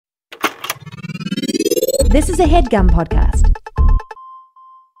This is a HeadGum podcast.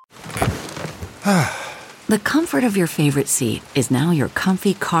 The comfort of your favorite seat is now your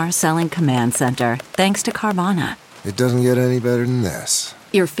comfy car selling command center, thanks to Carvana. It doesn't get any better than this.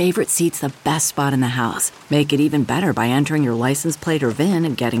 Your favorite seat's the best spot in the house. Make it even better by entering your license plate or VIN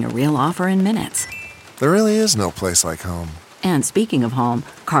and getting a real offer in minutes. There really is no place like home. And speaking of home,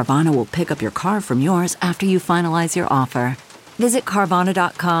 Carvana will pick up your car from yours after you finalize your offer. Visit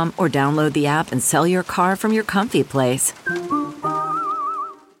Carvana.com or download the app and sell your car from your comfy place.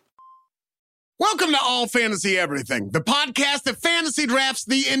 Welcome to All Fantasy Everything, the podcast that fantasy drafts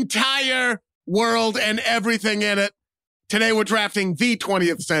the entire world and everything in it. Today we're drafting the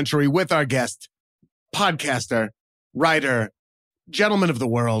 20th century with our guest, podcaster, writer, gentleman of the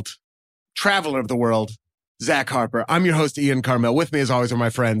world, traveler of the world, Zach Harper. I'm your host, Ian Carmel. With me, as always, are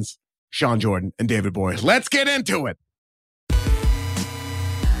my friends, Sean Jordan and David Gborie. Let's get into it.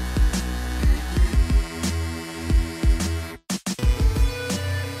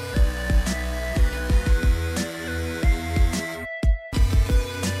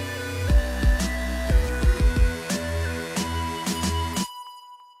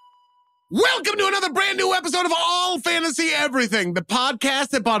 Welcome to another brand new episode of All Fantasy Everything, the podcast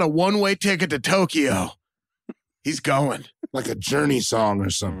that bought a one-way ticket to Tokyo. He's going. Like a Journey song or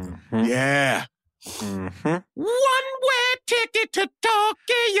something. Mm-hmm. Yeah. Mm-hmm. One-way ticket to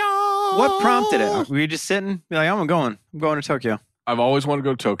Tokyo. What prompted it? Were you just sitting? Be like, I'm going to Tokyo. I've always wanted to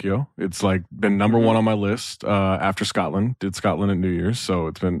go to Tokyo. It's like been number one on my list after Scotland. Did Scotland at New Year's, so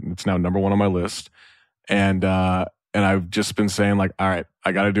it's now number one on my list. And I've just been saying, like, all right,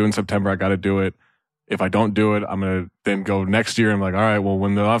 I got to do it in September. I got to do it. If I don't do it, I'm going to then go next year. I'm like, all right, well,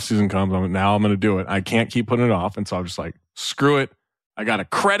 when the off season comes, I'm going to do it. I can't keep putting it off. And so I'm just like, screw it. I got a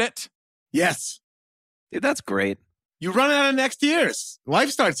credit. Yes. Dude, that's great. You run out of next year's. Life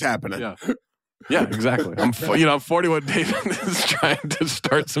starts happening. Yeah. Yeah, exactly. I'm 41. David is trying to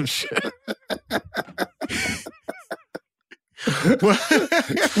start some shit.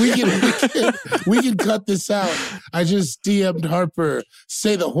 we can cut this out. I just DM'd Harper,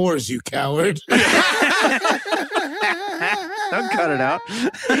 say the whores, you coward. Don't cut it out.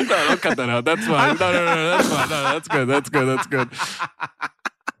 No, don't cut that out. That's fine. No, that's fine. No, that's good.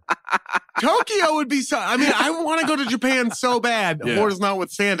 Tokyo would be so... I mean, I want to go to Japan so bad. Yeah. Whores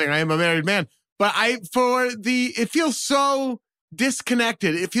notwithstanding, I am a married man. But it feels so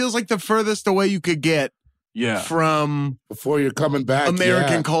disconnected. It feels like the furthest away you could get from before you're coming back.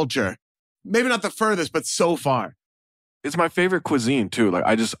 American culture. Maybe not the furthest, but so far. It's my favorite cuisine too. Like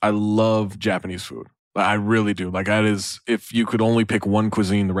I love Japanese food. Like, I really do. Like that is, if you could only pick one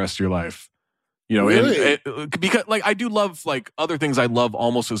cuisine the rest of your life, Really? because like I do love like other things I love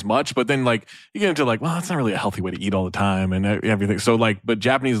almost as much, but then like you get into like, well, it's not really a healthy way to eat all the time and everything. So like, but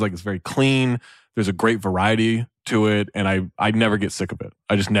Japanese, like, it's very clean. There's a great variety to it, and I never get sick of it.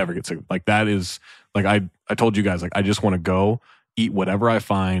 I just never get sick of it. Like that is like I told you guys, like I just want to go eat whatever I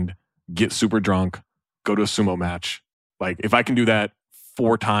find, get super drunk, go to a sumo match. Like if I can do that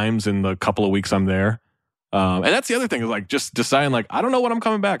 4 times in the couple of weeks I'm there. And that's the other thing is like just deciding like, I don't know when I'm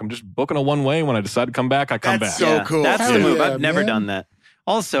coming back. I'm just booking a one way. When I decide to come back, I come back. That's so cool. That's the move. Yeah, I've never man. done that.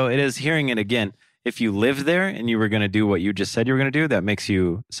 Also, it is hearing it again. If you lived there and you were going to do what you just said you were going to do, that makes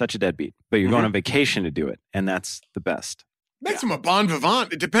you such a deadbeat. But you're going on vacation to do it. And that's the best. Makes him a bon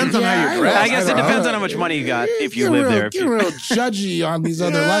vivant. It depends on how Yeah, you're dressed. I guess it depends on how much money you got if you live there. Get real judgy on these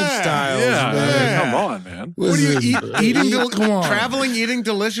other lifestyles, man. Yeah. Come on, man. What do you Listen, come on. traveling, eating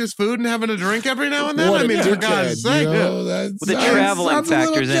delicious food and having a drink every now and then? What I a mean, for dickhead, God's sake. that Well, the sounds- traveling sounds a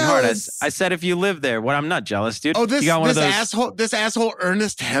little factors in hard. jealous. I said if you live there, I'm not jealous, dude. Oh, you got one of those. this asshole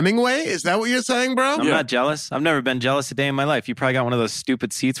Ernest Hemingway? Is that what you're saying, bro? I'm not jealous. I've never been jealous a day in my life. You probably got one of those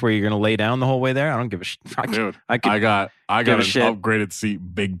stupid seats where you're going to lay down the whole way there. I don't give a shit. Dude, I got I give got a an shit. upgraded seat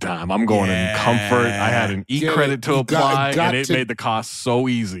big time. I'm going in comfort. I had an e-credit to You apply, got and it to- made the cost so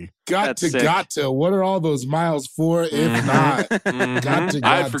easy. Got That's sick. to. What are all those miles for if not? Got to.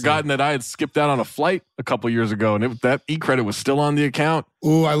 I had forgotten that I had skipped out on a flight a couple years ago, and that e-credit was still on the account.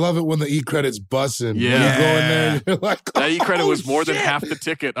 Ooh, I love it when the e-credit's bussing. Yeah. When you go in there and you're like, That e-credit oh, was more than shit. half the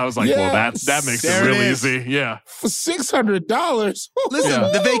ticket. I was like, Yeah. well, that makes There it it real is. easy. Yeah. For $600. Listen, Yeah.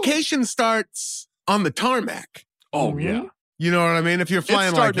 the vacation starts on the tarmac. Oh, yeah. You know what I mean? If you're It's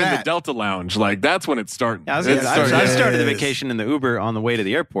flying like starting in the that. Delta Lounge. Like, that's when it's starting. Yeah, It's I've starting- started the Yes. vacation in the Uber on the way to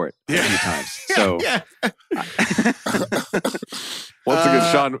the airport a few times. So yeah. Once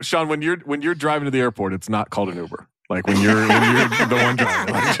again, Sean, when you're driving to the airport, it's not called an Uber. Like when you're the one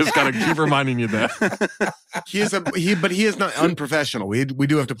driving. Like, just gotta keep reminding you that. But he is not unprofessional. We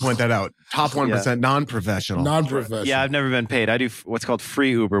do have to point that out. Top 1% non-professional. Non-professional. Yeah, I've never been paid. I do what's called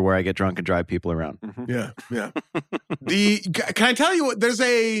free Uber, where I get drunk and drive people around. Yeah. Can I tell you what?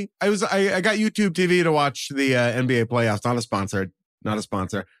 I got YouTube TV to watch the NBA playoffs. Not a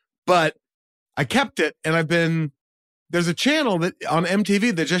sponsor, but I kept it, and there's a channel that on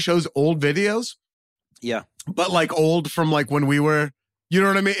MTV that just shows old videos. Yeah, but like old from like when we were, you know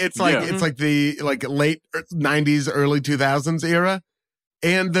what I mean? It's like it's like the like late 90s, early 2000s era.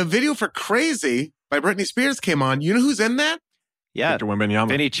 And the video for Crazy by Britney Spears came on. You know who's in that? Yeah, Victor Wembanyama.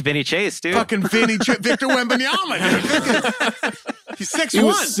 Vinny Chase, dude. Fucking Victor Wembanyama. He's 6'1". He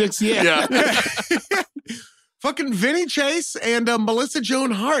was 6, yeah. Fucking Vinny Chase and Melissa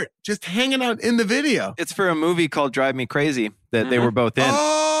Joan Hart just hanging out in the video. It's for a movie called Drive Me Crazy that they were both in.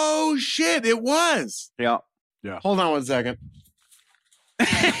 Oh, shit, it was. Yeah. Hold on 1 second.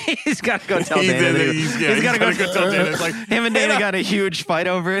 He's got to go tell Dana. He's got to go tell Dana. It's like him and Dana got a huge fight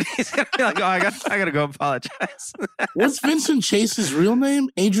over it. He's got to be like, oh, I got to go apologize. What's Vincent Chase's real name?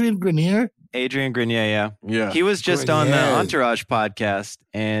 Adrian Grenier? Adrian Grenier, yeah. He was just on the Entourage podcast,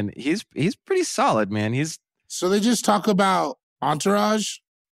 and he's pretty solid, man. So they just talk about Entourage?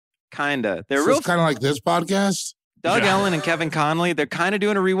 Kinda. They're real. It's kind of like this podcast? Doug Ellen and Kevin Connolly, they're kind of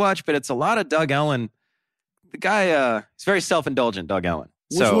doing a rewatch, but it's a lot of Doug Ellen. The guy, he's very self-indulgent, Doug Ellen.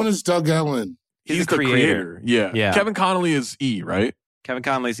 Which one is Doug Ellen? He's the creator. Yeah. Kevin Connolly is E, right? Kevin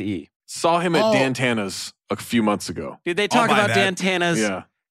Connolly's E. Saw him at Dan Tana's a few months ago. Dude, they talk about Dan Tana's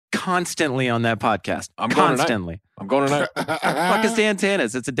constantly on that podcast. I'm going tonight. Fuck is Dan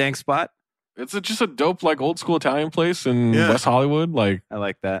Tana's? It's a dank spot. It's just a dope, like old school Italian place in West Hollywood. Like I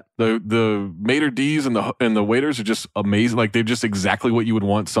like that. The maitre d's and the waiters are just amazing. Like they're just exactly what you would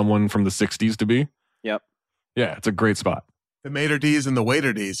want someone from the '60s to be. Yep. Yeah, it's a great spot. The maitre d's and the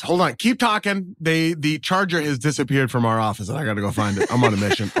waiter d's. Hold on, keep talking. The charger has disappeared from our office, and I got to go find it. I'm on a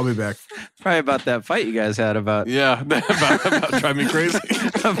mission. I'll be back. Probably about that fight you guys had about about driving me crazy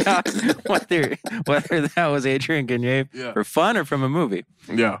about whether that was Adrian Grenier for fun or from a movie.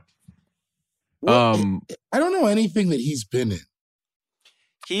 Yeah. I don't know anything that he's been in.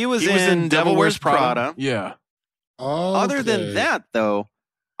 He was in Devil Wears Prada. Yeah. Oh. Other than that, though,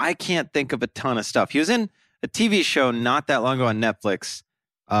 I can't think of a ton of stuff. He was in a TV show not that long ago on Netflix.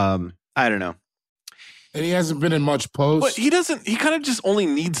 I don't know. And he hasn't been in much post. But he kind of just only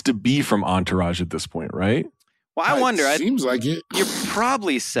needs to be from Entourage at this point, right? Well, I wonder. Seems like it. You're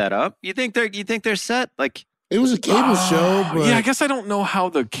probably set up. You think they're set? Like it was a cable show, but yeah, I guess I don't know how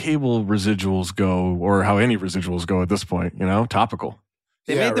the cable residuals go or how any residuals go at this point, you know? Topical.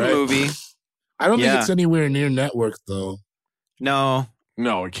 They made the movie. I don't think it's anywhere near network though. No,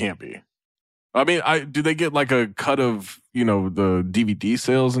 it can't be. I mean, do they get like a cut of, the DVD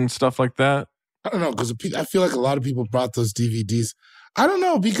sales and stuff like that? I don't know, because I feel like a lot of people bought those DVDs. I don't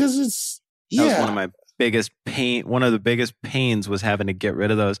know, because it's that was one of my biggest pain. One of the biggest pains was having to get rid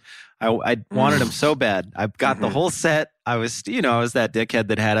of those. I wanted them so bad. I got the whole set. I was that dickhead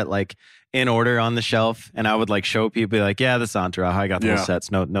that had it like in order on the shelf, and I would like show people like, yeah, this Entourage. I got the whole sets.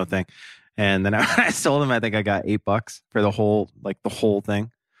 No thing. And then I sold them. I think I got $8 for the whole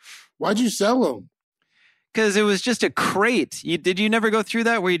thing. Why'd you sell them? Because it was just a crate. Did you never go through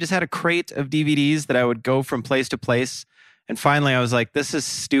that where you just had a crate of DVDs that I would go from place to place? And finally I was like, this is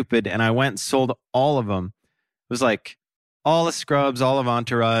stupid. And I went and sold all of them. It was like all of Scrubs, all of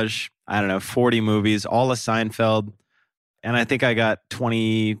Entourage, I don't know, 40 movies, all of Seinfeld. And I think I got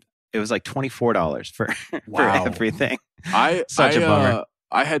it was like $24 for everything. Such a bummer.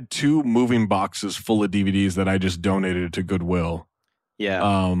 I had 2 moving boxes full of DVDs that I just donated to Goodwill.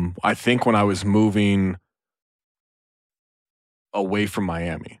 Yeah. I think when I was moving away from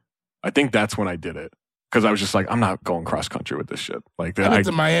Miami, I think that's when I did it. Because I was just like, I'm not going cross country with this shit. Like I think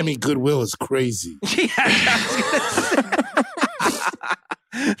the Miami Goodwill is crazy.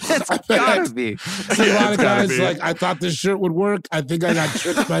 That's gotta be. A lot of guys like, I thought this shirt would work. I think I got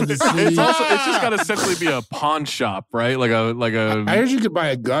tricked by the sleeve. It's just got to essentially be a pawn shop, right? Like a. I heard you could buy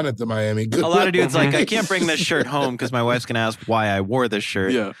a gun at the Miami Goodwill. A lot of dudes like, I can't bring this shirt home because my wife's gonna ask why I wore this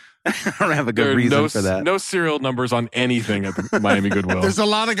shirt. Yeah. I don't have a good reason for that. No serial numbers on anything at the Miami Goodwill. There's a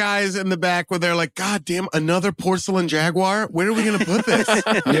lot of guys in the back where they're like, God damn, another porcelain Jaguar? Where are we going to put this?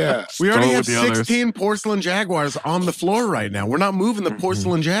 Yeah. We already have 16 porcelain Jaguars on the floor right now. We're not moving the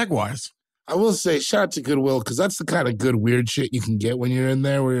porcelain Jaguars. I will say, shout out to Goodwill, because that's the kind of good, weird shit you can get when you're in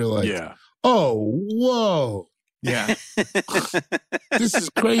there where you're like, oh, whoa. Yeah. This is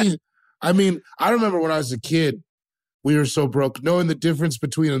crazy. I mean, I remember when I was a kid, we were so broke, knowing the difference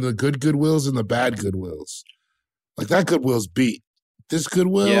between the good Goodwills and the bad Goodwills. Like that Goodwill's beat. This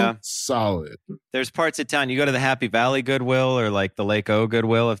Goodwill, Yeah. solid. There's parts of town. You go to the Happy Valley Goodwill or like the Lake O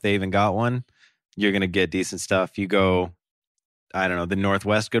Goodwill, if they even got one, you're going to get decent stuff. You go, I don't know, the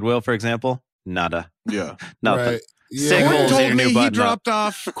Northwest Goodwill, for example, nada. Yeah. Nothing. Right. Sig Yeah. holes in Gordon your told me new he button-up. dropped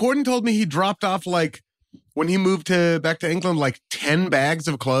off. Gordon told me he dropped off like when he moved back to England, like 10 bags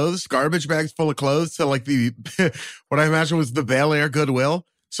of clothes, garbage bags full of clothes to like the what I imagine was the Bel Air Goodwill.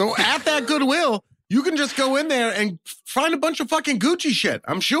 So at that Goodwill, you can just go in there and find a bunch of fucking Gucci shit.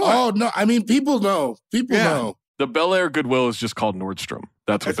 I'm sure. Oh no! I mean, people know. People Yeah. know. The Bel Air Goodwill is just called Nordstrom.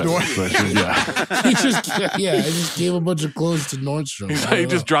 That's what that Nordstrom. is. Yeah. He just gave a bunch of clothes to Nordstrom. He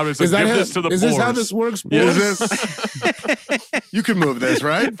just dropped it. Is Like, that give how, this to the is this how poors. this works? Yeah. boys? Is this? You can move this,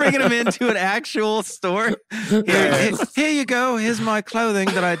 right? Bringing them into an actual store. Here you go. Here's my clothing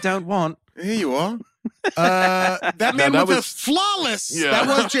that I don't want. Here you are. That man that was was- flawless. Yeah. That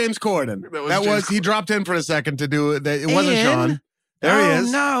was James Corden. That was James he dropped in for a second to do it. It wasn't Ian? Sean. There he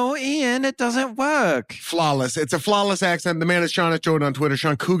is. No, Ian, it doesn't work. Flawless. It's a flawless accent. The man is Sean at Jordan on Twitter.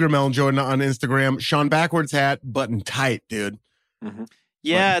 Sean Cougar Melon Jordan on Instagram. Sean backwards hat, button tight, dude.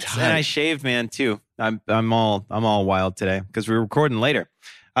 Yeah, Button and I tight. shaved, man, too. I'm all wild today because we're recording later.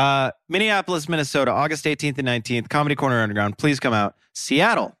 Minneapolis, Minnesota, August 18th and 19th, Comedy Corner Underground. Please come out.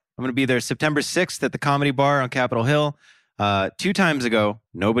 Seattle, I'm going to be there September 6th at the Comedy Bar on Capitol Hill. 2 times ago,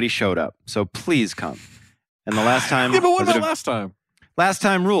 nobody showed up, so please come. And the last time, Yeah, but what was it about last time? last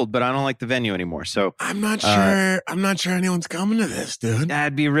time ruled, but I don't like the venue anymore. So I'm not sure. I'm not sure anyone's coming to this, dude.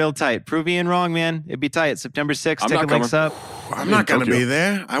 that'd be real tight. Prove Ian wrong, man. It'd be tight. September 6th, I'm ticket not links coming. up. I'm not going to Tokyo. be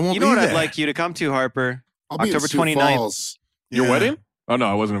there. I won't You know be what there. I'd like you to come to, Harper? I'll be in October Sioux 29th. Falls. Your Yeah. wedding? Oh, no,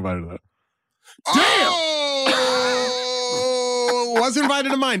 I wasn't invited to that. Oh, was invited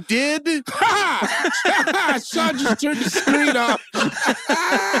to mine. Did? Sean just turned the screen off.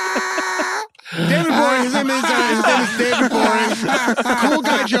 David Gborie. His name is David Gborie. Cool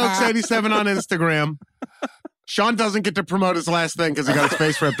Guy Jokes 87 on Instagram. Sean doesn't get to promote his last thing because he got his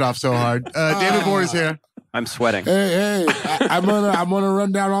face ripped off so hard. David Gborie's here. I'm sweating. Hey, I'm gonna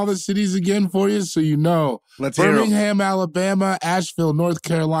run down all the cities again for you, so you know. Let's hear 'em. Birmingham, Alabama; Asheville, North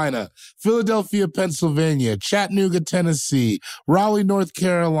Carolina; Philadelphia, Pennsylvania; Chattanooga, Tennessee; Raleigh, North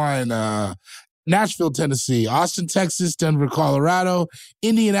Carolina; Nashville, Tennessee; Austin, Texas; Denver, Colorado;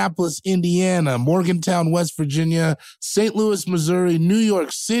 Indianapolis, Indiana; Morgantown, West Virginia; St. Louis, Missouri; New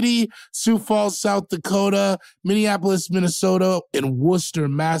York City; Sioux Falls, South Dakota; Minneapolis, Minnesota; and Worcester,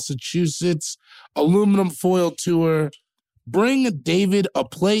 Massachusetts. Aluminum foil tour.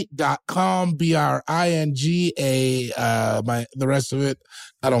 BringDavidAplate.com. BRINGA. The rest of it,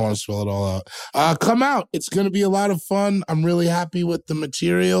 I don't want to spell it all out. Come out. It's going to be a lot of fun. I'm really happy with the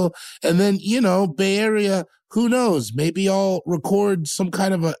material. And then, Bay Area, who knows? Maybe I'll record do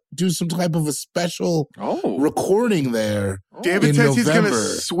some type of a special Oh. recording there. David in says he's going to November.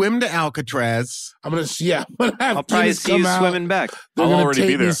 swim to Alcatraz. I'm going to have I'll probably Guinness see you come out. swimming back. They're I'll going already to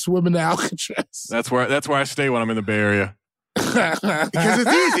be take me there. swimming to Alcatraz. That's where I stay when I'm in the Bay Area. Because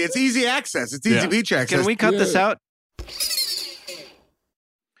it's easy. It's easy access. It's easy Yeah. beach access. Can we cut this Yeah. out?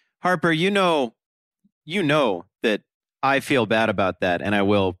 Harper, you know that I feel bad about that, and I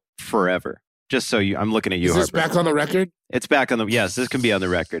will forever. Just so I'm looking at you, Is this Harper. back on the record? It's back on the. Yes, this can be on the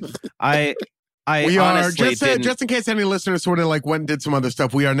record. I We are honestly didn't. just in case any listeners sort of like went and did some other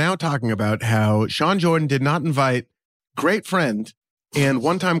stuff. We are now talking about how Sean Jordan did not invite great friend and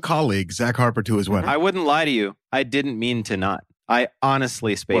one-time colleague Zach Harper to his wedding. I wouldn't lie to you. I didn't mean to not. I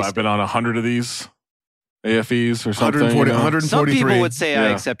honestly spaced. Well, I've been on 100 of these AFEs or something. 140, you know? 143. Some people would say I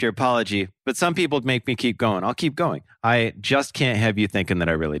Yeah. accept your apology, but some people make me keep going. I'll keep going. I just can't have you thinking that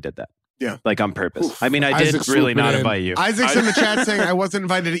I really did that. Yeah. Like on purpose. Oof. I mean, I did Isaac's really swooping not in. invite you. Isaac's in the chat saying, I wasn't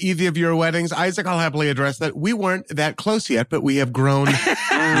invited to either of your weddings. Isaac, I'll happily address that. We weren't that close yet, but we have grown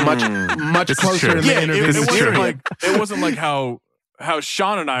much This is closer true. in the Yeah, interview. it wasn't like how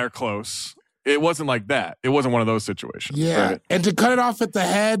Sean and I are close. It wasn't like that. It wasn't one of those situations. Yeah. Right? And to cut it off at the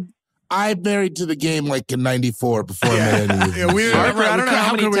head, I married to the game like in 94 before I met any of you. Yeah, we- So- Harper, I don't know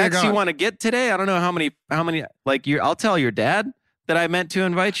how many could we have texts you gone? want to get today. I don't know how many like I'll tell your dad that I meant to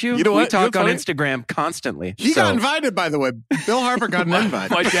invite you. You know We what? talk You know on what's funny? Instagram constantly. He So- got invited, by the way. Bill Harper got an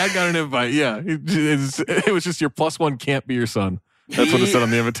invite. My dad got an invite. Yeah. It was just your +1 can't be your son. That's what it said on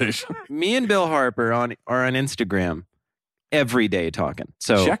the invitation. Me and Bill Harper are on Instagram every day talking.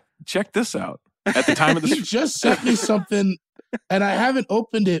 So Check this out. At the time of the He just sent me something, and I haven't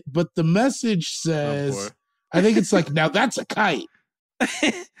opened it, but the message says, Oh, boy. I think it's like, now that's a kite.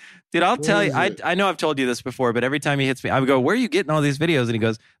 Dude, I'll What tell you. is it? I know I've told you this before, but every time he hits me, I would go, "Where are you getting all these videos?" And he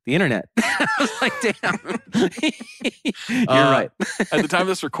goes, "The internet." I was like, "Damn, you're right." At the time of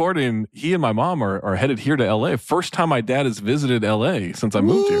this recording, he and my mom are headed here to LA. First time my dad has visited LA since I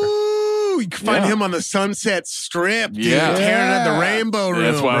moved here. Ooh, you can find him on the Sunset Strip, dude, Yeah. tearing at the Rainbow Room.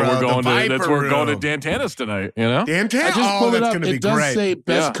 That's why bro, we're going the to. That's Viper where we're going to Room. Dantana's tonight. You know, Dantana? I just Oh, pulled it that's up. going to be It does great. say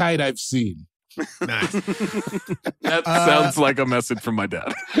best Yeah. kite I've seen. Nice. that sounds like a message from my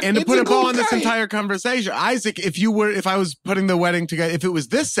dad. And to It's put a a bow cool on this kite. entire conversation, Isaac, if I was putting the wedding together, if it was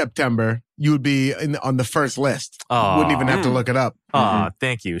this September, you would be on the first list. Aw. Wouldn't even have to look it up. Aw,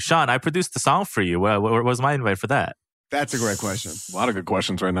 thank you. Sean, I produced the song for you. Where was my invite for that? That's a great question. A lot of good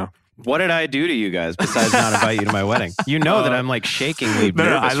questions right now. What did I do to you guys besides not invite you to my wedding? You know that I'm like shakingly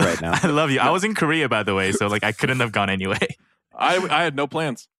nervous right now. I love you. I was in Korea, by the way, so like I couldn't have gone anyway. I had no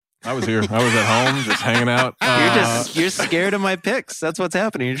plans. I was here. I was at home, just hanging out. You're scared of my picks. That's what's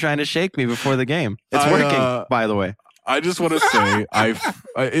happening. You're trying to shake me before the game. It's I, working, by the way. I just want to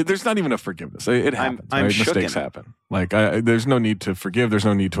say, there's not even a forgiveness. It happens. I'm right? shooken. Mistakes happen. Like, there's no need to forgive. There's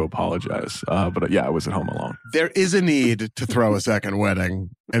no need to apologize. But yeah, I was at home alone. There is a need to throw a second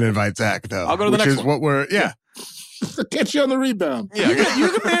wedding and invite Zach, though. I'll go to the which next is one. what we're, yeah. Get you on the rebound. Yeah.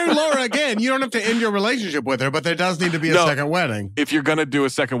 You can marry Laura again. You don't have to end your relationship with her, but there does need to be a No. second wedding. If you're gonna do a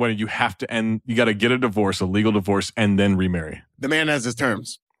second wedding, you have to end. You got to get a divorce, a legal divorce, and then remarry. The man has his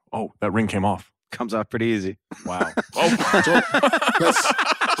terms. Oh, that ring came off. Comes off pretty easy. Wow. Oh,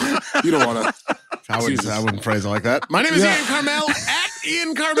 You don't want to. I wouldn't phrase it like that. My name is Ian Carmel, at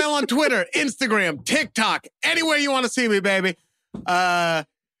Ian Carmel on Twitter, Instagram, TikTok, anywhere you want to see me, baby. No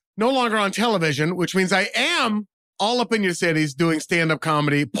longer on television, which means I am all up in your cities doing stand-up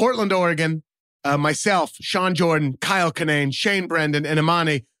comedy. Portland, Oregon. Myself, Sean Jordan, Kyle Kinane, Shane Brendan, and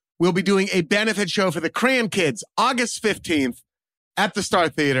Imani will be doing a benefit show for the Crayon Kids August 15th at the Star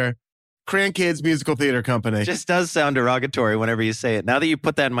Theater. Crayon Kids Musical Theater Company. It just does sound derogatory whenever you say it. Now that you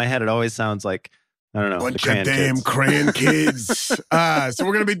put that in my head, it always sounds like, I don't know, Bunch the Crayon of damn Kids. Crayon Kids. So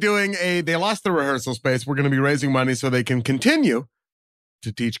we're going to be doing they lost the rehearsal space. We're going to be raising money so they can continue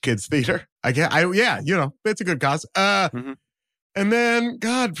to teach kids theater. It's a good cause. And then,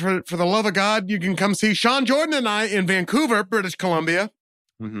 God, for the love of God, you can come see Sean Jordan and I in Vancouver, British Columbia,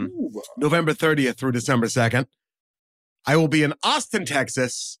 November 30th through December 2nd. I will be in Austin,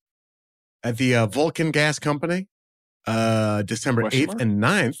 Texas at the Vulcan Gas Company, December 8th and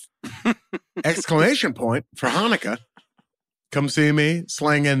 9th. Exclamation point for Hanukkah. Come see me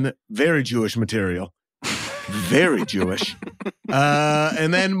slanging very Jewish material. Very Jewish.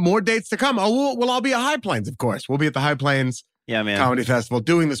 And then more dates to come. Oh, we'll all be at High Plains, of course. We'll be at the High Plains Yeah, man. Comedy Festival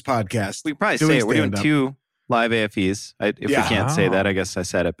doing this podcast. We probably doing say it. We're doing stand-up. 2 live AFEs. If we can't say that, I guess I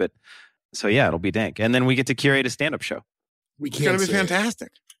said it. But so yeah, it'll be dank. And then we get to curate a stand-up show. We It's going can't to be say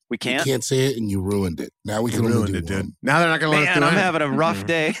fantastic. We it. can't. You can't say it, and you ruined it. Now we You can only ruined do it, dude. one. Now they're not going to let us Man, do I'm it. having a rough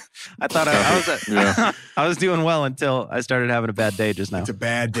day. I thought I was doing well until I started having a bad day just now. It's a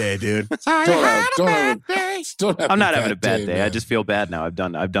bad day, dude. Don't have I'm not having a bad day. I man. just feel bad now. I've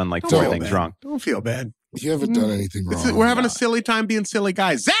done like Don't 4 feel things bad. wrong. Don't feel bad. You haven't done anything wrong. We're having a silly time being silly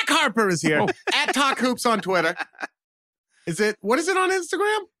guys. Zach Harper is here at Talk Hoops on Twitter. What is it on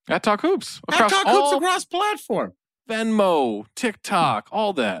Instagram? at Talk Hoops. At Across Talk all Hoops across platform. Venmo, TikTok,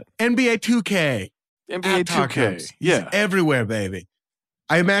 all that. NBA 2K. NBA At Talk 2K. Hoops. He's Yeah. everywhere, baby.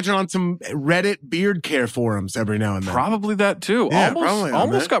 I imagine on some Reddit beard care forums every now and then. Probably that too. Yeah, probably,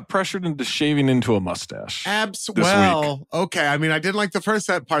 almost man. got pressured into shaving into a mustache. this Well, okay. I mean, I didn't like the first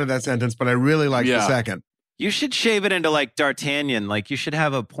part of that sentence, but I really liked the Yeah. second. You should shave it into like D'Artagnan. Like you should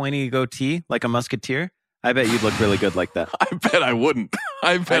have a pointy goatee, like a musketeer. I bet you'd look really good like that. I bet I wouldn't.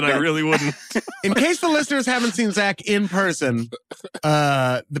 I bet I really wouldn't. In case the listeners haven't seen Zach in person,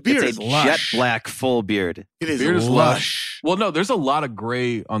 the beard It's is a lush. jet black full beard. It is Beard is lush. Well, no, there's a lot of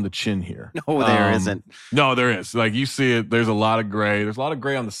gray on the chin here. No, there isn't. No, there is. Like you see it, there's a lot of gray. There's a lot of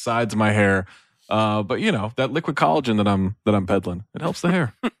gray on the sides of my hair. But you know, that liquid collagen that I'm peddling, it helps the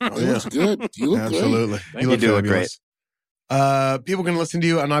hair. Oh, it looks good. You look Absolutely. Thank you. You do look fabulous. People can listen to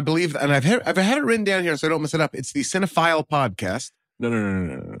you, and I believe, and I've had it written down here so I don't mess it up. It's the Cinephile Podcast.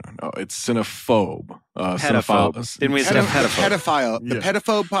 No. It's cinephobe. Pedophobe. Didn't we say pedophobe? Pedophile. The Yeah.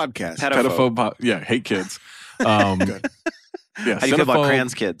 Pedophobe Podcast. Pedophobe. Yeah, hate kids. Good. Yeah, How do you feel about cinephobe.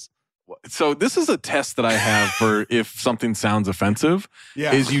 trans kids? So this is a test that I have for if something sounds offensive.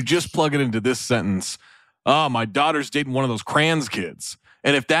 Yeah. Is you just plug it into this sentence. Oh, my daughter's dating one of those trans kids.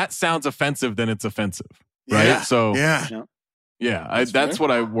 And if that sounds offensive, then it's offensive. Right? Yeah. So Yeah. that's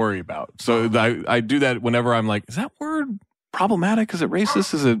what I worry about. So I do that whenever I'm like, is that word problematic? Is it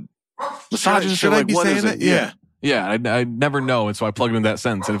racist? Is it misogynist? Should I Like, be what saying is that? it? Yeah, I never know, and so I plug it in that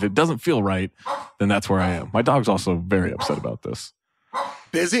sentence. And if it doesn't feel right, then that's where I am. My dog's also very upset about this.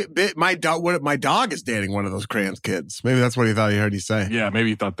 My dog is dating one of those Crayons kids. Maybe that's what he thought he heard you say. Yeah, maybe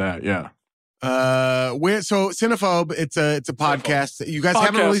he thought that. Yeah. So Cinephobe, it's a podcast. You guys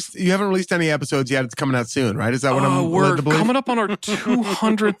haven't released any episodes yet. It's coming out soon, right? Is that what I'm led to believe? We're coming up on our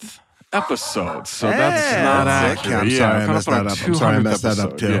 200th episode, so that's not accurate. I'm sorry I messed that up. I'm sorry I messed that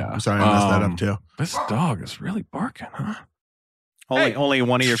up too. Yeah. I'm sorry I messed that up too. This dog is really barking, huh? Only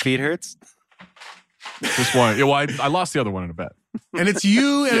one of your feet hurts? Just one. Yeah, well, I lost the other one in a bet. And it's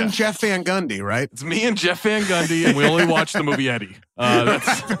you and Jeff Van Gundy, right? It's me and Jeff Van Gundy, and we only watched the movie Eddie.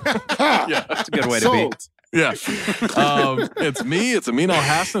 That's a good way to be. Yeah. It's me, it's Amin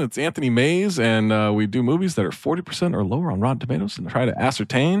Al-Hassan, it's Anthony Mays, and we do movies that are 40% or lower on Rotten Tomatoes and try to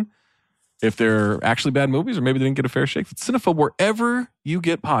ascertain if they're actually bad movies or maybe they didn't get a fair shake. It's Cinephobe wherever you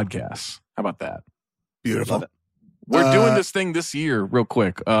get podcasts. How about that? Beautiful. Love it. We're doing this thing this year, real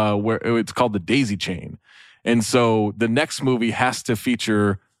quick, where it's called the Daisy Chain. And so the next movie has to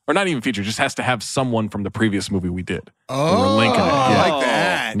feature, or not even feature, just has to have someone from the previous movie we did. Oh, we're linking it. I like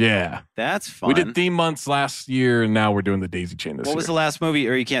that. Yeah. That's fun. We did theme months last year, and now we're doing the Daisy Chain this year. What was the last movie,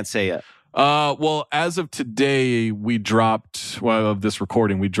 or you can't say yet? Well, as of today, we dropped, of this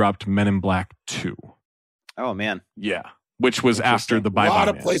recording, we dropped Men in Black 2. Oh, man. Yeah. Which was after the Bye A Bye lot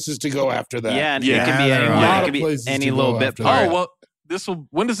of Man. places to go after that. Yeah, and it can be anywhere. It can be any little bit part. Oh, well,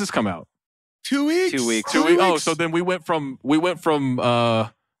 when does this come out? 2 weeks? 2 weeks. 2 weeks. Oh, so then we went from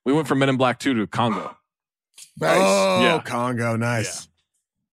Men in Black 2 to Congo. Nice. Oh, Yeah. Congo, nice.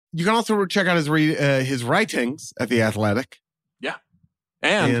 Yeah. You can also check out his writings at The Athletic. Yeah.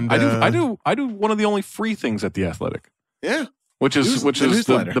 And I do one of the only free things at The Athletic. Yeah. Which is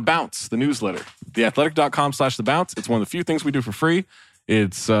newsletter. the Bounce, the newsletter. Theathletic.com/the Bounce. It's one of the few things we do for free.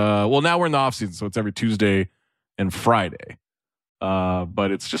 It's now we're in the off season, so it's every Tuesday and Friday. But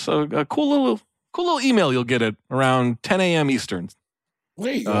it's just a cool little email you'll get at around 10 a.m. Eastern.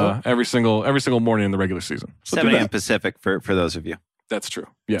 There you go. Every single morning in the regular season. So 7 a.m. Pacific for those of you. That's true.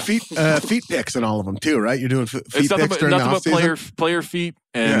 Yeah. Feet picks in all of them too, right? You're doing feet picks during the nothing off but season? player feet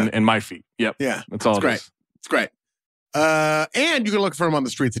and my feet. Yep. Yeah. That's all. Great. It's great. And you can look for him on the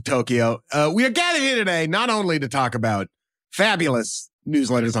streets of Tokyo. We are gathered here today not only to talk about fabulous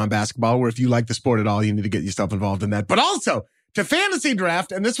newsletters on basketball, where if you like the sport at all, you need to get yourself involved in that, but also to fantasy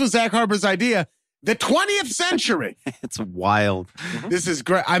draft, and this was Zach Harper's idea, the 20th century. It's wild. This is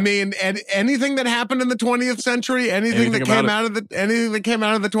great. I mean, anything that happened in the 20th century, anything that came out of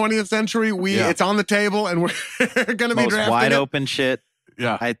the 20th century, it's on the table, and we're going to be drafting wide it. open shit.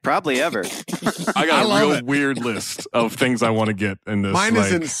 Yeah. Probably ever. I got a real weird list of things I want to get in this. Mine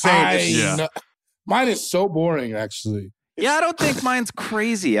is insane. Mine is so boring, actually. Yeah, I don't think mine's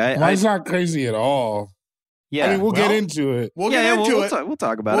crazy. Mine's not crazy at all. Yeah. I mean, we'll get into it. We'll get into it. We'll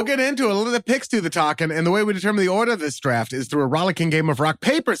talk about it. We'll get into it. Let the picks do the talking. And the way we determine the order of this draft is through a rollicking game of rock,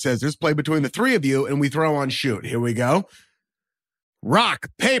 paper, scissors, played between the three of you, and we throw on shoot. Here we go. Rock,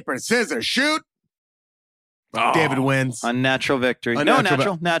 paper, scissors, shoot. Oh. David wins. Unnatural victory.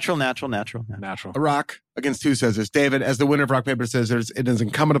 Natural. A rock against two scissors. David, as the winner of rock, paper, scissors, it is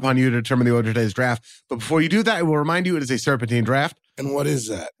incumbent upon you to determine the order of today's draft. But before you do that, I will remind you it is a serpentine draft. And what is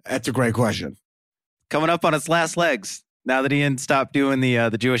that? That's a great question. Coming up on its last legs now that Ian stopped doing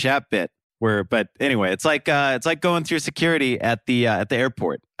the Jewish app bit. But anyway, it's like going through security at the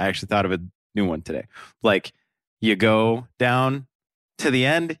airport. I actually thought of a new one today. Like you go down to the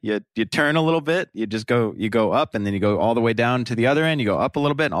end, you turn a little bit, you go up, and then you go all the way down to the other end. You go up a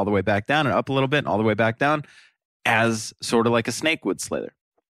little bit and all the way back down, and up a little bit and all the way back down, as sort of like a snake would slither.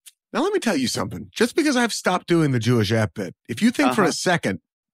 Now let me tell you something. Just because I've stopped doing the Jewish app bit, if you think for a second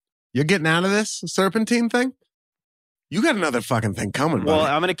you're getting out of this serpentine thing, you got another fucking thing coming, buddy. Well,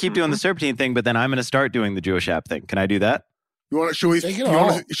 I'm going to keep doing the serpentine thing, but then I'm going to start doing the Jewish app thing. Can I do that? Should we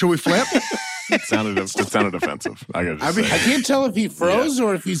flip? It sounded offensive. I gotta say. I can't tell if he froze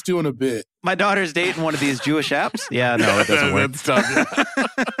or if he's doing a bit. My daughter's dating one of these Jewish apps. Yeah, no, it doesn't work. That's tough.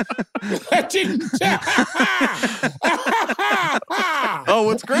 That didn't. Oh,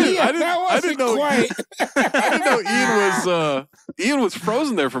 what's great! Yeah, I didn't know Ian was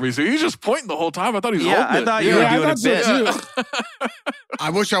frozen there for me. So he was just pointing the whole time. I thought he was holding it. I thought you were doing a bit. So I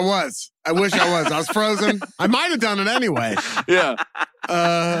wish I was. I was frozen. I might have done it anyway. Yeah.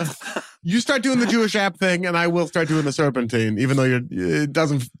 You start doing the Jewish app thing, and I will start doing the serpentine, even though it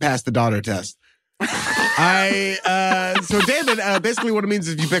doesn't pass the daughter test. So David, basically what it means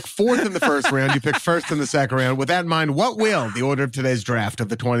is if you pick fourth in the first round, you pick first in the second round. With that in mind, what will the order of today's draft of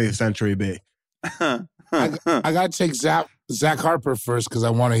the 20th century be? I got to take Zach Harper first because I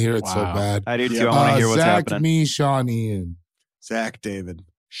want to hear it so bad. I do too. I want to hear what's Zach, happening. me, Sean, Ian. Zach, David,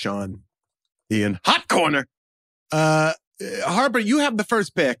 Sean, Ian. Hot corner. Harper, you have the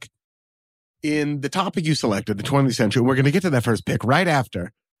first pick in the topic you selected, the 20th century. We're going to get to that first pick right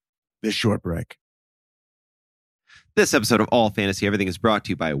after this short break. This episode of All Fantasy Everything is brought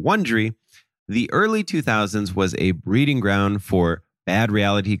to you by Wondery. The early 2000s was a breeding ground for bad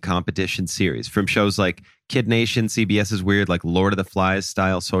reality competition series, from shows like Kid Nation, CBS's weird like Lord of the Flies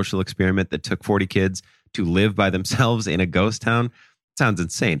style social experiment that took 40 kids to live by themselves in a ghost town. Sounds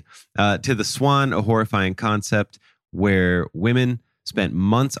insane. To The Swan, a horrifying concept where women spent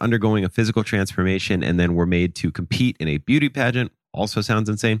months undergoing a physical transformation and then were made to compete in a beauty pageant. Also sounds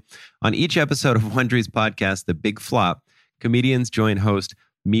insane. On each episode of Wondery's podcast, The Big Flop, comedians join host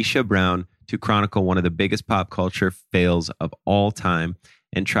Misha Brown to chronicle one of the biggest pop culture fails of all time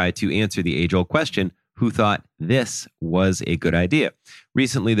and try to answer the age-old question, who thought this was a good idea?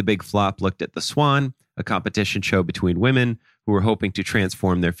 Recently, The Big Flop looked at The Swan, a competition show between women who were hoping to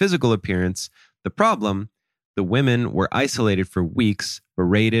transform their physical appearance. The problem, the women were isolated for weeks,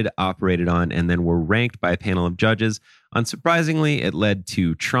 berated, operated on, and then were ranked by a panel of judges. Unsurprisingly, it led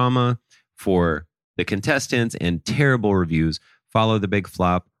to trauma for the contestants and terrible reviews. Follow The Big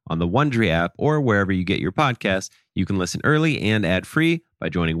Flop on the Wondery app or wherever you get your podcasts. You can listen early and ad-free by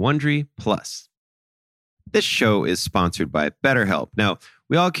joining Wondery Plus. This show is sponsored by BetterHelp. Now,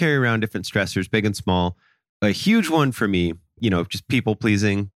 we all carry around different stressors, big and small. A huge one for me, just people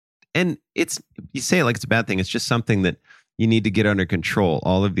pleasing. And you say it like it's a bad thing. It's just something that you need to get under control.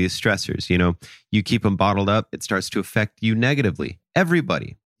 All of these stressors, you keep them bottled up. It starts to affect you negatively.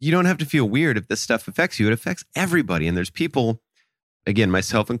 Everybody. You don't have to feel weird if this stuff affects you. It affects everybody. And there's people, again,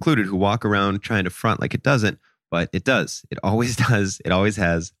 myself included, who walk around trying to front like it doesn't, but it does. It always does. It always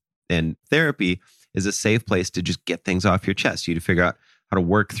has. And therapy is a safe place to just get things off your chest. You to figure out how to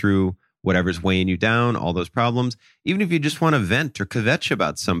work through whatever's weighing you down, all those problems. Even if you just want to vent or kvetch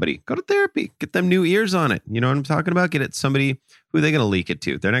about somebody, go to therapy. Get them new ears on it. You know what I'm talking about? Get it somebody who they're going to leak it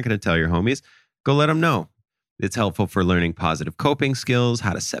to. They're not going to tell your homies. Go let them know. It's helpful for learning positive coping skills,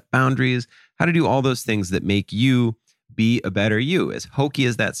 how to set boundaries, how to do all those things that make you be a better you. As hokey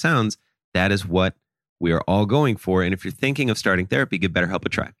as that sounds, that is what we are all going for. And if you're thinking of starting therapy, give BetterHelp a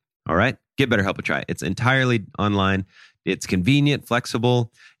try. All right? Give BetterHelp a try. It's entirely online. It's convenient,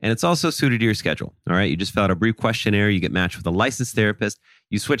 flexible, and it's also suited to your schedule. All right. You just fill out a brief questionnaire. You get matched with a licensed therapist.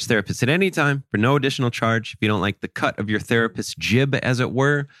 You switch therapists at any time for no additional charge. If you don't like the cut of your therapist's jib, as it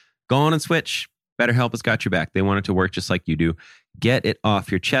were, go on and switch. BetterHelp has got your back. They want it to work just like you do. Get it off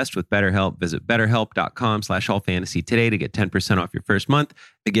your chest with BetterHelp. Visit BetterHelp.com/allfantasy today to get 10% off your first month.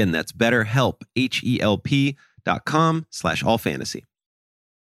 Again, that's BetterHelp, HELP.com/allfantasy.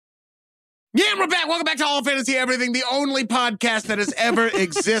 Yeah, and we're back. Welcome back to All Fantasy Everything, the only podcast that has ever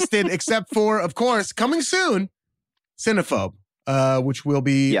existed, except for, of course, coming soon, Cinephobe, which will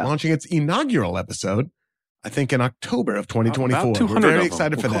be launching its inaugural episode, I think, in October of 2024. We're very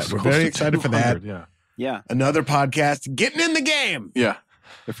excited for that. We're very excited for that. Yeah. Another podcast getting in the game. Yeah.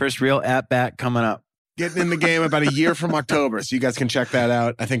 The first real at-bat coming up. Getting in the game about a year from October, so you guys can check that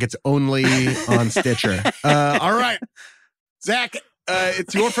out. I think it's only on Stitcher. All right. Zach,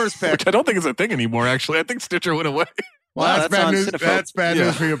 it's your first pick. Which I don't think is a thing anymore, actually. I think Stitcher went away. Well, that's bad news. That's bad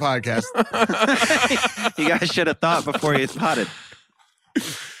news for your podcast. You guys should have thought before you potted.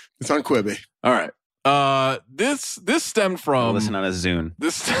 It's on Quibi. All right. This stemmed from listen on a Zune.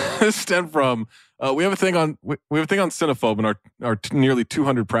 This stemmed from we have a thing on Cinephobe in our nearly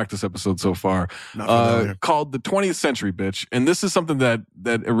 200 practice episodes so far, called the 20th Century Bitch, and this is something that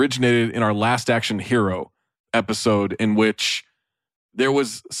originated in our Last Action Hero episode, in which there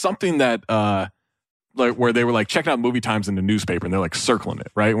was something that like where they were like checking out movie times in the newspaper and they're like circling it,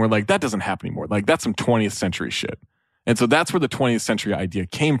 right? And we're like, that doesn't happen anymore. Like that's some 20th century shit. And so that's where the 20th century idea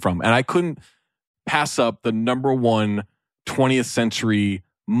came from. And I couldn't pass up the number one 20th century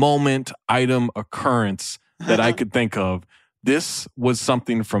moment, item, occurrence that I could think of. This was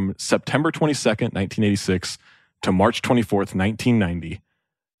something from September 22nd, 1986 to March 24th, 1990.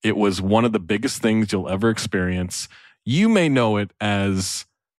 It was one of the biggest things you'll ever experience. You may know it as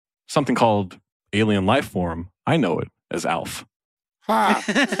something called alien life form. I know it as ALF.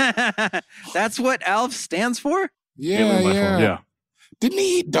 Ha. That's what ALF stands for? Alien life form. Yeah. Didn't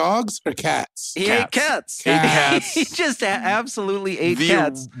he eat dogs or cats? He ate cats. Ate cats. He just absolutely ate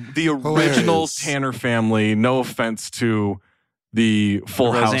cats. The original Tanner family, no offense to the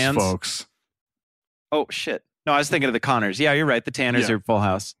Full House folks. Oh, shit. No, I was thinking of the Connors. Yeah, you're right. The Tanners are Full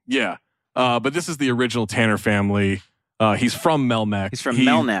House. Yeah. But this is the original Tanner family. He's from Melmac. He's from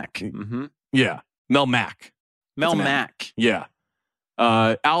Melmac. Yeah. Melmac. Melmac. Yeah.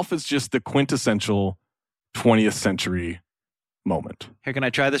 Alf is just the quintessential 20th century moment. Here, can I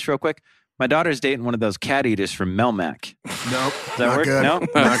try this real quick? My daughter's dating one of those cat eaters from Melmac. Nope. Does that work? Good. No?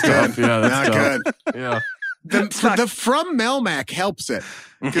 Not good. Yeah, that's Not tough. good. Yeah. The from Melmac helps it.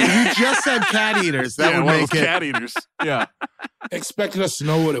 Because if you just said cat eaters, that would one of make those it. cat eaters. Yeah. Expected us to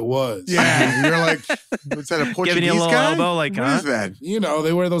know what it was. Yeah, you're like, was that a Portuguese Giving you a little guy? elbow, like, What huh? is that? You know,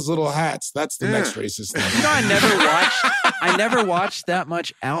 they wear those little hats. That's the Yeah. next racist thing. You know, I never watched that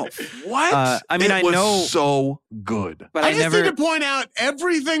much Alf. What? I mean, it I was know, so good. but I I just never. need to point out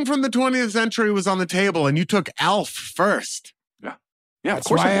everything from the 20th century was on the table, and you took Alf first. Yeah, That's of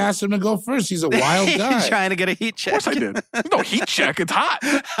course why I I did. asked him to go first. He's a wild guy. Trying to get a heat Of check. course I did. There's no heat check. It's hot.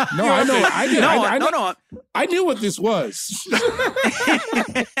 No, I know. I did. No. I knew what this was.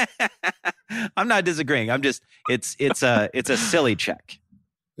 I'm not disagreeing. I'm just. It's a silly check.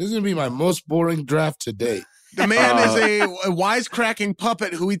 This is gonna be my most boring draft to date. The man is a wisecracking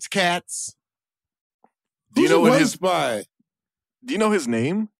puppet who eats cats. Do you Who's know it what was by? Do you know his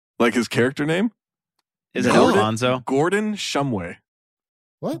name? Like his character name? Is it Gordon- Alfonso? Gordon Shumway.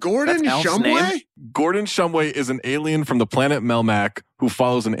 What? Gordon That's Alf's Shumway? name? Gordon Shumway is an alien from the planet Melmac who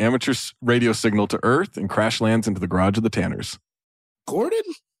follows an amateur radio signal to Earth and crash lands into the garage of the Tanners. Gordon?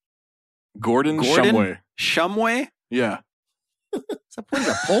 Gordon Shumway. Shumway? Yeah. What is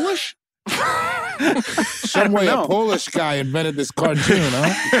that, Polish? Some way a know. Polish guy invented this cartoon,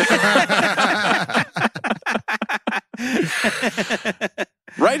 huh?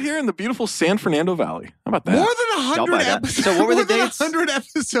 Right here in the beautiful San Fernando Valley. How about that? More than Y'all 100 buy that. episodes. So what were the more than dates? 100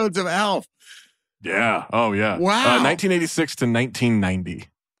 episodes of Alf. Yeah. Oh, yeah. Wow. 1986 to 1990.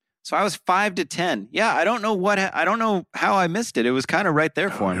 So I was 5 to 10. Yeah, I don't know how I missed it. It was kind of right there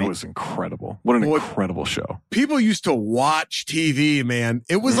for me. It was incredible. What an incredible show. People used to watch TV, man.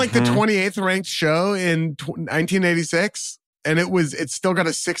 It was like the 28th ranked show in 1986, and it's still got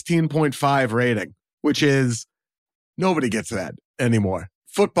a 16.5 rating, which is nobody gets that anymore.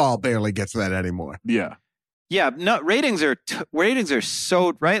 Football barely gets that anymore. Yeah. Yeah, no, ratings are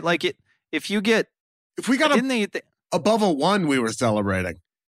so right. Like if we got above a 1, we were celebrating.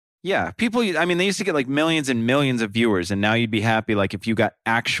 Yeah, people. I mean, they used to get like millions and millions of viewers, and now you'd be happy. Like if you got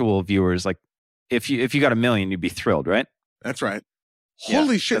actual viewers, like if you got 1 million, you'd be thrilled, right? That's right. Yeah,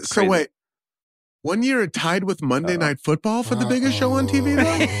 Holy shit! that's So crazy. wait, 1 year it tied with Monday Night Football for the biggest show on TV.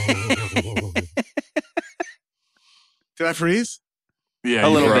 Though? Did I freeze? Yeah. A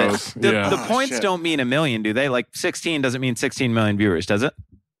you little froze. bit. Yeah. The points shit. don't mean 1 million, do they? Like 16 doesn't mean 16 million viewers, does it?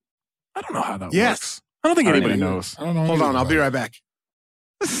 I don't know how that Yes. works. I don't think I don't anybody either. knows. I don't know. Hold on, I'll be right back.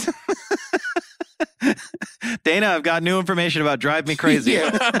 Dana, I've got new information about Drive Me Crazy.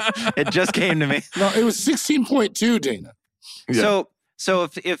 It just came to me. No, it was 16.2, Dana. Yeah. So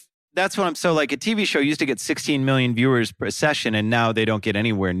if that's what I'm so like a TV show used to get 16 million viewers per session, and now they don't get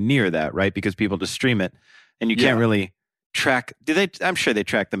anywhere near that, right? Because people just stream it, and you can't really track. Do they? I'm sure they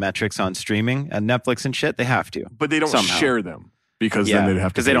track the metrics on streaming and Netflix and shit. They have to, But they don't somehow. share them because then they'd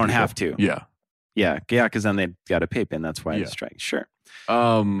have to. because they pay don't people. have to. Yeah. Yeah, because then they've got to pay in. That's why it's strike. Sure.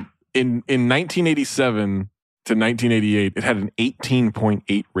 In 1987 to 1988, it had an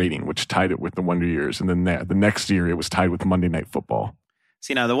 18.8 rating, which tied it with the Wonder Years. And then the next year, it was tied with Monday Night Football.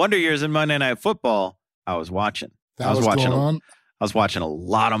 See, now the Wonder Years and Monday Night Football, I was watching. That was watching. going on. I was watching a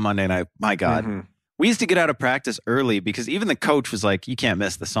lot of Monday Night. My God. Mhm. We used to get out of practice early because even the coach was like, you can't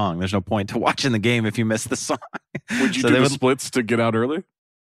miss the song. There's no point to watching the game if you miss the song. Would you So do they the would- splits to get out early?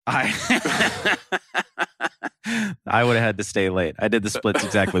 I would have had to stay late. I did the splits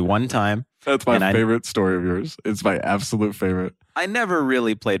exactly one time. That's my And I- favorite story of yours. It's my absolute favorite. I never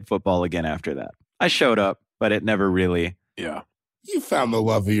really played football again after that. I showed up, but it never really. Yeah. You found the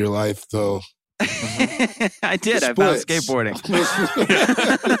love of your life, though. I did. I found skateboarding.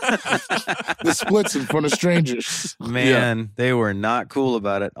 The splits in front of strangers. Man, they were not cool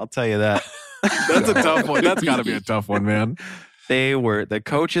about it. I'll tell you that. That's a tough one. That's got to be a tough one, man. The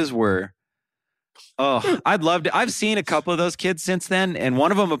coaches were, I'd love to. I've seen a couple of those kids since then, and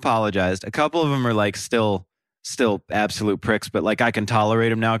one of them apologized. A couple of them are like still absolute pricks, but like I can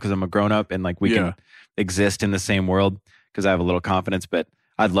tolerate them now because I'm a grown up and like we can exist in the same world because I have a little confidence. But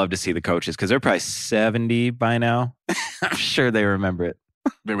I'd love to see the coaches because they're probably 70 by now. I'm sure they remember it.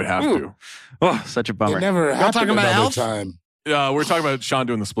 They would have to. Oh, such a bummer. It never happened talking about another Alf? time. We're talking about Sean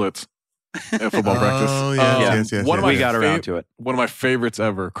doing the splits at football practice. yes. One of we my got around to it. One of my favorites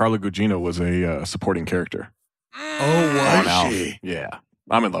ever, Carla Gugino, was a supporting character. Oh, on was Alf. she? Yeah.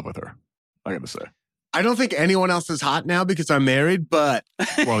 I'm in love with her. I got to say. I don't think anyone else is hot now because I'm married, but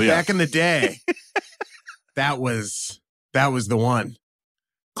Well, yeah. back in the day, that was the one.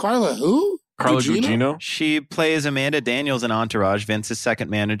 Carla, who? Carla Gugino? Gugino. She plays Amanda Daniels in Entourage, Vince's second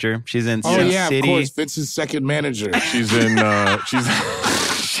manager. She's in Oh Sin yeah, City. of course. Vince's second manager. She's in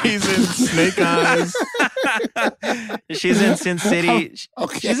she's in Snake Eyes. She's in Sin City.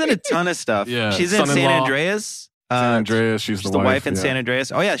 Okay. She's in a ton of stuff. Yeah, She's in San Son-in-Law. Andreas. San Andreas. She's She's the wife in yeah. San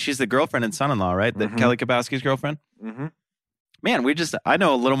Andreas. Oh yeah, she's the girlfriend and son-in-law, right? The Mhm. Kelly Kapowski's girlfriend. Mm-hmm. Man, I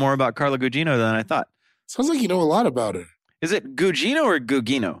know a little more about Carla Gugino than I thought. Sounds like you know a lot about her. Is it Gugino or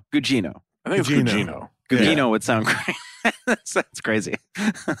Gugino? Gugino. I think it's Gugino. Gugino would sound great. That's crazy.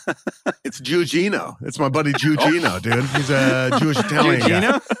 It's Gugino. It's my buddy Gugino, dude. He's a Jewish Italian guy.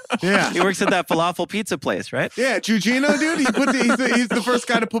 Gugino? Yeah. He works at that falafel pizza place, right? Yeah, Gugino, dude. He's the first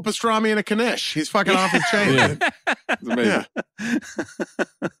guy to put pastrami in a knish. He's fucking off his chain. Yeah. Dude. It's amazing.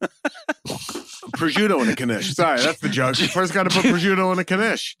 Prosciutto in a knish. Sorry, that's the joke. First guy to put prosciutto in a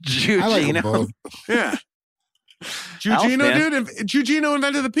knish. I like them Gugino. both. Yeah. Alf, Gugino, man. dude. Gugino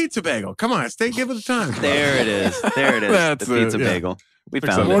invented the pizza bagel. Come on, give it the time. There it is. There it is. That's the pizza it, yeah. bagel. We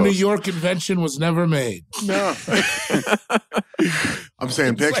Fix found that. Or it. New York invention was never made. No. I'm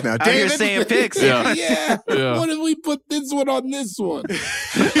saying picks now. Out here David, saying picks. Yeah. Yeah. Yeah. What if we put this one on this one? One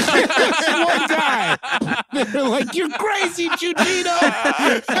guy. They're like, you're crazy, Gugino.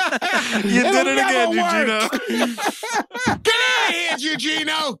 You It'll did it again, never work. Gugino. get out of here,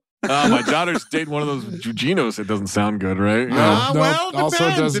 Gugino. My daughter's dating one of those Guginos. It doesn't sound good, right? Ah, No, well, it also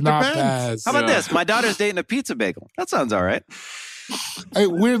depends. does It not depends. pass. How about Yeah. this? My daughter's dating a pizza bagel. That sounds all right. It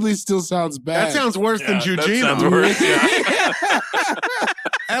weirdly still sounds bad. That sounds worse than That Gugino. sounds worse. Yeah.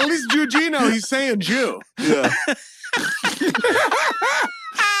 At least Gugino, he's saying Jew. Yeah.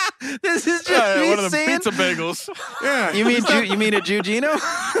 This is just Yeah, me one of the saying. pizza bagels. Yeah. You mean you mean a Gugino?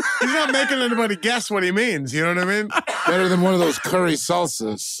 He's not making anybody guess what he means. You know what I mean? Better than one of those curry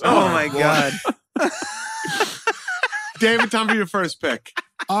salsas. Oh my god. David, time for your first pick.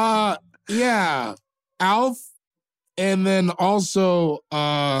 Yeah. Alf, and then also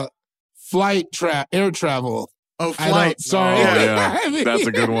air travel. Oh, I flight. don't, sorry. Oh, yeah. I mean, That's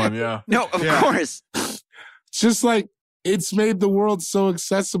a good one. Yeah. No, of Yeah. course. Just like it's made the world so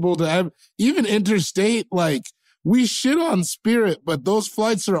accessible to even interstate. Like we shit on Spirit, but those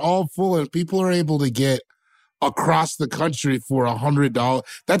flights are all full and people are able to get across the country for $100.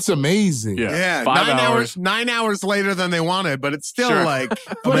 That's amazing. Yeah. Yeah, 5 hours. 9 hours later than they wanted, but it's still Sure. like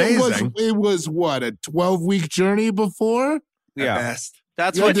But amazing. it was what, a 12-week journey before? At Yeah. best.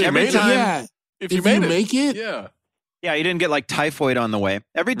 That's Yeah, what they every made it. time. Yeah. If If you made it. make it, Yeah. Yeah, you didn't get like typhoid on the way.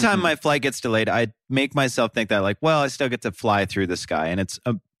 Every time Mhm. my flight gets delayed, I make myself think that like, well, I still get to fly through the sky, and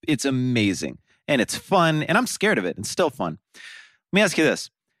it's amazing and it's fun, and I'm scared of it. It's still fun. Let me ask you this: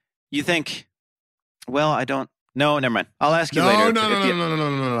 you think? Well, I don't. No, never mind. I'll ask you No, later. no, If no, you- no, no, no,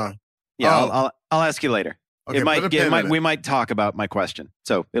 no, no. Yeah, Oh. I'll ask you later. Okay, it might put a get, pin in we it. might talk about my question,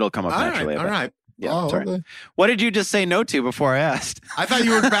 so it'll come up All naturally. right, all right. Yeah, Oh, sorry. okay. What did you just say no to before I asked? I thought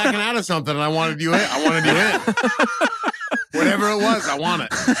you were backing out of something, and I wanted you in. Whatever it was, I want it.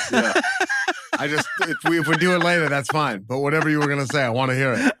 Yeah. If we do it later, that's fine. But whatever you were gonna say, I want to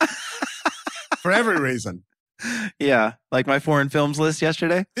hear it for every reason. Yeah, like my foreign films list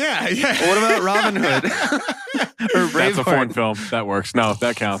yesterday. Yeah, yeah. What about Robin Hood or That's a foreign Braveheart? film. That works. No,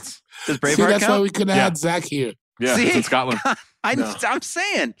 that counts. Does See, Braveheart that's why count? we couldn't Yeah. have Zach here. Yeah. See? It's in Scotland. I'm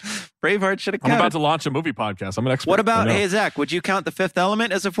saying Braveheart should have I'm counted. about to launch a movie podcast. I'm an expert. What I about know. hey Zach? Would you count The Fifth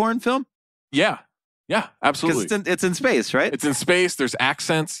Element as a foreign film? Yeah. Yeah, Because absolutely. it's in space, right? It's in space. There's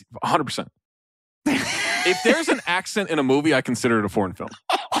accents. 100%. If there's an accent in a movie, I consider it a foreign film.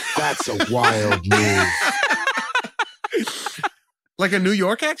 That's a wild move. Like a New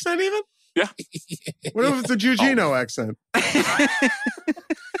York accent, even? Yeah. What if it's a Gugino accent?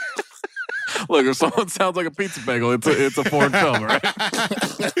 Look, if someone sounds like a pizza bagel, it's a foreign film, right?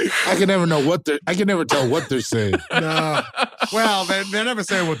 I can never tell what they're saying. No. Well, they never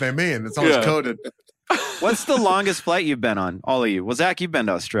say what they mean. It's always Yeah. coded. What's the longest flight you've been on? All of you. Well, Zach, you've been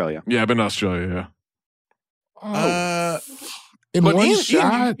to Australia. Yeah, I've been to Australia, yeah. In But one Ian,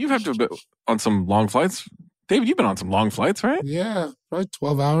 shot? you have to have been on some long flights. David, you've been on some long flights, right? Yeah, probably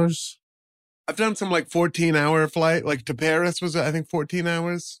 12 hours. I've done some like 14-hour flight, like to Paris was, I think, 14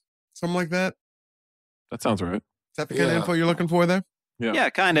 hours, something like that. That sounds right. Is that the kind of Yeah. info you're looking for there? Yeah. Yeah,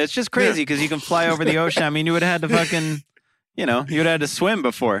 kind of. It's just crazy because you can fly over the ocean. I mean, you would have had to fucking, you would have had to swim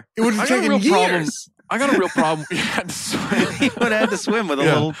before. It would I have got a taken real problem. years. I got a real problem. Yeah, You would have had to swim with a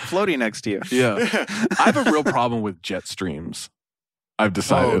Yeah. little floaty next to you. yeah. I have a real problem with jet streams. I've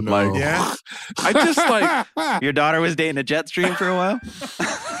decided. Oh, no. Like, Yeah. I just like, Your daughter was dating a jet stream for a while.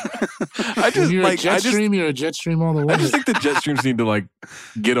 I just you're like, a jet stream, you're a jet stream all the way. I just think the jet streams need to like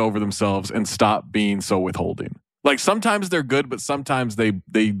get over themselves and stop being so withholding. Like sometimes they're good, but sometimes they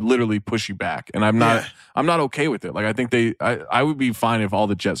literally push you back, and I'm not okay with it. Like I think I would be fine if all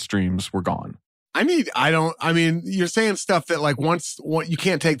the jet streams were gone. I mean, you're saying stuff that like once you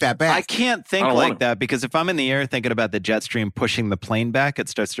can't take that back. I can't think like that because if I'm in the air thinking about the jet stream pushing the plane back, it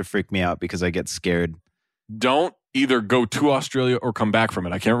starts to freak me out because I get scared. Don't either go to Australia or come back from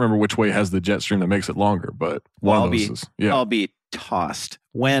it. I can't remember which way has the jet stream that makes it longer, but I'll be tossed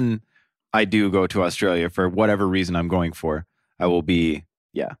when I do go to Australia for whatever reason I'm going for. I will be,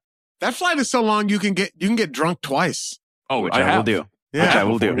 That flight is so long you can get drunk twice. Oh, which I will do. Yeah. Which I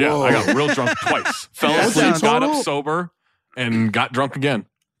will do. Yeah, I got real drunk twice. Fell asleep, got up sober, and got drunk again.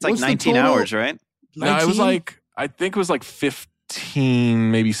 It's like 19 hours, right? 19? No, it was like, I think it was like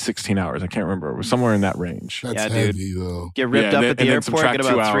 15, maybe 16 hours. I can't remember. It was somewhere in that range. That's heavy, dude. Though. Get ripped up at the airport, get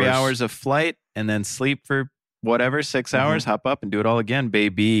about 3 hours of flight, and then sleep for whatever, 6 hours, hop up and do it all again,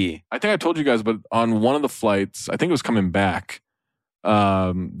 baby. I think I told you guys, but on one of the flights, I think it was coming back.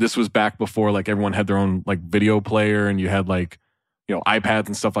 This was back before like everyone had their own like video player and you had like, iPads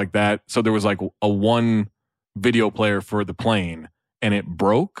and stuff like that. So there was like a one video player for the plane and it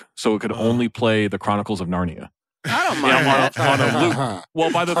broke. So it could only play the Chronicles of Narnia. I don't mind that. On a loop. Well,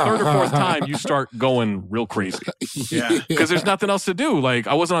 by the third or fourth time, you start going real crazy. Yeah. Because there's nothing else to do. Like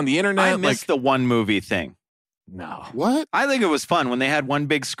I wasn't on the internet. I missed the one movie thing. No. What? I think it was fun when they had one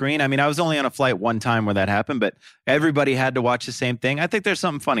big screen. I mean, I was only on a flight one time where that happened, but everybody had to watch the same thing. I think there's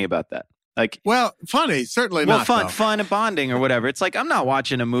something funny about that. Like, well, funny, certainly not. Well, fun and bonding or whatever. It's like I'm not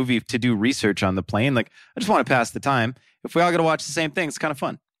watching a movie to do research on the plane. Like, I just want to pass the time. If we all got to watch the same thing, it's kind of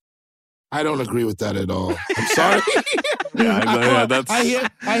fun. I don't agree with that at all. I'm sorry. That's. I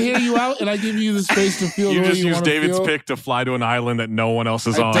hear you out, and I give you the space to feel. You the way just you use David's feel. pick to fly to an island that no one else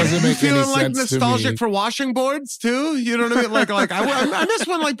is It on. doesn't make You any feeling like sense to nostalgic me. for washing boards too? You know what I mean? Like I miss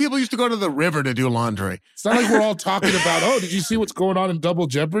when like people used to go to the river to do laundry. It's not like we're all talking about. Oh, did you see what's going on in Double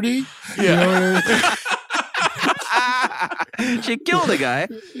Jeopardy? Yeah. You know what I mean? She killed a guy.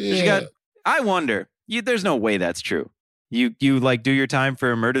 Yeah. I wonder. There's no way that's true. You like do your time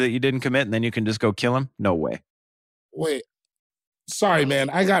for a murder that you didn't commit, and then you can just go kill him? No way. Wait. Sorry, man.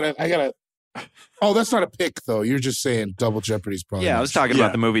 I gotta. Oh, that's not a pick, though. You're just saying Double Jeopardy's probably. Yeah, I was talking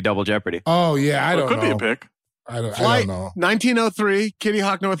about the movie Double Jeopardy. Oh, yeah. I don't know. It could be a pick. I don't Flight know. 1903, Kitty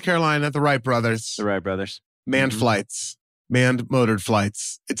Hawk, North Carolina, the Wright brothers. The Wright brothers. Manned flights, manned motored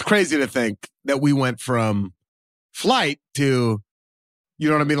flights. It's crazy to think that we went from flight to, you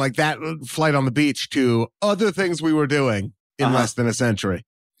know what I mean, like that flight on the beach to other things we were doing in less than a century.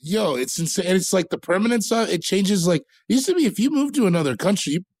 Yo, it's insane. And it's like the permanence of it changes. Like, it used to be if you move to another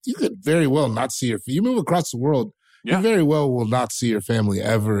country, you could very well not see you move across the world, you very well will not see your family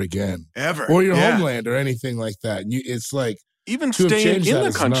ever again. Ever. Or your homeland or anything like that. And it's like, Even to have staying changed in that the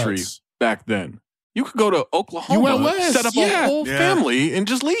is country nuts. back then. You could go to Oklahoma, You went west, set up a whole family, and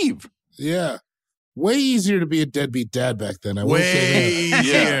just leave. yeah. Way easier to be a deadbeat dad back then. I will say Way that.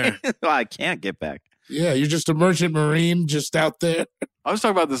 easier. Well, I can't get back. Yeah, you're just a merchant marine just out there. I was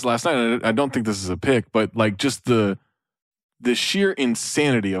talking about this last night, and I don't think this is a pick, but like just the sheer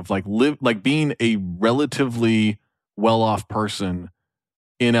insanity of like being a relatively well-off person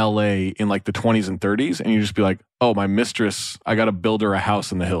in LA in like the 20s and 30s, and you just be like, oh, my mistress, I got to build her a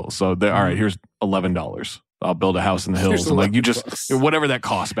house in the hills. So all right, here's $11. I'll build a house in the hills. And like you just whatever that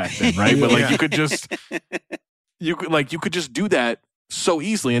cost back then, right? But like you could just do that so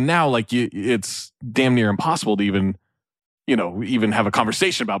easily. And now like it's damn near impossible to even have a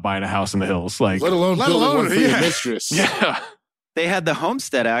conversation about buying a house in the hills. Like Let alone building one for your mistress. yeah. They had the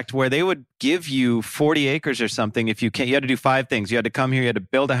Homestead Act where they would give you 40 acres or something if you can't. You had to do 5 things. You had to come here, you had to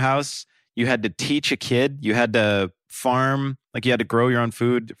build a house, you had to teach a kid, you had to farm, like you had to grow your own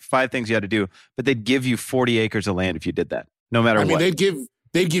food. 5 things you had to do. But they'd give you 40 acres of land if you did that, no matter what. I mean,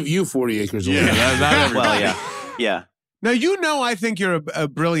 they'd give you 40 acres of land. Well, yeah. Now, I think you're a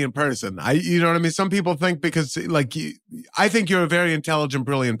brilliant person. You know what I mean? Some people think because, like, I think you're a very intelligent,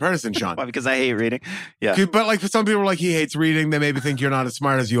 brilliant person, Sean. Well, because I hate reading. Yeah. But, like, for some people, like, he hates reading. They maybe think you're not as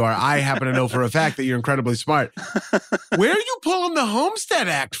smart as you are. I happen to know for a fact that you're incredibly smart. Where are you pulling the Homestead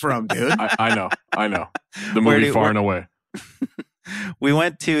Act from, dude? I know. The movie Far and Away. We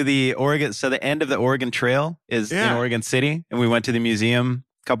went to the Oregon. So the end of the Oregon Trail is in Oregon City. And we went to the museum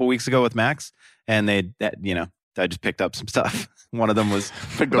a couple weeks ago with Max. And I just picked up some stuff. One of them was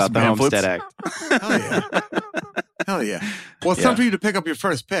about the Homestead Act. Hell yeah. Hell yeah. Well, it's time for you to pick up your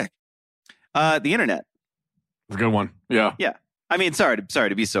first pick. The internet. It's a good one. Yeah. Yeah. I mean, sorry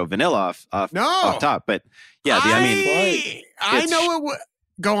to be so vanilla off top, but yeah, I know it.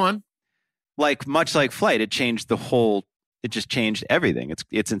 Go on. Much like flight, it just changed everything.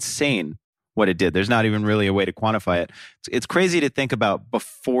 It's insane what it did. There's not even really a way to quantify it. It's crazy to think about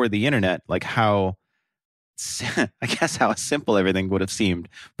before the internet, like how, I guess, how simple everything would have seemed,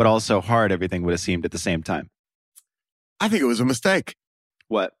 but also hard everything would have seemed at the same time. I think it was a mistake.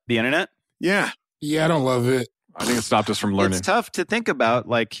 What? The internet? Yeah. Yeah, I don't love it. I think it stopped us from learning. It's tough to think about.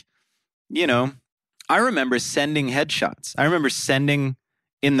 Like, you know, I remember sending headshots. I remember sending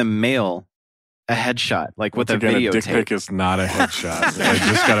in the mail a headshot, like with Once a again, videotape. a dick pic is not a headshot. I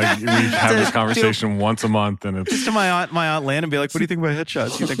just gotta have this conversation once a month, and it's Just to my aunt Lynn, and be like, "What do you think about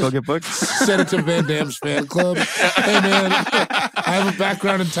headshots? You think I'll get booked?" Send it to Van Damme's fan club. Hey, man, I have a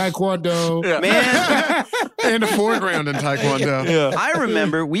background in Taekwondo. Yeah. Man, And a foreground in Taekwondo. yeah. I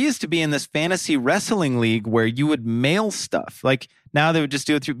remember we used to be in this fantasy wrestling league where you would mail stuff. Like now they would just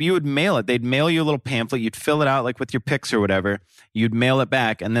do it through, you would mail it. They'd mail you a little pamphlet. You'd fill it out like with your picks or whatever. You'd mail it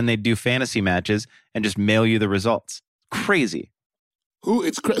back, and then they'd do fantasy matches and just mail you the results. Crazy. Who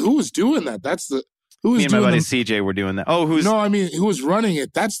was doing that? That's the who was Me and my doing buddy them? CJ were doing that. Oh, who's No, I mean, who was running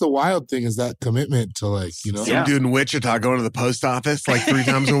it? That's the wild thing, is that commitment to, like, you know. Some Yeah. dude in Wichita going to the post office like 3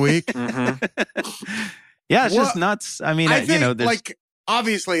 times a week. Yeah, it's just Well, nuts. I mean, I think, you know, there's like,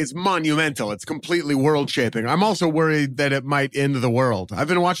 obviously it's monumental. It's completely world-shaping. I'm also worried that it might end the world. I've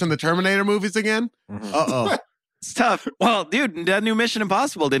been watching the Terminator movies again. Uh-oh. it's tough. Well, dude, that new Mission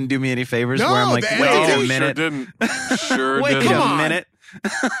Impossible didn't do me any favors. No, where I'm like, the wait ending- a Sure minute, didn't. Sure wait didn't. Come a on. minute.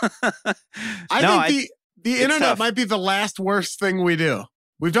 I No, think the it's internet tough. might be the last worst thing we do.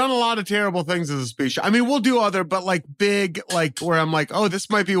 We've done a lot of terrible things as a species. I mean, we'll do other, but like big, like where I'm like, oh, this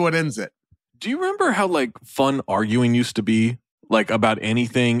might be what ends it. Do you remember how like fun arguing used to be, like about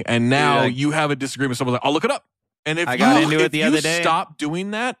anything? And now Yeah. you have a disagreement. Someone's like, "I'll look it up." And if I got you, into it if the you other day. stop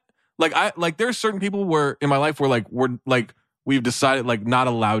doing that, like there's certain people where in my life where like we've decided like not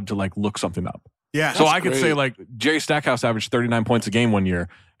allowed to like look something up. Yeah. So That's I could great. say like Jerry Stackhouse averaged 39 points a game one year,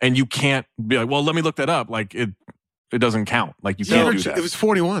 and you can't be like, well, let me look that up. Like it doesn't count. Like you can't do that. It was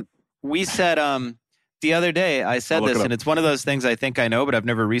 41. We said the other day, I said I'll look this, it up. and it's one of those things I think I know, but I've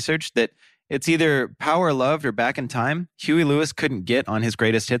never researched, that it's either Power Loved or Back in Time. Huey Lewis couldn't get on his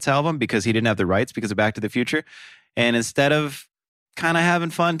greatest hits album because he didn't have the rights because of Back to the Future. And instead of kind of having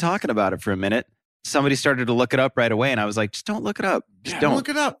fun talking about it for a minute, somebody started to look it up right away, and I was like, just don't look it up. Just don't. Look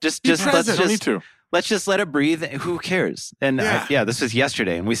it up. Just Be let's present. Don't just need to. let's just let it breathe. Who cares? And Yeah. this was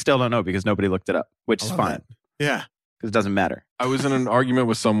yesterday, and we still don't know because nobody looked it up, which I is love fine that. Yeah. because it doesn't matter. I was in an argument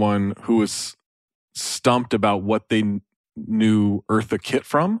with someone who was stumped about what they knew Eartha Kitt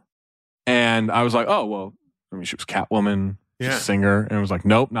from. And I was like, oh, well, I mean, she was Catwoman, she's Yeah. a singer. And it was like,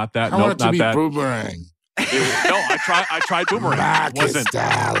 nope, not that. I Nope, want it to not be that. Boomerang. No, I tried Boomerang. It Marcus wasn't.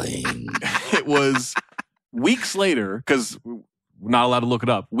 Darling. It was weeks later, because we're not allowed to look it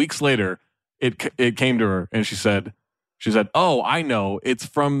up. Weeks later, it came to her and she said, oh, I know. It's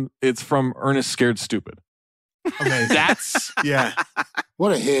from Ernest Scared Stupid. Amazing. That's Yeah.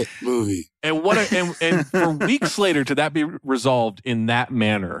 What a hit movie. and and for weeks later to that be resolved in that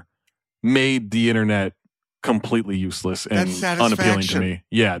manner made the internet completely useless and That's unappealing to satisfaction. me.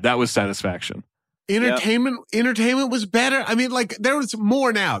 Yeah, that was satisfaction. Entertainment was better. I mean, like, there was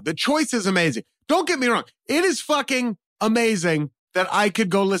more now. The choice is amazing. Don't get me wrong. It is fucking amazing that I could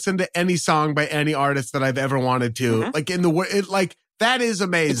go listen to any song by any artist that I've ever wanted to. Mhm. Like, in the world, like, that is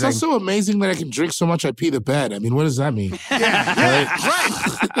amazing. It's also amazing that I can drink so much I pee the bed. I mean, what does that mean? right.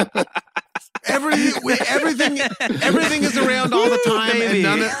 Everything is around all the time, Baby.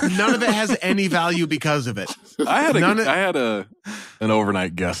 and none of it has any value because of it. I had None of- an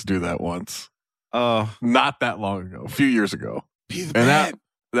overnight guest do that once. Oh, Not that long ago, a few years ago. Pee the And bed.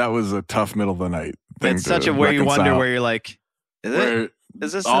 that was a tough middle of the night thing. it's to such a where you wonder reconcile. where you're like, is it? Where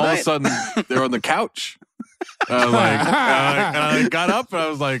Is this all tonight? of a sudden they're on the couch. I got up and I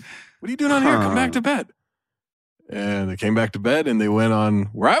was like, what are you doing on here? Come back to bed. And they came back to bed and they went on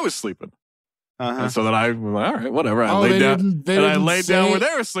where I was sleeping. Uh-huh. And so that I was like, all right, whatever. I Oh, laid they down didn't- they and I didn't laid down say- where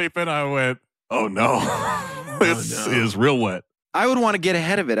they were sleeping. I went, oh no, this is real wet. I would want to get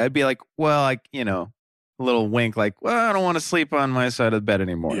ahead of it. I'd be like, well, like, you know, a little wink, like, well, I don't want to sleep on my side of the bed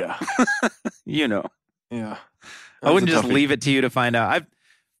anymore. Yeah, You know, yeah. I wouldn't just leave it to you to find out.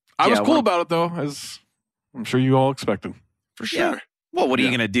 I was yeah, cool one- about it though, as I'm sure you all expected. For sure. Yeah. Well, what are you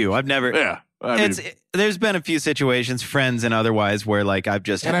Yeah. going to do? I've never, Yeah, I mean, there's been a few situations, friends and otherwise, where like I've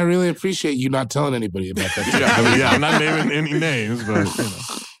just, And I really appreciate you not telling anybody about that. yeah, I mean, yeah. I'm not naming any names, but you know.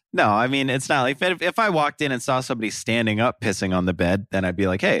 no, I mean, it's not like, if I walked in and saw somebody standing up pissing on the bed, then I'd be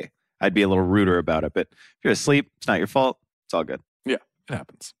like, hey, I'd be a little ruder about it. But if you're asleep, it's not your fault. It's all good. It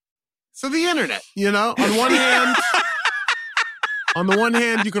happens. So the internet, on the one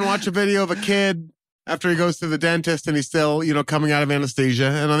hand, you can watch a video of a kid after he goes to the dentist and he's still, coming out of anesthesia.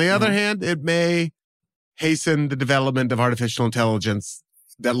 And on the other hand, it may hasten the development of artificial intelligence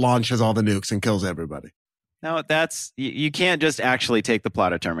that launches all the nukes and kills everybody. No, you can't just actually take the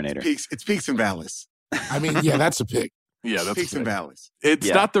plot of Terminator. It's peaks and valleys. I mean, yeah, that's a pick. Yeah, that's Peaks and valleys. It's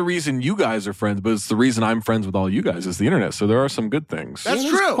not the reason you guys are friends, but it's the reason I'm friends with all you guys is the internet. So there are some good things. That's Yeah,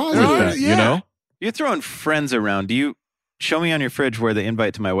 true. that's There positive. are- You know? You're throwing friends around. Do you show me on your fridge where the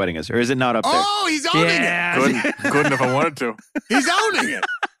invite to my wedding is, or is it not up there? Oh, he's owning it. Couldn't if I wanted to. He's owning it.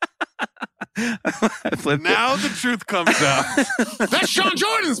 I flipped it. Now the truth comes out. That's Sean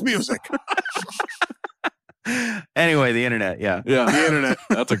Jordan's music. Anyway, the internet. Yeah. Yeah. The internet.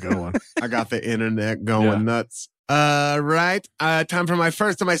 That's a good one. I got the internet going Yeah. nuts. Right. Time for my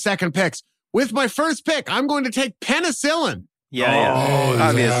first and my second picks. With my first pick, I'm going to take penicillin. Yeah. Oh,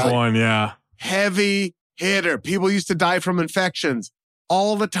 Obviously. yeah. One, yeah. Heavy hitter. People used to die from infections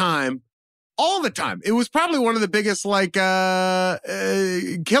all the time. All the time. It was probably one of the biggest killers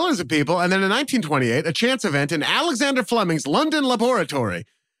of people. And then in 1928, a chance event in Alexander Fleming's London laboratory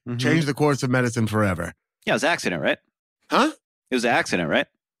Mhm. changed the course of medicine forever. Yeah, it was an accident, right? Huh? It was an accident, right?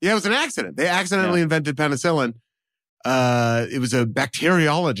 Yeah, it was an accident. They accidentally invented penicillin. It was a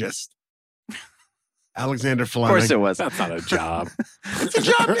bacteriologist, Alexander Of Fleming. course it was. That's not a job. It's a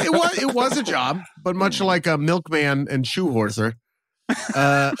job. It was a job, but much like a milkman and shoehorser,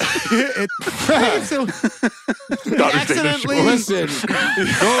 accidentally. Listen,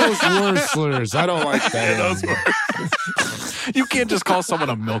 those were slurs. I don't like that. Those were- You can't just call someone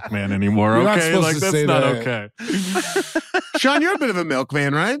a milkman anymore, You're not okay? supposed Like, to that's say not that. okay. Sean, you're a bit of a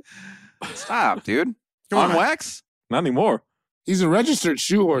milkman, right? Stop, dude. Come On on. wax? Not anymore. He's a registered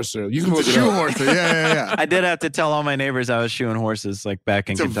shoehorser. You can It's look a it up. shoehorser. Yeah. I did have to tell all my neighbors I was shoeing horses like back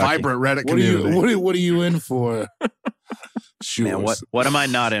in It's a Kentucky. vibrant Reddit What are community. what are you in for? Man, what am I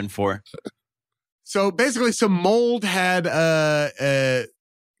not in for? So basically, some mold had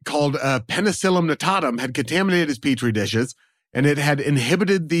called Penicillium notatum had contaminated his petri dishes, and it had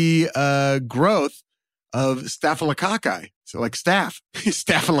inhibited the growth of staphylococci. So like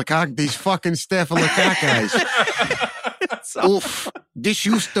staphylococcus, these fucking staphylococci. Oof! This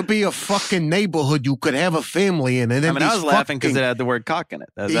used to be a fucking neighborhood you could have a family in, and then I was laughing because fucking- it had the word cock in it.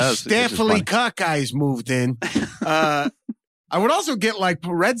 That these was which is funny. staphylococci moved in. I would also get like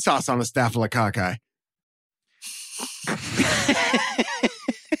red sauce on a staphylococci.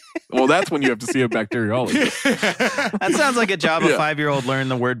 Well, that's when you have to see a bacteriologist. That sounds like a job a Yeah. 5-year-old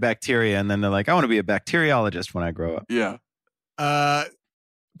learned the word bacteria, and then they're like, I want to be a bacteriologist when I grow up. Yeah.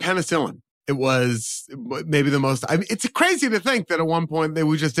 Penicillin. It was maybe the most. I mean, it's crazy to think that at one point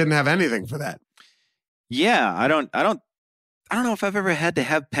we just didn't have anything for that. Yeah, I don't know if I've ever had to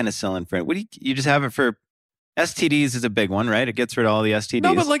have penicillin for it. What do you just have it for STDs is a big one, right? It gets rid of all the STDs.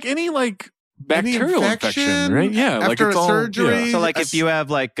 No, but like any bacterial infection, infection right? Yeah. Like after it's a all, surgery. yeah. So like if you have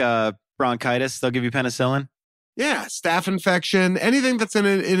like bronchitis, they'll give you penicillin. Yeah, staph infection, anything that's an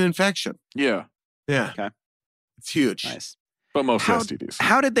infection. Yeah. Yeah, Okay. it's huge. Nice. But most How- STDs.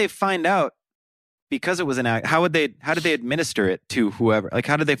 How did they find out? Because it was an act. How did they administer it to whoever? Like,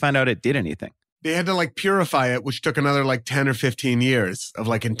 how did they find out it did anything? They had to like purify it, which took another like 10 or 15 years of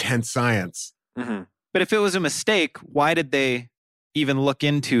like intense science. Mm-hmm. But if it was a mistake, why did they even look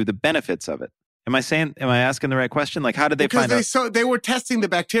into the benefits of it? Am I asking the right question? Like, how did they Because find out? they were testing the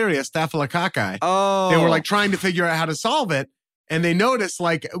bacteria, staphylococci. Oh, They were like trying to figure out how to solve it. And they noticed,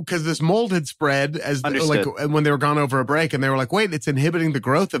 like, because this mold had spread as Understood. like when they were gone over a break, and they were like, "Wait, it's inhibiting the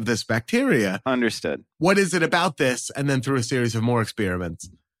growth of this bacteria. understood. What is it about this?" And then through a series of more experiments,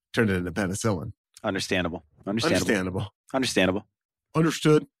 turned it into penicillin. Understandable. Understandable.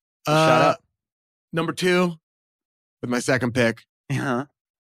 Understood. Shut up. Number 2, with my second pick, Yeah.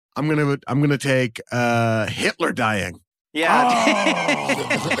 I'm gonna take Hitler dying. Yeah.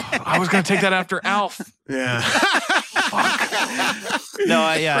 Oh, I was going to take that after Alf. Yeah. No,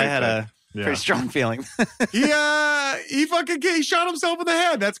 I Great had a Yeah. pretty strong feeling. he shot himself in the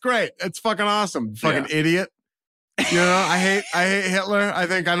head. That's great. It's fucking awesome. Fucking idiot. You know, I hate Hitler. I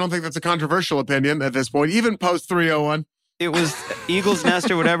don't think that's a controversial opinion at this point, even post 301. It was Eagle's Nest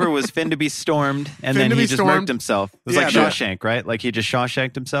or whatever was fin to be stormed, and Fin then to he be just stormed. murked himself. It was Yeah, like but- Shawshank, right? Like he just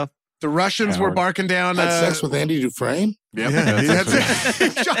Shawshanked himself. The Russians were Howard. barking down. Had sex with Andy Dufresne? Yep. Yeah, That's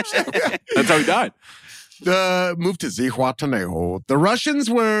that's how he died. The move to Zihuatanejo. The Russians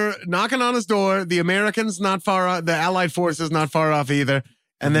were knocking on his door. The Americans not far off. The Allied forces not far off either.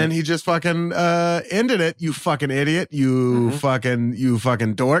 And then he just fucking ended it. You fucking idiot. You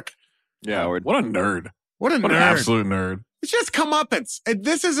fucking dork. Yeah. Howard. What a nerd. What a What nerd. an absolute nerd. It's just comeuppance. And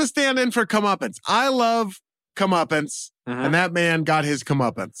this is a stand-in for comeuppance. I love comeuppance, Mhm. and that man got his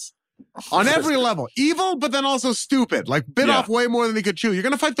comeuppance. On every level. Evil, but then also stupid. Like, bit off way more than he could chew. You're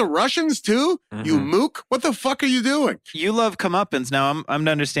going to fight the Russians, too? You mook? What the fuck are you doing? You love comeuppance. Now, I'm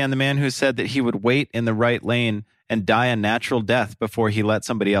to understand the man who said that he would wait in the right lane and die a natural death before he let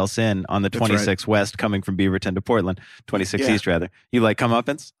somebody else in on the 26 West coming from Beaverton to Portland. 26 East, rather. You like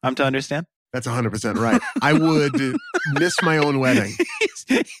comeuppance? I'm to understand? That's 100% right. I would miss my own wedding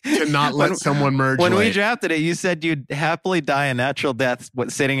to not let someone merge When late. we drafted it, you said you'd happily die a natural death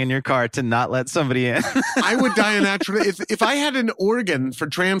sitting in your car to not let somebody in. I would die a natural death. If I had an organ for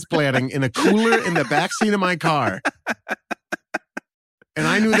transplanting in a cooler in the backseat of my car, and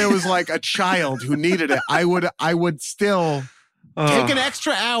I knew there was like a child who needed it, I would still take an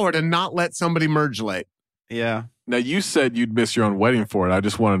extra hour to not let somebody merge late. Yeah. Now, you said you'd miss your own wedding for it. I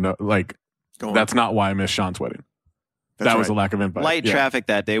just want to know, like, that's not why I missed Sean's wedding. That was a lack of invite. Light traffic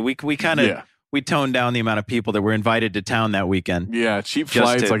that day. We kind of we toned down the amount of people that were invited to town that weekend. Yeah, cheap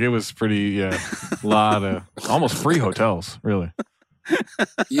flights. Like, it was pretty, a lot of almost free hotels, really.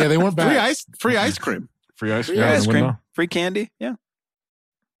 Yeah, they went back. Free ice cream. Free ice cream. Free candy. Yeah.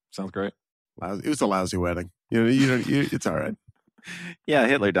 Sounds great. It was a lousy wedding. It's all right. Yeah,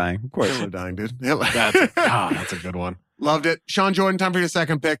 Hitler dying. Of course. Hitler dying, dude. Hitler. That's a good one. Loved it. Sean Jordan, time for your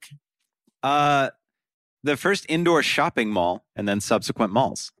second pick. The first indoor shopping mall and then subsequent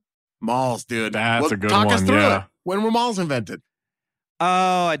malls. Malls, dude. That's a good talk one. Us through it. When were malls invented?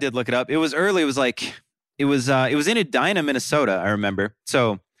 Oh, I did look it up. It was early. It was in Edina, Minnesota, I remember.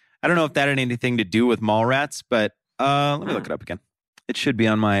 So I don't know if that had anything to do with mall rats, but let me look it up again. It should be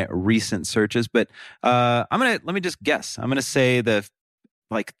on my recent searches, but let me just guess. I'm gonna say the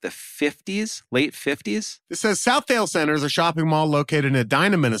 50s, late 50s. It says Southdale Center is a shopping mall located in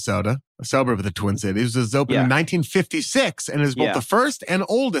Edina, Minnesota, a suburb of the Twin Cities. It was opened in 1956 and is both the first and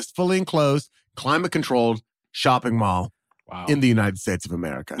oldest fully enclosed, climate-controlled shopping mall in the United States of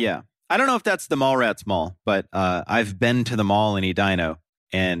America. Yeah. I don't know if that's the Mallrats Mall, but I've been to the mall in Edina,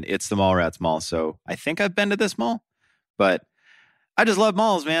 and it's the Mallrats Mall, so I think I've been to this mall. But I just love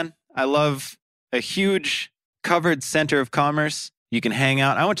malls, man. I love a huge covered center of commerce. You can hang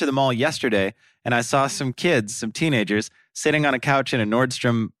out. I went to the mall yesterday and I saw some kids, some teenagers, sitting on a couch in a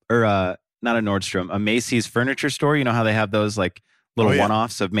Nordstrom, or not a Nordstrom, a Macy's furniture store. You know how they have those like little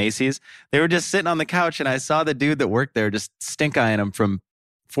one-offs of Macy's? They were just sitting on the couch and I saw the dude that worked there just stink-eyeing them from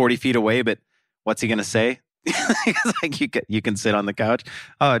 40 feet away. But what's he going to say? Like you can sit on the couch.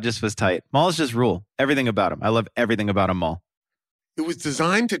 Oh, it just was tight. Malls just rule. Everything about them. I love everything about a mall. It was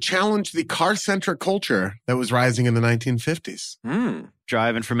designed to challenge the car-centric culture that was rising in the 1950s.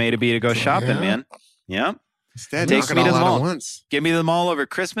 Driving from A to B to go shopping, man. Yeah. Instead, takes me to the mall. At once. Give me the mall over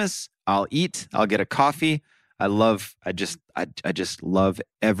Christmas. I'll eat. I'll get a coffee. I just love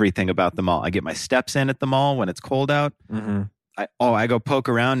everything about the mall. I get my steps in at the mall when it's cold out. Mm-hmm. I go poke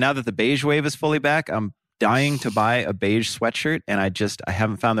around. Now that the beige wave is fully back, I'm dying to buy a beige sweatshirt, and I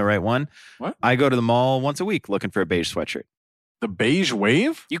haven't found the right one. What? I go to the mall once a week looking for a beige sweatshirt. The beige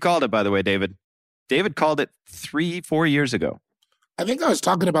wave? You called it, by the way, David. David called it 3-4 years ago. I think I was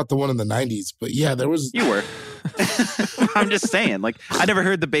talking about the one in the 90s, but yeah, there was... You were. I'm just saying, like, I never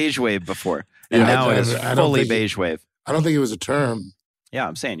heard the beige wave before. And now it is fully beige wave. I don't think it was a term. Yeah,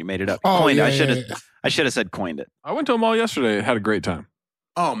 I'm saying you made it up. Oh, coined yeah, it. I should have said coined it. I went to a mall yesterday. Had a great time.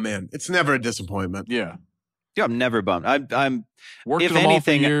 Oh, man. It's never a disappointment. Yeah. Dude, I'm never bummed. I'm worked if at a mall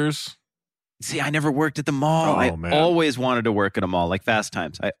for anything, years. See, I never worked at the mall. I always wanted to work at a mall, like Fast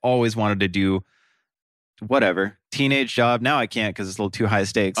Times. I always wanted to do whatever teenage job. Now I can't because it's a little too high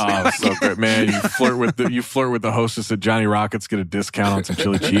stakes. Oh, so great, man! You flirt with the hostess at Johnny Rockets, get a discount on some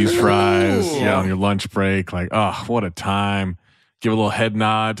chili cheese fries. On your lunch break. Like, oh, what a time! Give a little head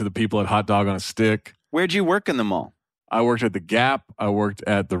nod to the people at Hot Dog on a Stick. Where'd you work in the mall? I worked at the Gap. I worked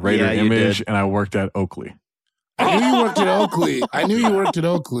at the Raider Image, and I worked at Oakley. I knew you worked at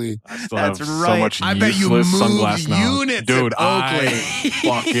Oakley. I still That's have right. so much I bet you useless moved sunglass knowledge. units Dude, at Oakley. I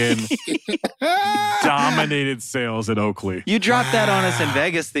fucking dominated sales at Oakley. You dropped that on us in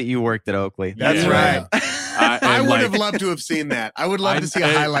Vegas that you worked at Oakley. That's right. I would like, have loved to have seen that. I would love to see a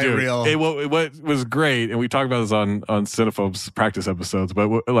highlight reel. What was great, and we talked about this on Cinephobes practice episodes,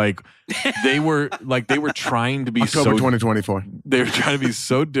 but like they were trying to be October 2024. They were trying to be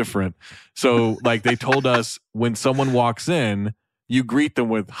so different. So like they told us when someone walks in, you greet them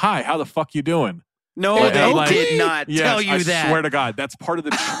with, "Hi, how the fuck you doing?" No, they did not tell you that. I swear to God, that's part of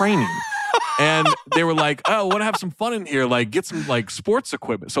the training. And they were like, "Oh, want to have some fun in here? Like, get some like sports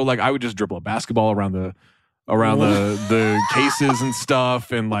equipment." So like, I would just dribble a basketball around the cases and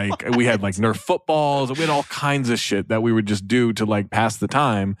stuff, and like we had like Nerf footballs. We had all kinds of shit that we would just do to like pass the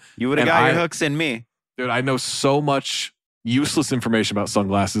time. You would have got your hooks in me, dude. I know so much useless information about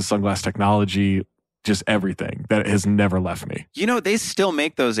sunglasses, sunglass technology, just everything that has never left me. You know, they still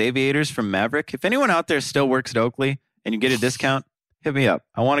make those aviators from Maverick. If anyone out there still works at Oakley and you get a discount, hit me up.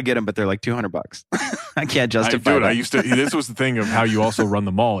 I want to get them, but they're like $200. I can't justify that. I used to. This was the thing of how you also run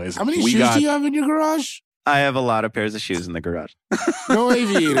the mall. Is How many shoes do you have in your garage? I have a lot of pairs of shoes in the garage. No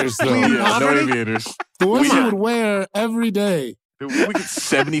aviators, though. Yeah, no aviators. The ones you would wear every day. We get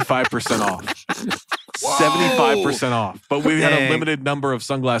 75% off. 75% off. But we had a limited number of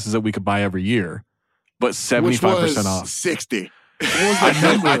sunglasses that we could buy every year. But 75% off. 60.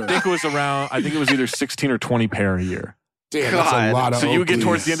 I think it was around. I think it was either 16 or 20 pair a year. Damn, that's a lot of So you would get Oakleys.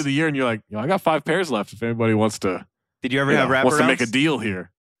 towards the end of the year and you're like, I got 5 pairs left. If anybody wants to, Did you ever have wraparounds? wants to make a deal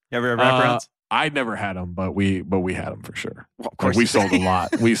here. You ever have wraparounds? I never had them, but we had them for sure. Well, of course we you sold a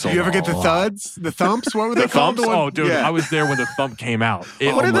lot. We sold. You ever get the a lot. thuds? The thumps? What were they The called? thumps? The one- Oh, dude, Yeah. I was there when the thump came out.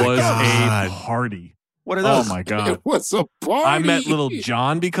 It Oh my was God. a party. What are those? Oh my God. It was a party. I met little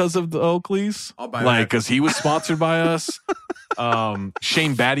John because of the Oakleys. I'll buy Like, that. because he was sponsored by us.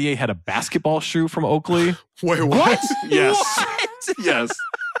 Shane Battier had a basketball shoe from Oakley. Wait, what? Yes. Yes.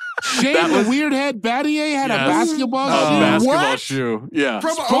 Shane, That the was- weird head Battier had a Yes. basketball A shoe. basketball What? shoe. Yeah.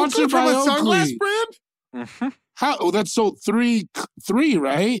 From Sponsored Oakley? From by a sunglass Oakley. brand? Mhm. How? Oh, that's sold three,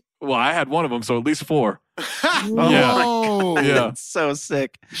 right? Well, I had one of them, so at least 4. Whoa. Yeah. That's so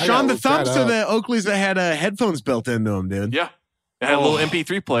sick. I Sean, gotta the look that thumps are up. the Oakleys that had headphones built into them, dude. Yeah. It had a little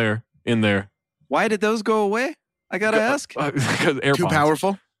MP3 player in there. Why did those go away? I gotta ask. Because AirPods. Too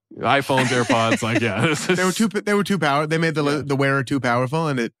powerful. iPhones, AirPods, like, yeah. This is They were too powerful. They made the wearer too powerful,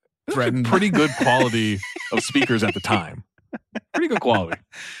 and it threatened. pretty good quality of speakers at the time. Pretty good quality.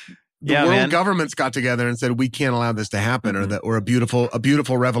 The Yeah, world man. governments got together and said we can't allow this to happen, or a beautiful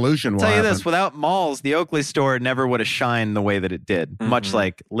revolution will Tell you happen. this, without malls, the Oakley store never would have shined the way that it did. Much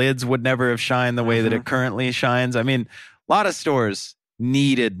like Lids would never have shined the way that it currently shines. I mean, a lot of stores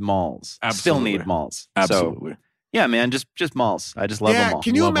needed malls. Still Absolutely. need malls. Absolutely. So, yeah, man, just malls. I just love them all.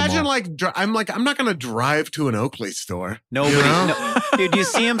 Can you Love 'em imagine all. I'm not going to drive to an Oakley store. Nobody, You know? no, dude. You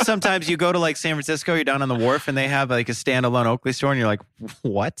see them sometimes. You go to like San Francisco. You're down on the wharf, and they have like a standalone Oakley store, and you're like,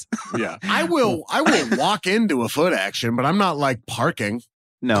 "What? Yeah. I will walk into a Foot Action, but I'm not like parking.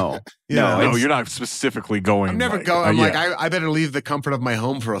 No, You no, know, No, you're not specifically going. I'm never like, going. I'm like, yeah. I better leave the comfort of my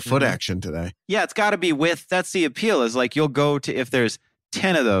home for a Foot Action today. yeah, it's got to be with. That's the appeal. Is like you'll go to if there's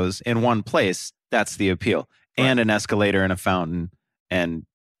 10 of those in one place. That's the appeal, and an escalator and a fountain and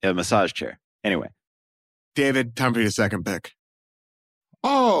a massage chair. Anyway, David, time for your second pick.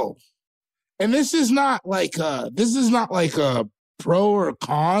 Oh, and this is not like a pro or a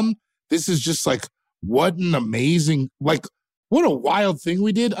con. This is just like what an amazing, like what a wild thing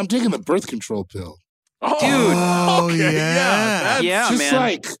we did. I'm taking the birth control pill. Oh, Dude. Oh, okay, yeah. that's- yeah, Just man,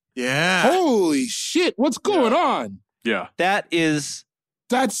 like Yeah. holy shit, what's going on? yeah. that is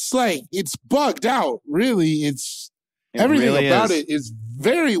That's like it's bugged out. Really, it's it everything really about is. it is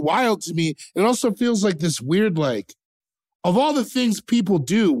very wild to me. It also feels like this weird, like of all the things people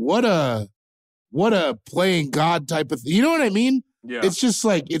do, what a playing God type of thing. You know what I mean? Yeah. It's just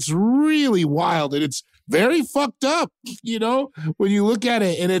like it's really wild and it's very fucked up, you know, when you look at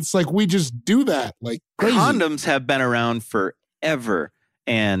it and it's like we just do that like crazy. Condoms have been around forever,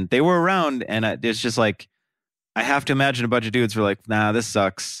 and they were around, and it's just like I have to imagine a bunch of dudes were like, "Nah, this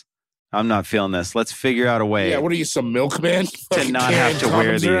sucks. I'm not feeling this. Let's figure out a way." Yeah, what are you, some milkman? To not have to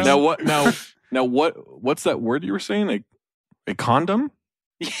wear these. Around? Now what? Now what's that word you were saying? A condom?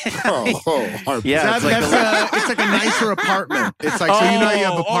 Harper. Yeah, it's like It's like a nicer apartment. It's like, so you know you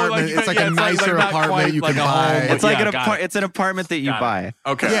have apartment. It's like a nicer not apartment quite you like can a home, buy. but it's like yeah, it's an apartment that you Got it.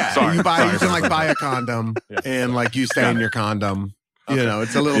 buy. Okay. Yeah, Sorry. you Sorry. can like buy a condom and like you stay in your condom. You know,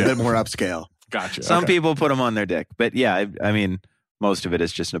 it's a little bit more upscale. Gotcha. Some okay. people put them on their dick, but yeah, I mean, most of it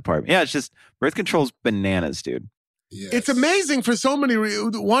is just an apartment. Yeah, it's just birth control's bananas, dude. Yes. It's amazing for so many.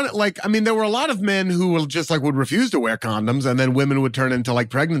 There were a lot of men who will just like would refuse to wear condoms, and then women would turn into like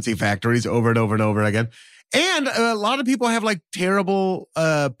pregnancy factories over and over and over again. And a lot of people have like terrible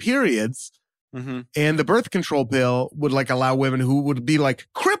periods, Mm-hmm. and the birth control pill would like allow women who would be like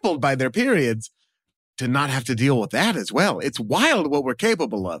crippled by their periods to not have to deal with that as well. It's wild what we're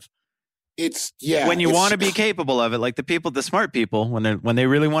capable of. It's yeah. When you it's- want to be capable of it, like the smart people, when they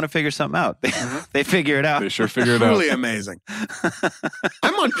really want to figure something out, they figure it out. They sure figure it out. Truly amazing.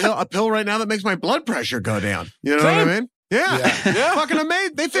 I'm on a pill right now that makes my blood pressure go down. You know what I mean? Yeah. Yeah. Fucking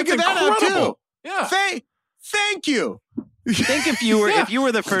amazing. They figured that out incredible. too. Yeah. Thank you. Think if you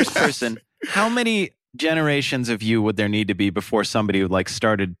were the first person, how many generations of you would there need to be before somebody like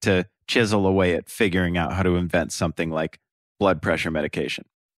started to chisel away at figuring out how to invent something like blood pressure medication?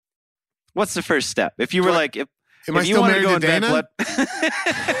 What's the first step? If you were like, Am I If you still want to married go to invent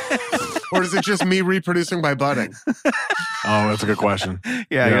Dana? Or is it just me reproducing by budding? Oh, that's a good question.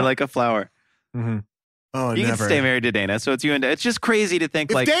 Yeah, you're like a flower. Mm-hmm. Oh, You never. can stay married to Dana, so it's you and it's just crazy to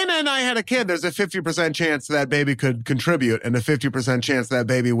think If like Dana and I had a kid, there's a 50% chance that baby could contribute and a 50% chance that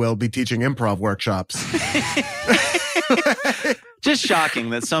baby will be teaching improv workshops. just shocking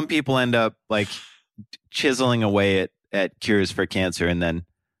that some people end up like chiseling away at cures for cancer, and then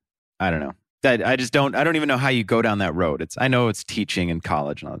I don't know. I don't even know how you go down that road. I know it's teaching in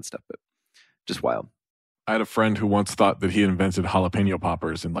college and all that stuff, but just wild. I had a friend who once thought that he invented jalapeno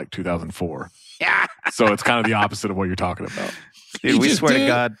poppers in like 2004. Yeah. So it's kind of the opposite of what you're talking about. Dude, He we just swear to did?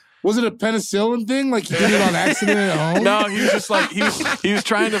 God. Was it a penicillin thing? Like he did it on accident at home? No, he was just like he was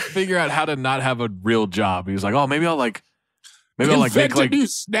trying to figure out how to not have a real job. He was like, oh, maybe I'll make Invent a like new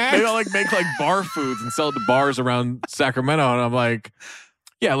snack. maybe I'll like make like bar foods and sell it to bars around Sacramento. And I'm like,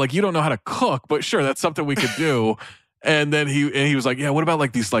 yeah, like you don't know how to cook, but sure, that's something we could do. And then he was like, yeah, what about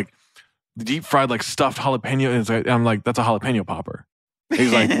like these like deep fried like stuffed jalapeno? And I'm like, that's a jalapeno popper.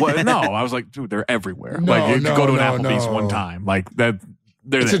 He's like, what? No, I was like, dude, they're everywhere. No, like you no, go to an no, Applebee's no. one time, like that.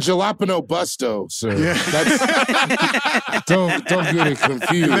 They're It's there. a jalapeno busto, sir. Yeah. That's, don't get it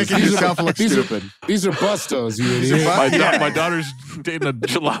confused. Making yourself look stupid. These are bustos, you idiot. My daughter's dating a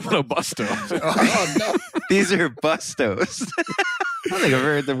jalapeno busto. Oh, no. These are bustos. I don't think I've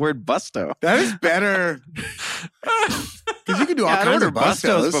heard the word busto. That is better. Because you can do all I'd kinds order of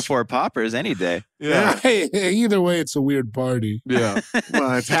bustos bustos. before poppers any day. Yeah. Hey, either way, it's a weird party. Yeah.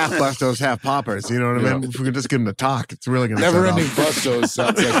 Well, it's half bustos, half poppers. You know what I mean? If we could just get them to talk, it's really going to Never ending bustos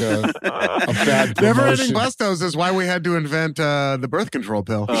sounds like a bad promotion. Never ending bustos is why we had to invent the birth control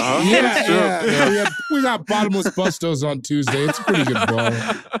pill. Yeah. We got bottomless bustos on Tuesday. It's a pretty good bar.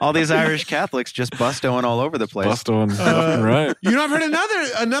 All these Irish Catholics just bustoing all over the place. Busto and right. You know, I've heard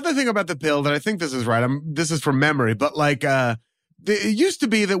another thing about the pill that I think this is right. This is from memory, but like it used to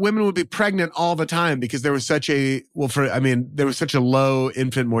be that women would be pregnant all the time because there was such a there was such a low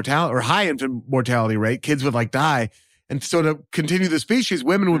infant mortality or high infant mortality rate. Kids would like die, and so to continue the species,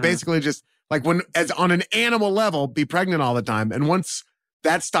 women would basically just like as on an animal level be pregnant all the time. And once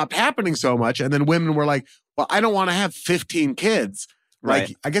that stopped happening so much, and then women were like, "Well, I don't want to have 15 kids." Right.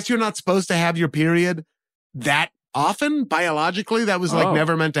 Like, I guess you're not supposed to have your period that often biologically. That was like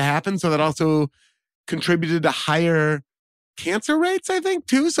never meant to happen. So that also contributed to higher cancer rates, I think,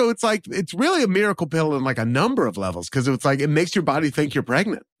 too. So it's like, it's really a miracle pill in like a number of levels because it's like, it makes your body think you're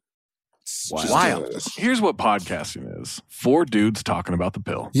pregnant. Wild. Here's what podcasting is: 4 dudes talking about the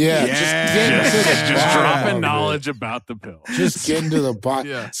pill. Yeah, Just dropping knowledge about the pill. Just get into the bottom.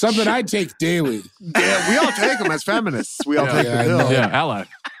 Yeah. Something I take daily. Yeah, we all take them as feminists. We all take the I pill. know. Yeah, ally.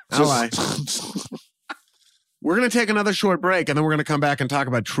 Ally. We're going to take another short break and then we're going to come back and talk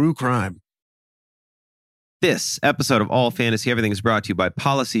about true crime. This episode of All Fantasy Everything is brought to you by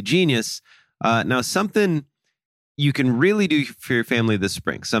Policy Genius. Now, something you can really do for your family this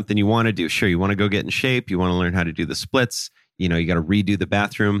spring, something you want to do. Sure, you want to go get in shape. You want to learn how to do the splits. You know, you got to redo the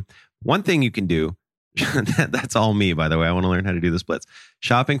bathroom. One thing you can do, that's all me, by the way. I want to learn how to do the splits.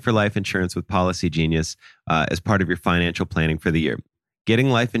 Shopping for life insurance with Policy Genius as part of your financial planning for the year. Getting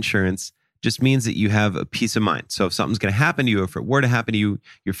life insurance just means that you have a peace of mind. So if something's going to happen to you, if it were to happen to you,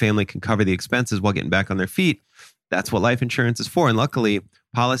 your family can cover the expenses while getting back on their feet. That's what life insurance is for. And luckily,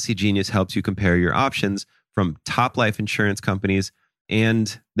 Policy Genius helps you compare your options from top life insurance companies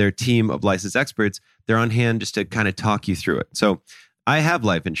and their team of licensed experts. They're on hand just to kind of talk you through it. So I have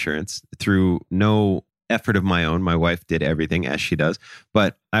life insurance through no effort of my own. My wife did everything as she does,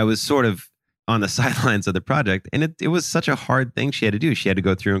 but I was sort of on the sidelines of the project. And it was such a hard thing she had to do. She had to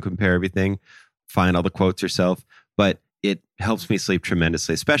go through and compare everything, find all the quotes herself. But it helps me sleep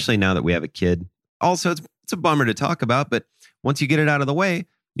tremendously, especially now that we have a kid. Also, it's a bummer to talk about, but once you get it out of the way,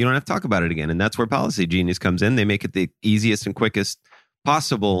 you don't have to talk about it again. And that's where Policy Genius comes in. They make it the easiest and quickest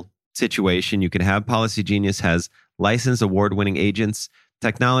possible situation you can have. Policy Genius has licensed award-winning agents,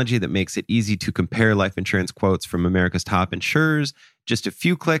 technology that makes it easy to compare life insurance quotes from America's top insurers. Just a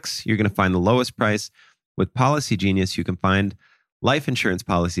few clicks, you're going to find the lowest price. With Policy Genius, you can find life insurance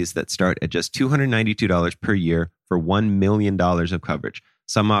policies that start at just $292 per year for $1 million of coverage.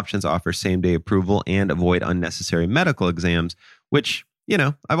 Some options offer same-day approval and avoid unnecessary medical exams, which, you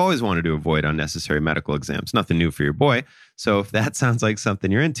know, I've always wanted to avoid unnecessary medical exams. Nothing new for your boy. So if that sounds like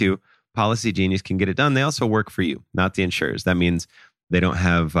something you're into, Policy Genius can get it done. They also work for you, not the insurers. That means they don't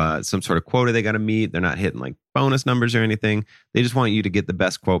have some sort of quota they got to meet. They're not hitting like bonus numbers or anything. They just want you to get the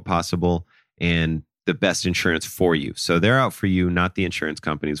best quote possible and the best insurance for you. So they're out for you, not the insurance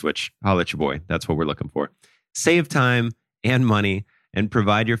companies, which I'll let your boy. That's what we're looking for. Save time and money and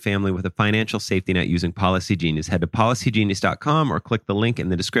provide your family with a financial safety net using Policy Genius. Head to policygenius.com or click the link in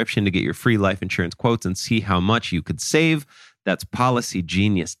the description to get your free life insurance quotes and see how much you could save. That's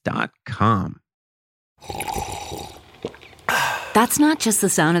policygenius.com. That's not just the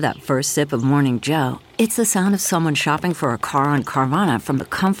sound of that first sip of Morning Joe. It's the sound of someone shopping for a car on Carvana from the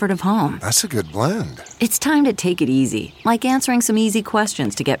comfort of home. That's a good blend. It's time to take it easy, like answering some easy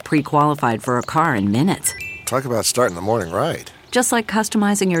questions to get pre-qualified for a car in minutes. Talk about starting the morning right. Just like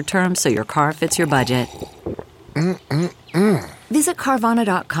customizing your terms so your car fits your budget. Visit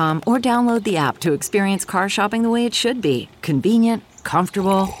Carvana.com or download the app to experience car shopping the way it should be. Convenient,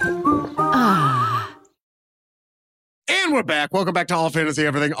 comfortable. And we're back. Welcome back to All Fantasy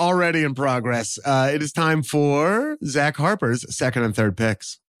Everything, already in progress. It is time for Zach Harper's second and third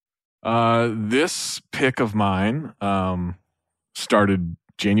picks. This pick of mine started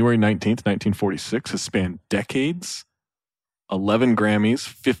January 19th, 1946, has spanned decades, 11 Grammys,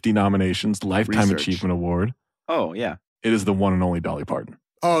 50 nominations, Lifetime Research. Achievement Award. Oh, yeah. It is the one and only Dolly Parton.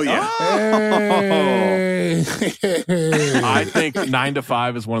 Oh, yeah. Hey. I think 9 to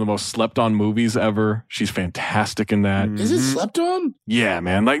 5 is one of the most slept on movies ever. She's fantastic in that. Is it slept on? Yeah,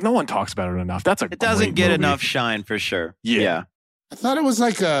 man. Like, no one talks about it enough. That's a It doesn't great get movie. enough shine for sure. Yeah. I thought it was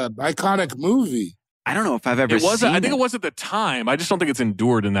like a iconic movie. I don't know if I've ever It was. seen I think it was at the time. I just don't think it's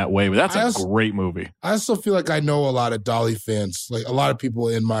endured in that way. But that's I a also- great movie. I also feel like I know a lot of Dolly fans. Like a lot of people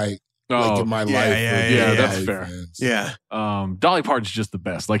in my Oh, in my yeah, life. yeah, are yeah, that's Dolly fair. fans. Yeah. Dolly Parton's just the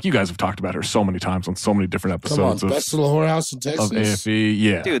best. Like, you guys have talked about her so many times on so many different Come on, episodes best little whorehouse in Texas. of AFE.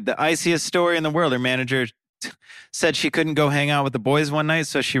 Yeah. Dude, the iciest story in the world. Her manager said she couldn't go hang out with the boys one night,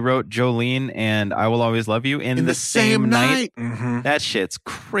 so she wrote Jolene and I Will Always Love You in the same night. Mhm. That shit's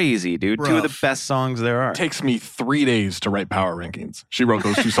crazy, dude. Two of the Rough. best songs there are. It takes me 3 days to write power rankings. She wrote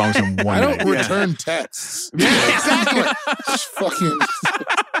those two songs in one I don't day. return texts. Yeah, exactly. Just fucking.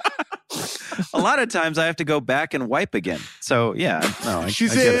 A lot of times I have to go back and wipe again. So yeah, no,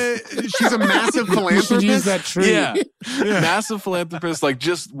 She's I get it. a massive You should use philanthropist. that tree. Yeah. Massive philanthropist, like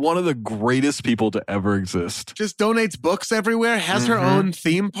just one of the greatest people to ever exist. Just donates books everywhere, has her own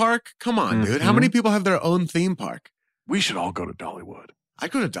theme park. Come on, dude. How many people have their own theme park? We should all go to Dollywood.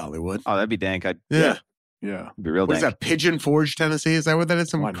 I'd go to Dollywood. Oh, that'd be dank. I'd Yeah. Yeah. be real What is dank. that? Pigeon Forge, Tennessee? Is that where that is?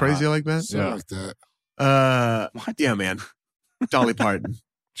 Why Something not? crazy like that? Something like that. Yeah, man. Dolly Parton.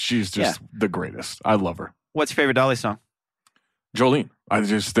 She's just the greatest. I love her. What's your favorite Dolly song? Jolene. I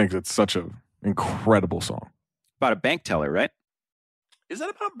just think it's such an incredible song. About a bank teller, right? Is that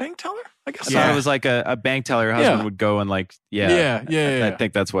about bank teller? I guess I thought it was like a bank teller. Her husband Yeah. would go and like, Yeah. I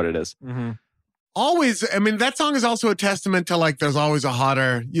think that's what it is. Mm-hmm. Always, I mean, that song is also a testament to like, there's always a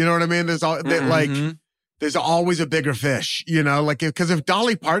hotter, you know what I mean? There's Mhm. there's always a bigger fish, you know, like, because if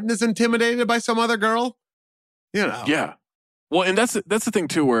Dolly Parton is intimidated by some other girl, you know. Yeah. Well, and that's the thing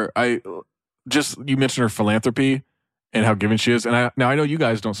too, where you mentioned her philanthropy and how giving she is. And I know you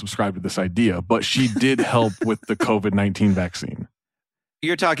guys don't subscribe to this idea, but she did help with the COVID-19 vaccine.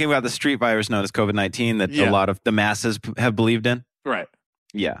 You're talking about the street virus known as COVID-19 that Yeah. a lot of the masses have believed in. Right.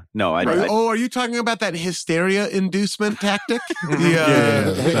 Yeah. No, Are you talking about that hysteria inducement tactic? Yeah.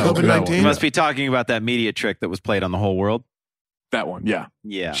 COVID-19? you must be talking about that media trick that was played on the whole world. That one. Yeah.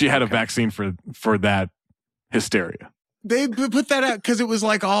 Yeah. She had a okay. vaccine for that hysteria. They put that out because it was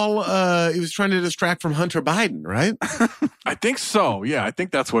like it was trying to distract from Hunter Biden, right? I think so. Yeah. I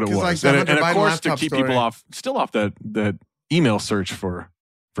think that's what it 'Cause, was. like, the and Hunter of Biden course, to laptop keep story. people off that email search for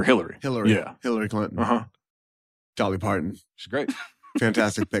Hillary. Yeah. Hillary Clinton. Uh-huh. Dolly Parton. She's great.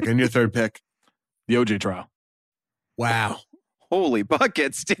 Fantastic pick. And your third pick? The OJ trial. Wow. Holy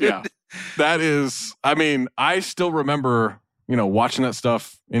buckets, dude. Yeah. That is, I mean, I still remember, watching that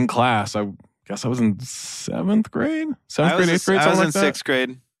stuff in class. I guess I was in 7th grade, 7th grade, 8th grade, I something was like in that. 6th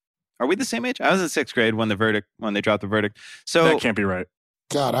grade. Are we the same age? I was in 6th grade when they dropped the verdict. So That can't be right.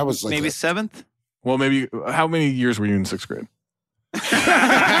 God, I was like maybe a- 7th? Well, maybe, how many years were you in 6th grade?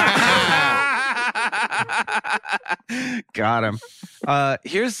 Got him.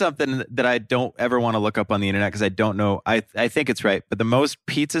 Here's something that I don't ever want to look up on the internet because I don't know. I think it's right, but the most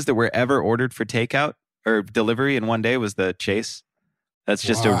pizzas that were ever ordered for takeout or delivery in one day was the Chase. That's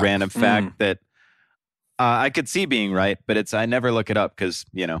just a Wow. random fact that I could see being right, but I never look it up because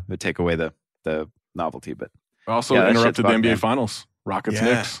it would take away the novelty. But Also Yeah, that interrupted shit's the fucked, NBA man. Finals. Rockets, Yeah.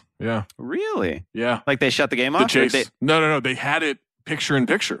 Knicks. Yeah. really, Yeah. like they shut the game The off. Or Chase. No. They had it picture in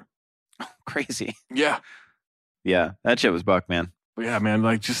picture. crazy. Yeah. Yeah, that shit was buck, man. But yeah, man,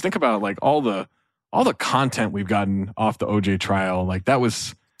 like just think about like all the content we've gotten off the OJ trial. Like that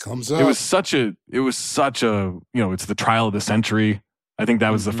was comes up. it was such a it's the trial of the century. I think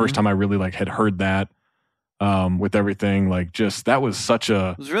that was the first time I really like had heard that. with everything. Like, just that was such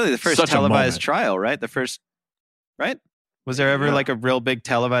a. It was really the first such a televised moment. trial, right? The first, right? Was there ever like a real big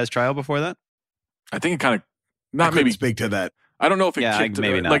televised trial before that? I think it kind of I not couldn't maybe. speak to that. I don't know if it Yeah, kicked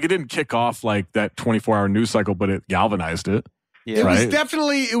maybe not. like it didn't kick off like that 24-hour news cycle, but it galvanized it. Yeah. It was Right.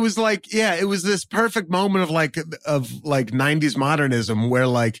 definitely, it was like, yeah, it was this perfect moment of like 90s modernism where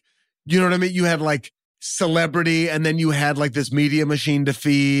like, you know what I mean? You had like celebrity and then you had like this media machine to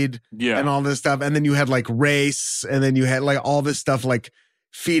feed Yeah. and all this stuff. And then you had like race and then you had like all this stuff like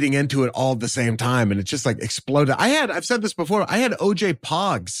feeding into it all at the same time. And it just like exploded. I've said this before. I had OJ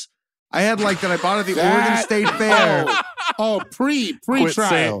Pogs. I had like that I bought at the Oregon State Fair.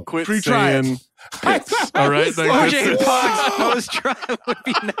 Pre-trial. Quit Pre-trial. saying hits, all right? Like, OJ that's- Fox post-trial would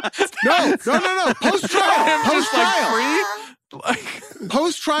be nuts. No. Post-trial. Just like Post-trial. free? Like,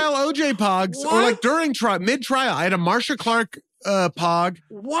 Post-trial OJ Pogs or like during trial, mid-trial. I had a Marsha Clark Pog.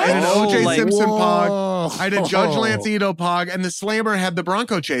 what? I had an Oh, OJ like- Simpson Pog. Whoa. I had a Judge Lance Ito Pog, and the Slammer had the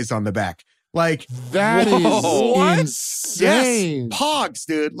Bronco Chase on the back. Like, That is Whoa. What? insane. yes, Pogs,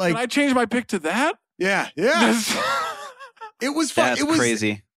 dude. Like, Can I change my pick to that? yeah. That's- It was fun. That's It was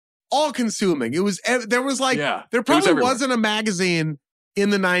crazy. all consuming. It was. There was like, Yeah, there it was probably everywhere. wasn't a magazine in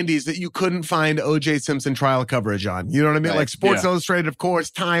the 90s that you couldn't find OJ Simpson trial coverage on. You know what I mean? Right. Like Sports Yeah. Illustrated, of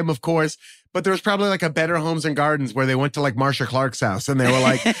course, Time, of course. But there was probably like a Better Homes and Gardens where they went to like Marsha Clark's house and they were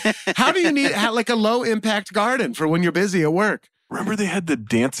like, how do you need like a low impact garden for when you're busy at work? Remember they had the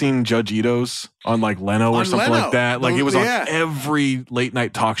dancing Judge Itos on like Leno or On something Leno. like that? Like it was on Yeah. every late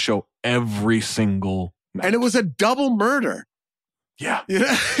night talk show every single night. And it was a double murder. yeah, You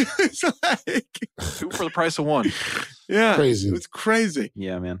know? It's like, 2 for the price of 1. yeah. Crazy. It was crazy.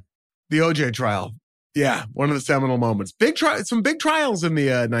 Yeah, man. The OJ trial. Yeah. One of the seminal moments. Some big trials in the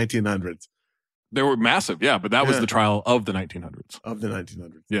 1900s. They were massive, yeah, but that was Yeah. the trial of the 1900s. Of the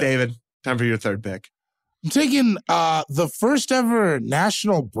 1900s. Yeah. David, time for your third pick. I'm taking the first ever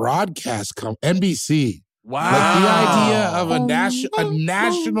national broadcast NBC. Wow. Like the idea of a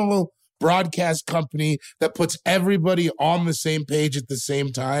national broadcast company that puts everybody on the same page at the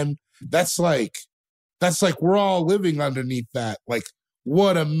same time. That's like we're all living underneath that. Like,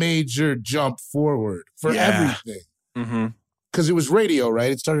 what a major jump forward for Yeah. everything. Mm-hmm. Because it was radio,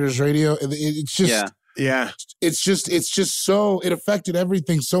 right? It started as radio. It's just Yeah. Yeah. it's just so it affected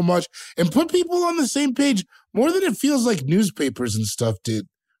everything so much and put people on the same page more than it feels like newspapers and stuff did,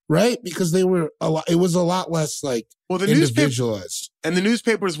 right? Because they were it was a lot less like Well, the newspaper individualized. and the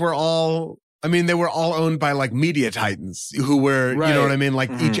newspapers were all, I mean, they were all owned by like media titans who were, you Right. know what I mean? Like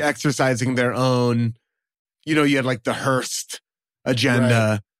Mhm. each exercising their own, you know, you had like the Hearst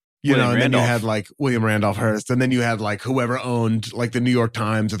agenda, you William know, and then you Randolph. had like William Randolph Hearst, and then you had like whoever owned like the New York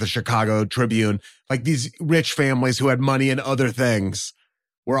Times or the Chicago Tribune, like these rich families who had money and other things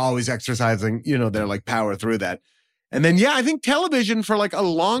were always exercising, you know, their like power through that. And then, yeah, I think television for like a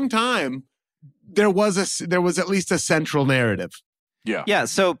long time, there was at least a central narrative. Yeah. Yeah,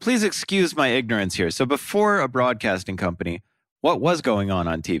 so please excuse my ignorance here. So before a broadcasting company, what was going on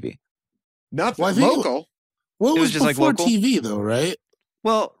TV? Nothing Well, I think- local. Well, it It was was just like before local? TV though, right?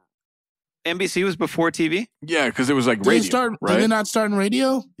 Well, NBC was before TV? Yeah, because it was like Did they radio, start? right? Did they not start in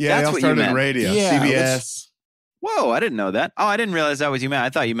radio? Yeah, That's they all what you started in meant. radio, Yeah, CBS. Whoa, I didn't know that. Oh, I didn't realize that was you meant. I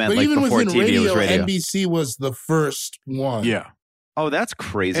thought you meant But like even before within TV radio, was radio. NBC was the first one. Yeah. Oh, that's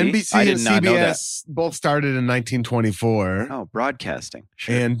crazy. NBC I and did not know that. CBS both started in 1924. Oh, broadcasting.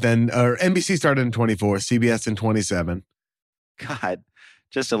 Sure. And then NBC started in 24, CBS in 27. God,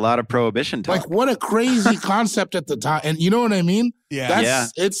 just a lot of prohibition talk. Like, what a crazy concept at the time. And you know what I mean? Yeah.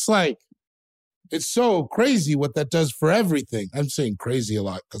 It's like, it's so crazy what that does for everything. I'm saying crazy a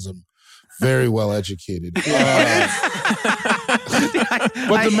lot because I'm very well educated. But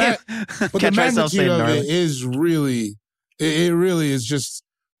the magnitude of it is really, it really is just,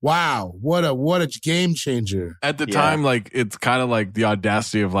 wow, what a game changer. At the Yeah. time, like it's kind of like the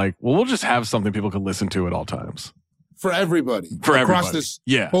audacity of like, well, we'll just have something people can listen to at all times. For everybody. For across everybody. this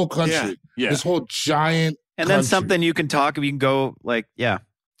Yeah. whole country. Yeah. This whole giant And then country. something you can talk, you can go like, yeah,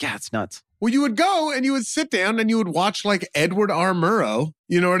 it's nuts. Well, you would go and you would sit down and you would watch like Edward R. Murrow,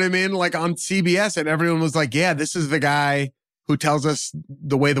 you know what I mean? Like on CBS, and everyone was like, yeah, this is the guy who tells us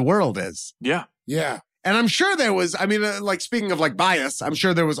the way the world is. Yeah. Yeah. And I'm sure there was, I mean, like speaking of like bias, I'm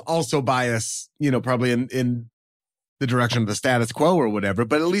sure there was also bias, you know, probably in the direction of the status quo or whatever,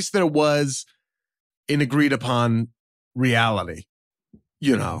 but at least there was an agreed upon reality,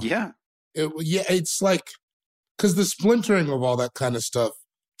 you know? Yeah. It's like, because the splintering of all that kind of stuff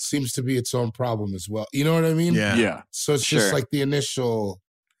seems to be its own problem as well. You know what I mean? Yeah. Yeah. So it's just Sure. like the initial,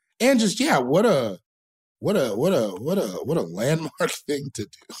 and just what a landmark thing to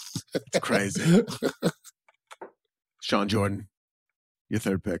do. It's crazy. Sean Jordan, your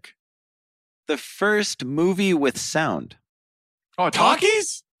third pick. The first movie with sound. Oh,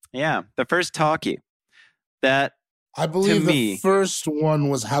 Talkies? Yeah, the first talkie. That I believe me- the first one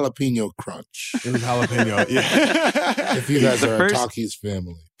was Jalapeno Crunch. It was jalapeno. Yeah. If you guys The are first- a Talkies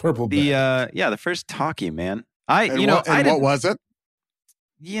family. Purple bag. the first talkie, man. What was it?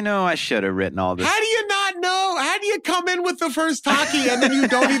 I should have written all this. How do you not know? How do you come in with the first talkie and then you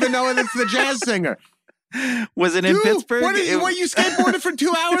don't even know it's the jazz singer? Was it in Dude, Pittsburgh? What you skateboarded for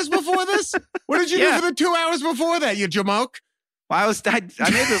 2 hours before this? What did you do for the 2 hours before that, you jamoke? I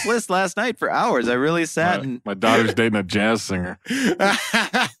made this list last night for hours. I really sat and My daughter's dating a jazz singer.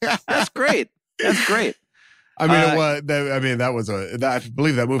 that's great. That's great. I believe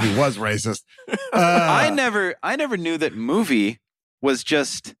that movie was racist. I never knew that movie was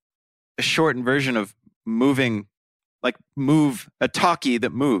just a shortened version of moving, like move a talkie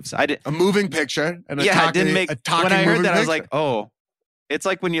that moves. I did a moving picture and a yeah, talkie, it didn't make a talking when I heard moving that I was picture. like, oh, it's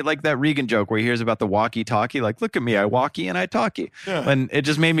like when you like that Regan joke where he hears about the walkie-talkie, like, look at me, I walkie and I talkie. Yeah. And it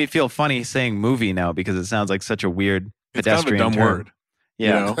just made me feel funny saying movie now because it sounds like such a weird It's kind of a pedestrian dumb term. word.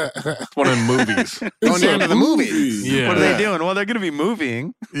 Yeah. You know? It's one of the movies. Going down to the movies. Yeah. What are they doing? Well, they're going to be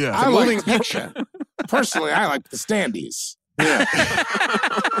moving. Yeah. It's a moving picture. Personally, I like the standees. Yeah.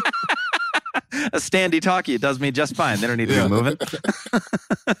 A standy talkie, it does me just fine. They don't need to be moving. You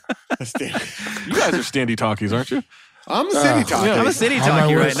guys are standy talkies, aren't you? I'm a city talkie. I'm a city On my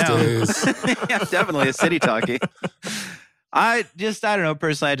talkie right worst now. days. Yeah, definitely a city talkie. I don't know.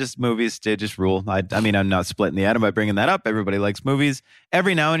 Personally, movies just rule. I mean, I'm not splitting the atom by bringing that up. Everybody likes movies.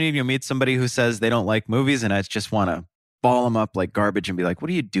 Every now and then you'll meet somebody who says they don't like movies, and I just want to ball them up like garbage and be like,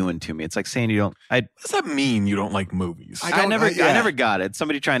 what are you doing to me? It's like saying you don't. What does that mean you don't like movies? I never got it.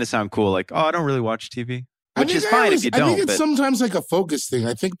 Somebody trying to sound cool, like, oh, I don't really watch TV. Which is fine if you don't. I think it's but sometimes like a focus thing.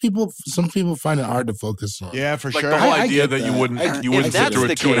 I think some people find it hard to focus on. Yeah, for Like sure. the whole I idea get that you that. wouldn't If sit that's through a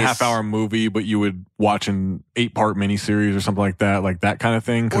the 2.5 case- hour movie, but you would watch an 8-part miniseries or something like that kind of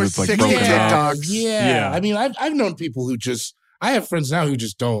thing, Or because it's like 60 broken up. TikToks. Yeah. I mean, I've known people who just. I have friends now who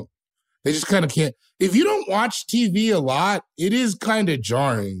just don't. They just kind of can't. If you don't watch TV a lot, it is kind of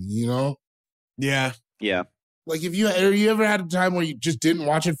jarring, you know. Yeah. yeah. Like if you ever had a time where you just didn't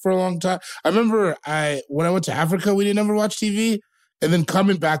watch it for a long time. I remember when I went to Africa, we didn't ever watch TV. And then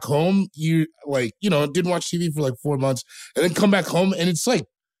coming back home, you didn't watch TV for like 4 months. And then come back home and it's like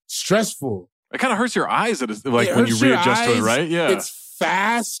stressful. It kind of hurts your eyes when you hurts your readjust to it, eyes. right? Yeah. It's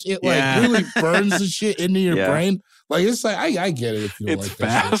fast. It Yeah. really burns the shit into your Yeah. brain. Like it's like I get it if you don't It's like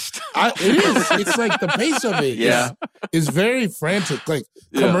that shit. fast. It is. It's like the pace of it. Yeah. is very frantic. Like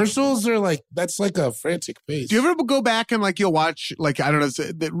Yeah. commercials are like that's like a frantic pace. Do you ever go back and like you'll watch like I don't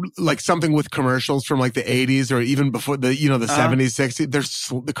know like something with commercials from like the 80s or even before the 70s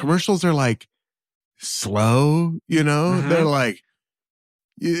 60s? The commercials are like slow, Mhm. They're like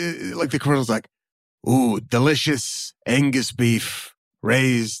the commercials like, ooh, delicious Angus beef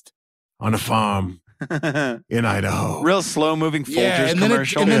raised on a farm in Idaho. Real slow moving Folgers and then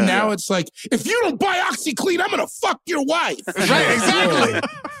commercial. now it's like if you don't buy OxyClean, I'm gonna fuck your wife. Right, exactly.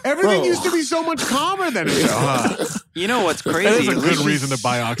 Everything Bro. used to be so much calmer than it is. You know what's That crazy? is a good reason to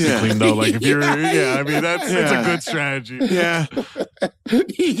buy OxyClean, though. Like if you're, I mean, it's Yeah. a good strategy. Yeah.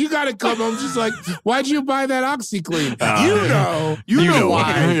 You gotta come home just like, why'd you buy that OxyClean? You know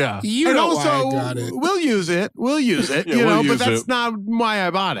why. Yeah. You And know also, why I got it. we'll use it. Yeah, but we'll use that's it. not why I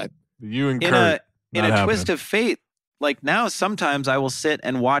bought it. You and in Kurt. a not twist happening. of fate, like now sometimes I will sit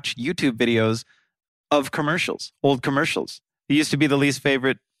and watch YouTube videos of commercials, old commercials. It used to be the least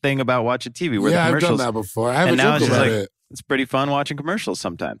favorite thing about watching TV were the Yeah, I've commercials. done that before. I have And a now joke it's just about like- it. It's pretty fun watching commercials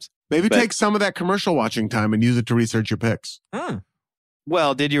sometimes. Maybe But- take some of that commercial watching time and use it to research your picks.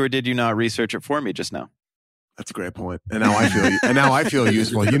 Well, did you or did you not research it for me just now? That's a great point. And now I feel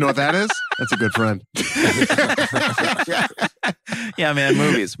useful. You know what that is? That's a good friend. Yeah, man,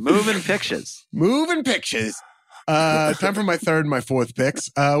 movies, moving pictures. Moving pictures. Time for my third and my fourth picks.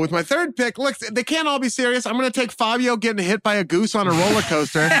 With my third pick, look, they can't all be serious. I'm going to take Fabio getting hit by a goose on a roller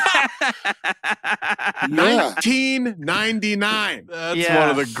coaster. 1999. That's Yeah. one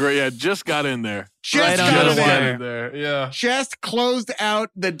of the great. Yeah, just got in there. Just Right on got the in Just got wire. in there. Yeah. Just closed out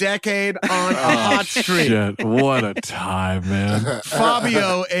the decade on a hot streak. Shit. What a time, man.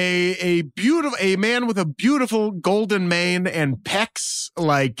 Fabio, a man with a beautiful golden mane and pecs,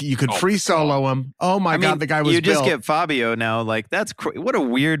 like you could free solo him. Oh my God, the guy was You just built. get Fabio now. Like that's what a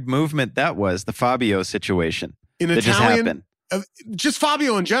weird movement that was. The Fabio situation in that just Italian. happened. Just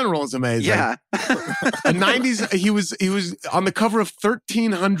Fabio in general is amazing. Yeah, The 90s, he was on the cover of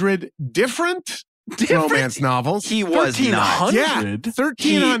 1,300 different romance novels. he was not. 1300? Yeah,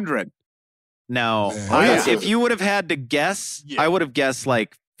 1,300. Now, Man. if you would have had to guess, Yeah. I would have guessed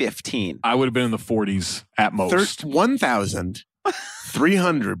like 15. I would have been in the 40s at most.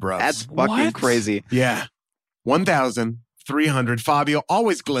 1,300, bro. That's fucking What? crazy. Yeah. 1,300. Fabio,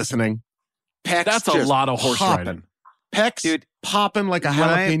 always glistening. Pecs That's a just lot of horse popping. riding. Pecs Dude, popping like a When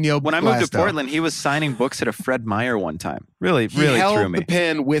I jalapeno moved to blasto. Portland, he was signing books at a Fred Meyer one time. Really He held threw me. the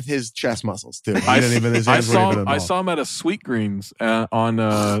pen with his chest muscles, too. He I, didn't even, his I hands weren't even saw I involved. saw him at a Sweet Greens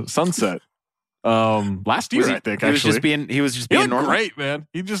on Sunset last year. Was he, I think he was actually just being he was just he being looked normal. great, man.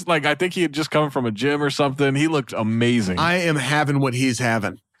 He just I think he had just come from a gym or something. He looked amazing. I am having what he's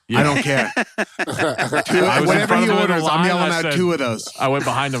having. Yeah. I don't care. I was in Whatever front he of him in the orders, I'm line, yelling I out said- 2 of those. I went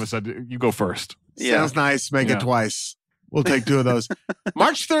behind him and said, "You go first." Yeah. Sounds nice. Make Yeah. it twice. We'll take 2 of those.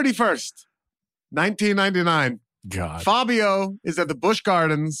 March 31st, 1999. God, Fabio is at the Busch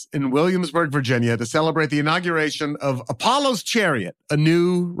Gardens in Williamsburg, Virginia to celebrate the inauguration of Apollo's Chariot, a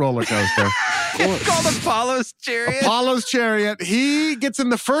new roller coaster. Called Apollo's Chariot. Apollo's Chariot. He gets in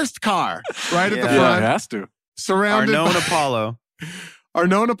the first car right at the Yeah. yeah, front, it has to. Our surrounded known by Apollo. our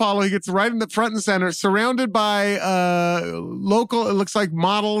known Apollo. He gets right in the front and center, surrounded by local, it looks like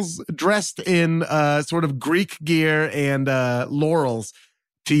models dressed in sort of Greek gear and laurels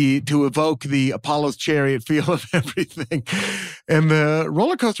to evoke the Apollo's Chariot feel of everything. And the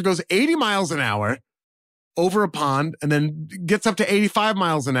roller coaster goes 80 miles an hour over a pond and then gets up to 85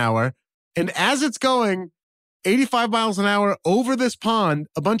 miles an hour. And as it's going 85 miles an hour over this pond,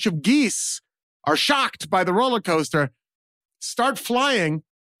 a bunch of geese are shocked by the roller coaster, start flying,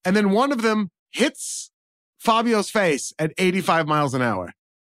 and then one of them hits Fabio's face at 85 miles an hour.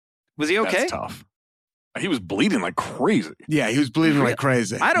 Was he okay? That's tough. He was bleeding like crazy. Yeah, he was bleeding like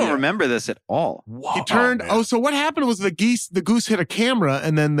crazy. I don't Yeah. remember this at all. He turned. man. So what happened was the goose hit a camera,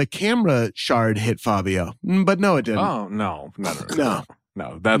 and then the camera shard hit Fabio. But no, it didn't. Oh no. No.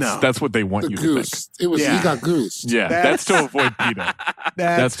 That's what they want The you to think. goose. It was Yeah. he got goosed. Yeah, that's to avoid PETA.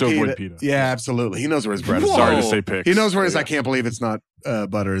 That's to avoid PETA. Yeah, absolutely. He knows where his bread is. Whoa. Sorry to say pics. He knows where his. Yeah. I can't believe it's not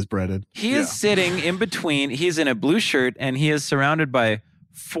butter is breaded. He Yeah. is sitting in between. He's in a blue shirt and he is surrounded by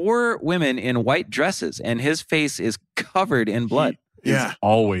 4 women in white dresses, and his face is covered in blood. Yeah.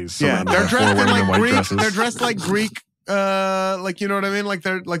 Always. Yeah, surrounded they're by four dressed in women like white Greek. dresses. They're dressed like Greek. Like you know what I mean? Like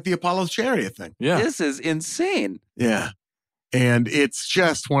they're like the Apollo's Chariot thing. Yeah. This is insane. Yeah. And it's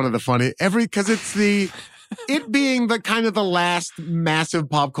just one of the funny because it's it being the kind of the last massive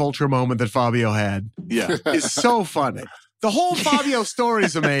pop culture moment that Fabio had Yeah. is so funny. The whole Fabio story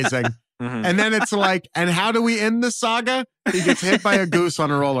is amazing. Mhm. And then it's like, and how do we end this saga? He gets hit by a goose on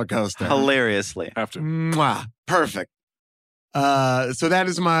a roller coaster. Hilariously. Have to. Mwah. Perfect. So that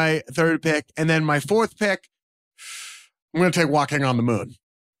is my 3rd pick. And then my 4th pick, I'm going to take Walking on the Moon.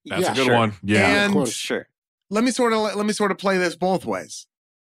 That's Yeah, a good sure. one. Yeah. And of course. Sure. let me sort of play this both ways.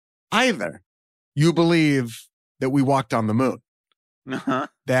 Either you believe that we walked on the moon, Uh-huh.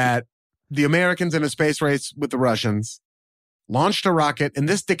 that the Americans in a space race with the Russians launched a rocket in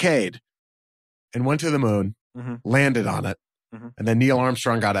this decade and went to the moon, Mhm. landed on it, Mhm. and then Neil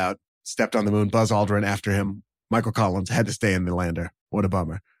Armstrong got out, stepped on the moon, Buzz Aldrin after him, Michael Collins had to stay in the lander. What a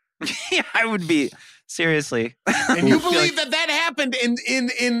bummer. Yeah, I would be seriously. And you I feel believe like that happened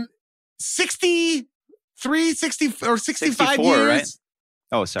in 63, 60 or 65 64, years? right?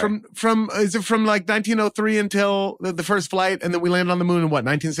 Oh, sorry. From is it from like 1903 until the first flight, and then we landed on the moon in what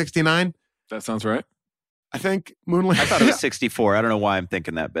 1969? That sounds right. I think moon landing. I thought it was 64. I don't know why I'm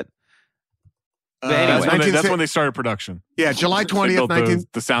thinking that, but Uh, anyway. That's when they started production. yeah, July They 20th, built 19.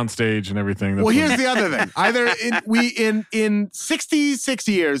 the sound stage and everything. That's Well, when- here's the other thing. Either in 66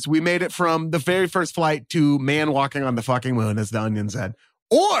 years we made it from the very first flight to man walking on the fucking moon, as the Onion said,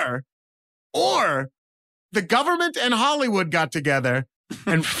 or the government and Hollywood got together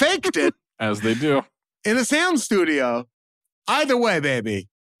and faked it as they do. in a sound studio. Either way, baby,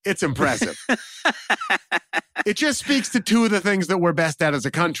 it's impressive. It just speaks to 2 of the things that we're best at as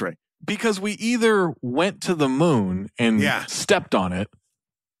a country. Because we either went to the moon and Yeah. stepped on it,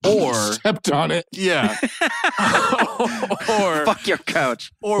 or Stepped on it yeah, or fuck your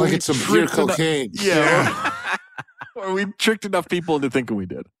couch. like we it's some pure tricked enough- cocaine. Yeah, or we tricked enough people into thinking we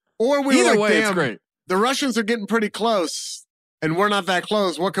did. Or we were Either like, way, it's damn, great. the Russians are getting pretty close and we're not that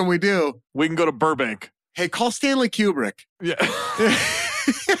close. What can we do? We can go to Burbank. Hey, call Stanley Kubrick. Yeah,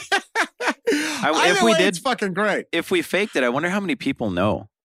 Either if we way, did- it's fucking great. If we faked it, I wonder how many people know.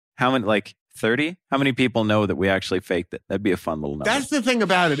 How many, like 30? How many people know that we actually faked it? That'd be a fun little number. That's the thing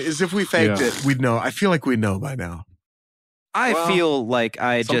about it is if we faked Yeah. it, we'd know. I feel like we'd know by now. I Well, feel like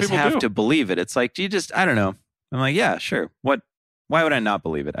I some just people have do. to believe it. It's like, do you just, I don't know. I'm like, yeah, sure. Why would I not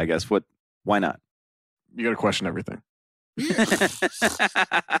believe it? I guess. Why not? you got to question everything.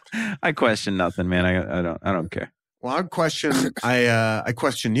 I question nothing, man. I don't care. Well, I question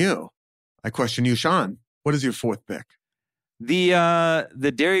you. I question you, Sean. What is your fourth pick?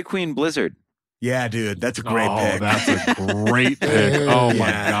 The Dairy Queen Blizzard. Yeah, dude, that's a great pick. That's a great pick. Oh my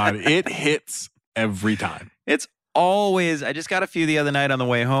Yeah. God. It hits every time. It's always, I just got a few the other night on the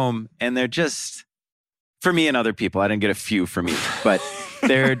way home, and they're just, for me and other people, I didn't get a few for me, but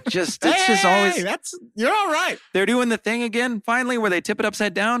they're just, it's just always, you're all right. they're doing the thing again, finally, where they tip it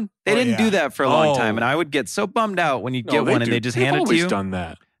upside down. They Oh, didn't yeah. do that for a long Oh. time, and I would get so bummed out when you get one and they just They've hand it to always you. done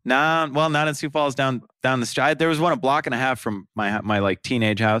that. Nah, well, not in Sioux Falls, down the street. There was one a block and a half from my like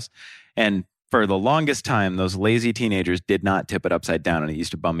teenage house, and for the longest time, those lazy teenagers did not tip it upside down, and it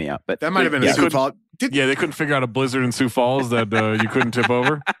used to bum me out. But That might have been Yeah. a Sioux Falls. Yeah, they couldn't figure out a blizzard in Sioux Falls that you couldn't tip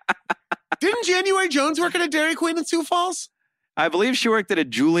over. Didn't January Jones work at a Dairy Queen in Sioux Falls? I believe she worked at a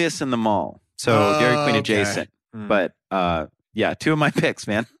Julius in the mall, so Dairy Queen okay. adjacent. Hmm. But yeah, two of my picks,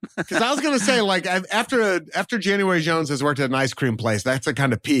 man. Because I was gonna say, like, after January Jones has worked at an ice cream place, that's a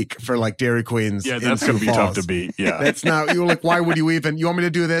kind of peak for like Dairy Queens. Yeah, in that's Sioux going to be Falls. tough to beat. Yeah. That's not. You're like, why would you even? You want me to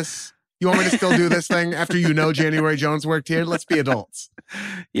do this? You want me to still do this thing after you know January Jones worked here? Let's be adults.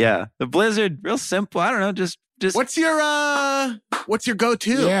 Yeah, the Blizzard, real simple. I don't know, just What's your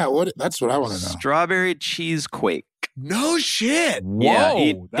go-to? Yeah, that's what I want to know. strawberry cheese quake. No shit. Yeah, Whoa,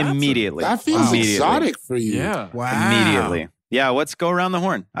 eat that's immediately. That feels Immediately. exotic for you. Yeah. Wow. Immediately. Yeah, let's go around the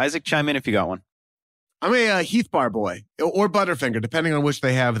horn. Isaac, chime in if you got one. I'm a Heath Bar boy or Butterfinger, depending on which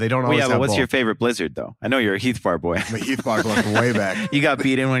they have. They don't Well, always yeah, have but what's both. your favorite Blizzard, though? I know you're a Heath Bar boy. I'm a Heath Bar boy from way back. You got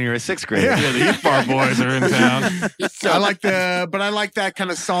beat in when you were a sixth grader. Yeah. Yeah, the Heath Bar boys are in town. I like that kind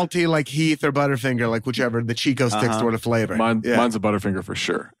of salty, like Heath or Butterfinger, like whichever the Chico stick sort of flavor. Mine's Yeah. a Butterfinger for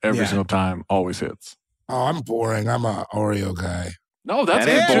sure. Every Yeah. single time, always hits. Oh, I'm boring. I'm a Oreo guy. No, that's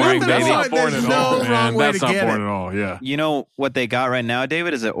That ain't not boring, That's baby. not boring There's at no all, wrong man. way That's to not get boring it. at all. Yeah. You know what they got right now,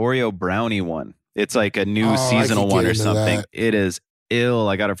 David, is an Oreo brownie one. It's like a new Oh, I seasonal could one get or into something. that. It is ill.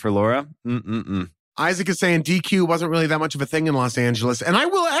 I got it for Laura. Isaac is saying DQ wasn't really that much of a thing in Los Angeles, and I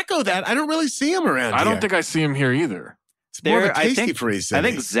will echo that. I don't really see him around. I don't here. think I see him here either. It's more of There, a I tasty think- free city. I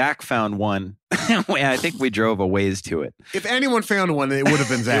think Zach found one. I think we drove a ways to it. if anyone found one, it would have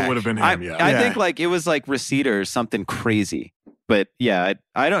been Zach. It would have been him, I yeah. I Yeah. think like it was like Reseda or something crazy. But yeah,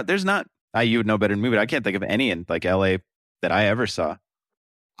 I don't. There's not. You would know better than me, but I can't think of any in like LA that I ever saw.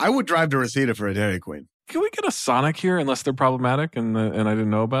 I would drive to Reseda for a Dairy Queen. Can we get a Sonic here unless they're problematic and I didn't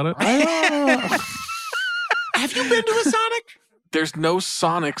know about it? Have you been to a Sonic? There's no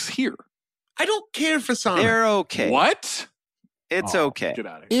Sonics here. I don't care for Sonic. They're okay. What? It's Oh, okay. Get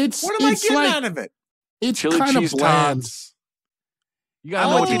out of here. It's What am I it's getting like out of it? it's Chili kind of cheese bland. tots. You gotta I'm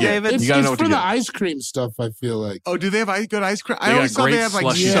know with what to you, get. David. It's, You gotta it's know what for to the get. ice cream stuff. I feel like. Oh, do they have good ice cream? I They always got thought they great have like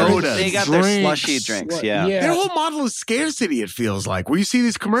slushy sodas. They got their Drinks, slushy drinks. what- Yeah. Their whole model is scarcity, it feels like, where you see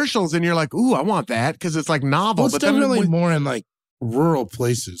these commercials and you're like, ooh, I want that because it's like novel. Well, it's but then definitely when- more in like rural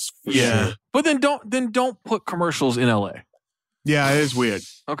places. for Yeah. sure. But then don't put commercials in LA. yeah, it is weird.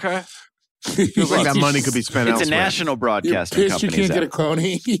 Okay. Feels like that money could be spent It's a elsewhere. national You're broadcasting pissed you company. can't get a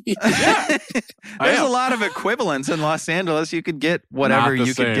coney. There's am. a lot of equivalents in Los Angeles. You could get whatever Not the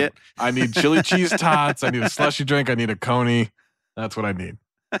you could same. get. I need chili cheese tots. I need a slushy drink. I need a coney. That's what I need.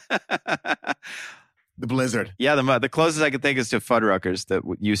 The Blizzard. Yeah, the closest I could think is to Fuddruckers that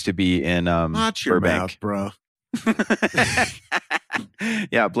used to be in Watch your mouth, Burbank. bro.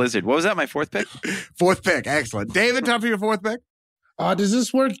 Yeah, Blizzard. What was that? My fourth pick? Fourth pick. Excellent. David, time for your fourth pick? Does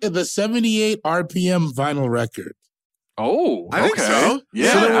this work at the 78 RPM vinyl record? Oh, I think okay. so.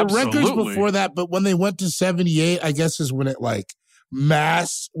 Yeah, so there were absolutely. records before that, but when they went to 78, I guess is when it like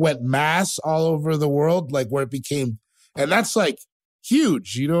went mass all over the world, like where it became, and that's like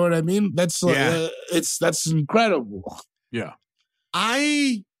huge. You know what I mean? That's like, Yeah. that's incredible. Yeah.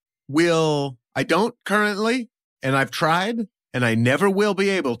 I don't currently, and I've tried, and I never will be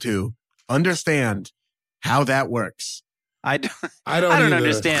able to understand how that works. I don't I don't either.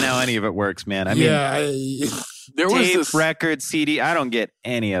 understand how any of it works, man. I mean, There was tape, this record, CD. I don't get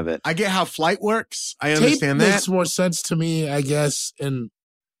any of it. I get how flight works. I tape understand that. makes more sense to me, I guess, and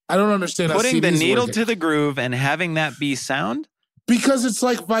I don't understand how Putting the CDs needle work. to the groove and having that be sound. because it's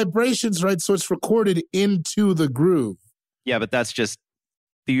like vibrations, right? So it's recorded into the groove. Yeah, but that's just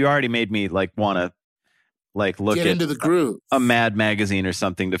you already made me like want to like look Get at into the groove. a Mad magazine or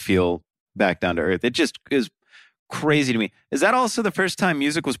something to feel back down to earth. It just is crazy to me. Is that also the first time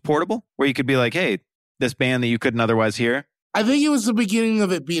music was portable, where you could be like, "Hey, this band that you couldn't otherwise hear"? I think it was the beginning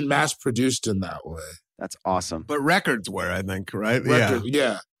of it being mass produced in that way. That's awesome. But records were, I think, right? Record,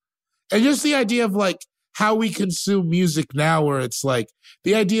 yeah. And just the idea of like how we consume music now, where it's like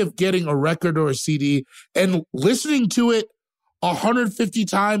the idea of getting a record or a CD and listening to it 150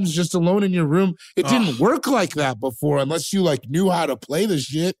 times just alone in your room. It didn't work like that before unless you like knew how to play the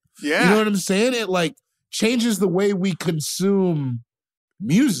shit. Yeah. You know what I'm saying? It like changes the way we consume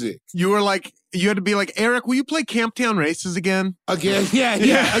music. You had to be like, Eric, will you play Camptown Races again? Again. Yeah.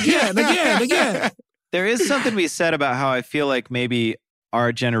 Again. There is something to be said about how I feel like maybe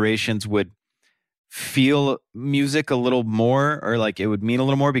our generations would feel music a little more, or like it would mean a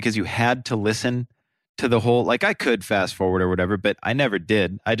little more because you had to listen to the whole, like I could fast forward or whatever, but I never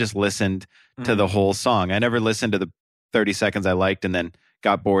did. I just listened to the whole song. I never listened to the 30 seconds I liked and then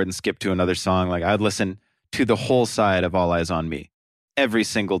got bored and skipped to another song. Like I'd listen to the whole side of All Eyes on Me every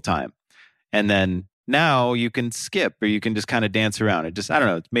single time. And then now you can skip or you can just kind of dance around. It just, I don't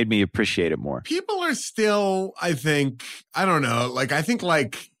know, it's made me appreciate it more. People are still, I think, I don't know, like I think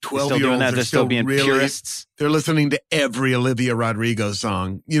like 12-year-olds are they're still being really, purists. They're listening to every Olivia Rodrigo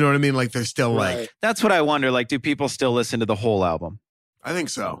song. You know what I mean? Like they're still like. That's what I wonder. Like, do people still listen to the whole album? I think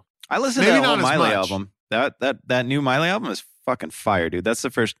so. I listened to that whole Miley album. That new Miley album is fucking fire, dude. That's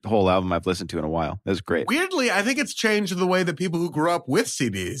the first whole album I've listened to in a while. It was great. Weirdly, I think it's changed the way that people who grew up with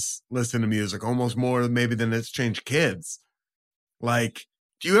CDs listen to music almost more maybe than it's changed kids. Like,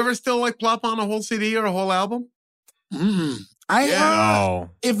 do you ever still like plop on a whole CD or a whole album? If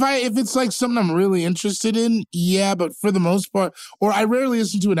it's like something I'm really interested in, yeah, but for the most part, or I rarely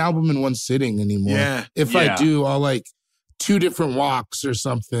listen to an album in one sitting anymore. Yeah. If I do, I'll like 2 different walks or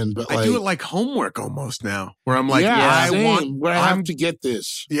something. But I do it like homework almost now, where I'm like, I have to get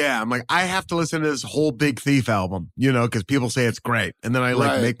this. Yeah, I'm like, I have to listen to this whole Big Thief album, you know, because people say it's great, and then I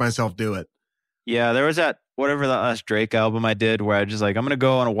like make myself do it. Yeah, there was that whatever the last Drake album I did, where I just like I'm gonna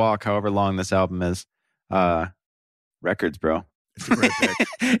go on a walk, however long this album is. Records, bro. It's a great pick.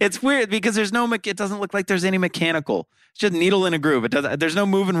 It's weird because there's no. It doesn't look like there's any mechanical. It's just needle in a groove. It doesn't. There's no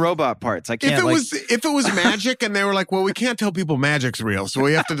moving robot parts. I can't. If it was magic, and they were like, well, we can't tell people magic's real, so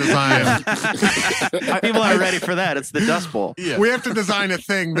we have to design. People aren't ready for that. It's the Dust Bowl. Yeah. We have to design a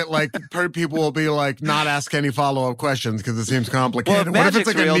thing that like people will be like, not ask any follow up questions because it seems complicated. Well, what if it's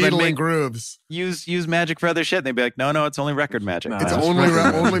like real, a needle in grooves? Use magic for other shit. And they'd be like, no, it's only record magic. It's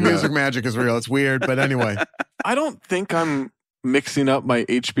only music magic is real. It's weird, but anyway. I don't think I'm mixing up my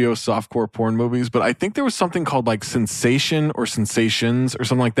HBO softcore porn movies, but I think there was something called like Sensation or Sensations or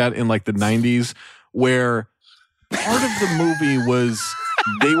something like that in like the 90s where part of the movie was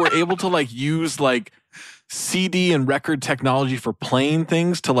they were able to like use like CD and record technology for playing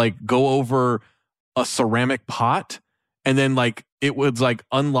things to like go over a ceramic pot, and then like it was like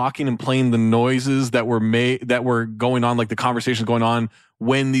unlocking and playing the noises that were going on, like the conversations going on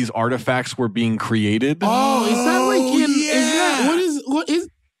when these artifacts were being created. Oh, is that like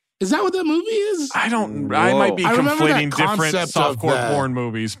is that what that movie is? I might be conflating different softcore porn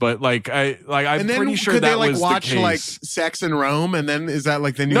movies, but like I'm pretty sure that was the case. Like Sex in Rome, and then is that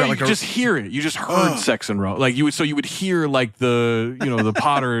like then you no, got like you just hear it. You just heard Sex in Rome, like you would hear like the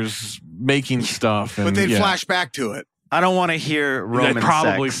Potters making stuff, and, but they'd flash back to it. I don't want to hear Roman sex.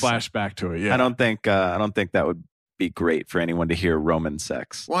 Probably sex. Flash back to it. Yeah, I don't think that would be great for anyone to hear Roman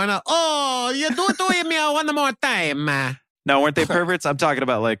sex. Why not? Oh, you do it to me one more time. No, weren't they perverts? I'm talking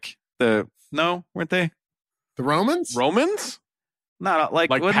about like weren't they? The Romans? Romans? Not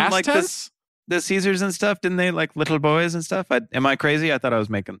like past like tense? the Caesars and stuff, didn't they like little boys and stuff? Am I crazy? I thought I was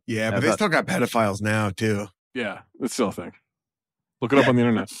making. Yeah, but they still got pedophiles now too. Yeah, it's still a thing. Look it up on the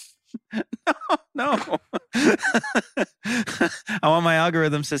internet. No. I want my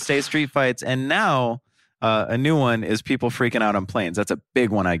algorithms to stay street fights, and now a new one is people freaking out on planes. That's a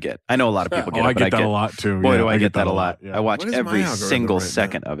big one I get. I know a lot of people get it, I but get that a lot too. Boy, do I get that a lot. Yeah. I watch every single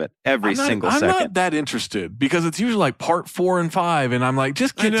second of it. Every single second. I'm not that interested because it's usually like part 4 and 5, and I'm like,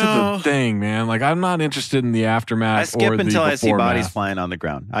 just get to the thing, man. Like, I'm not interested in the aftermath. I skip until I see bodies math. flying on the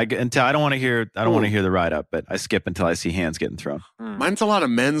ground. I don't want to hear. I don't want to hear the ride up, but I skip until I see hands getting thrown. Mine's a lot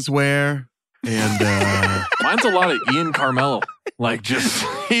of menswear. And mine's a lot of Ian Carmelo. Like, just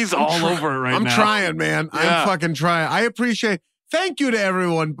he's all over it right now. I'm trying, man. I'm fucking trying. I appreciate. Thank you to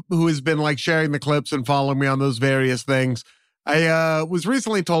everyone who has been like sharing the clips and following me on those various things. I was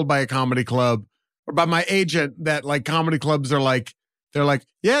recently told by a comedy club or by my agent that like comedy clubs are like they're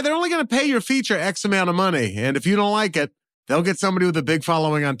only going to pay your feature X amount of money, and if you don't like it, they'll get somebody with a big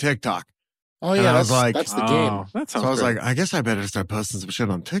following on TikTok. Oh yeah, that's the game. So I was like, I guess I better start posting some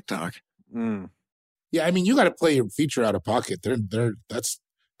shit on TikTok. Yeah, I mean, you got to play your feature out of pocket.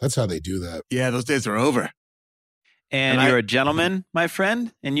 That's how they do that. Yeah, those days are over. And you're a gentleman, my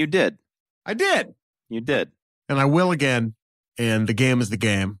friend, and you did. I did. You did. And I will again. And the game is the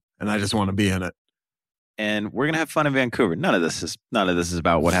game, and I just want to be in it. and we're gonna have fun in Vancouver. None of this is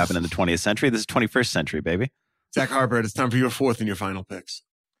about what happened in the 20th century. This is 21st century, baby. Zach Harper, it's time for your fourth and your final picks.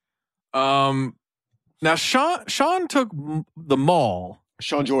 Now Sean took the mall.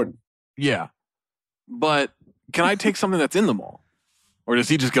 Sean Jordan. Yeah. But can I take something that's in the mall? Or does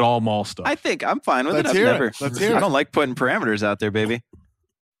he just get all mall stuff? I think I'm fine with Let's it. hear it. Never. Let's hear I it. don't like putting parameters out there, baby.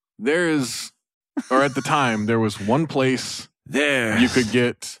 There is, or at the time, there was one place There. you could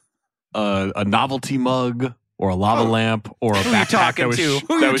get a novelty mug or a lava lamp or a Who you backpack talking that was, to?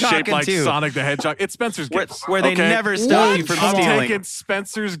 Who that you was shaped talking like to? Sonic the Hedgehog. It's Spencer's Gifts. Where they okay? never stop you from I'm stealing. taking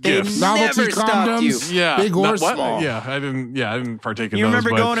Spencer's They Gifts. Novelty never stopped you. condoms, Yeah, big or what? small. Yeah, I didn't partake in You those.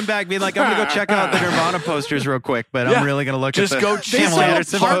 remember but going and back being like, I'm going to go check out the Nirvana posters real quick, but Yeah. I'm really going to look Just at the go check Pamela out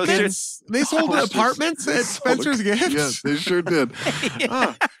Anderson posters. Apartments? They sold apartments at Spencer's Gifts? Yes, they sure did.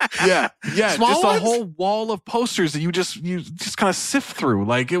 Yeah. Small just ones? a whole wall of posters that you just kind of sift through.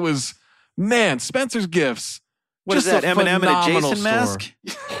 Like it was, man, Spencer's Gifts. What is just that, a Eminem in a phenomenal Jason store. mask?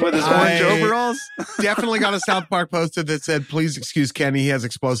 With his orange overalls? Definitely got a South Park poster that said, please excuse Kenny, he has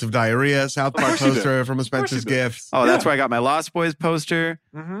explosive diarrhea. South Park course he did. poster from a Spencer's he did. Gifts. Oh, that's where I got my Lost Boys poster.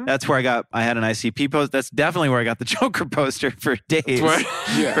 Mhm. That's where I had an ICP poster. That's definitely where I got the Joker poster for days. That's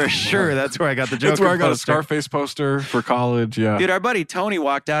where, For sure, that's where I got the Joker that's where I got a poster. Scarface poster for college. Yeah. Dude, our buddy Tony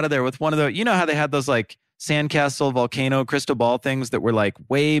walked out of there with one of the, you know how they had those like sandcastle, volcano, crystal ball things that were like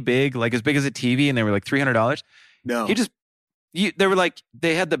way big, like as big as a TV, and they were like $300. No. They were like,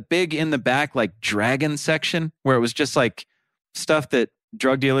 they had the big in the back, like dragon section where it was just like stuff that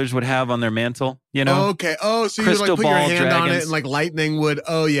drug dealers would have on their mantle, you know? Okay. Oh, so you would like Crystal put your ball hand on it dragons. and like lightning would.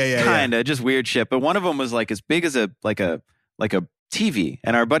 Oh, yeah. Kinda, just weird shit. But one of them was like as big as a TV,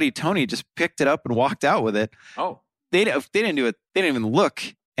 and our buddy Tony just picked it up and walked out with it. Oh. They didn't do it. They didn't even look,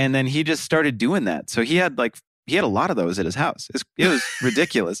 and then he just started doing that. So he had a lot of those at his house. It was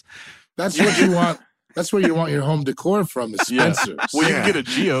ridiculous. That's what you want. That's where you want your home decor from, is Yeah. Spencer's. Well, you can get a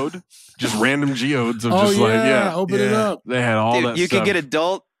geode, just random geodes of Oh, just yeah. Open it Yeah. up. They had all Dude, that you stuff. could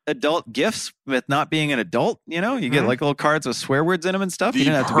get adult gifts with not being an adult. You know, you get Mhm. like little cards with swear words in them and stuff. the You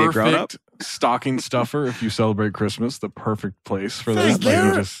don't have to be a grown up. perfect stocking stuffer if you celebrate Christmas. The perfect place for Is that. there-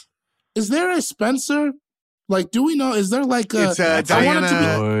 Like, you just Is there a Spencer? Like, do we know? Is there like a? It's I want it to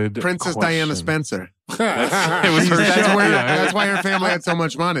be. good Princess question. Diana Spencer. It was her That's, show. that's why her family had so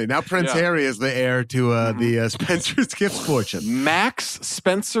much money. Now Prince Yeah. Harry is the heir to the Spencer's Gifts fortune. Max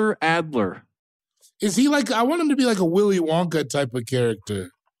Spencer Adler. Is he like? I want him to be like a Willy Wonka type of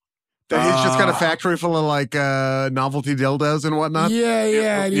character. That he's just got a factory full of like novelty dildos and whatnot.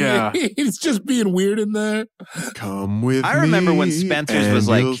 Yeah. Yeah. He's just being weird in there. Come with I remember me when Spencer's was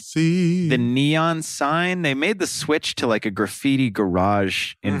and like you'll see. the neon sign. They made the switch to like a graffiti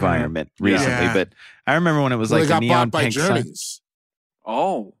garage environment recently, Yeah. but I remember when it was Well, like they a got neon bought by pink sign. Journeys.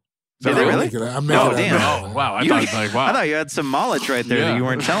 Oh. Did they really? I'm Oh, making damn. it Oh, up. wow. I You- thought it was like, wow. I thought you had some knowledge right there that Yeah. you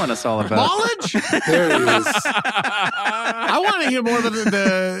weren't telling us all about. Knowledge? There he is. I want to hear more about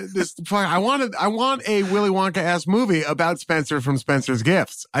this. I want a Willy Wonka ass movie about Spencer from Spencer's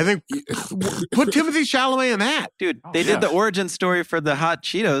Gifts. I think put Timothy Chalamet in that. Dude, they yeah. did the origin story for the hot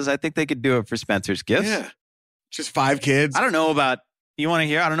Cheetos. I think they could do it for Spencer's Gifts. Yeah, just 5 kids. I don't know about, you want to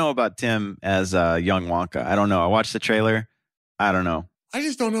hear? I don't know about Tim as young Wonka. I don't know. I watched the trailer. I don't know. I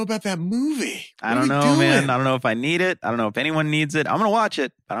just don't know about that movie. I What don't are know, we man. doing? I don't know if I need it. I don't know if anyone needs it. I'm going to watch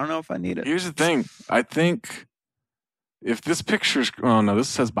it, but I don't know if I need it. Here's the thing. I think if this picture's, oh no, this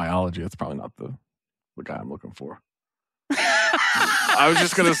says biology. That's probably not the guy I'm looking for. I was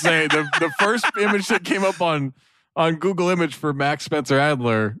just gonna say the first image that came up on Google Image for Max Spencer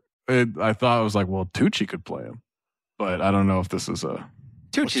Adler, I thought it was like, well, Tucci could play him, but I don't know if this is a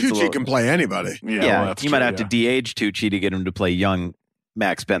Tucci's a Tucci little, can play anybody. yeah. yeah, well, that's you might true, have yeah. to de-age Tucci to get him to play young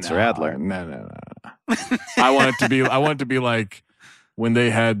Max Spencer Adler. No. I want it to be like when they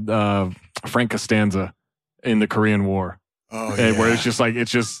had Frank Costanza in the Korean War. Oh, And where yeah.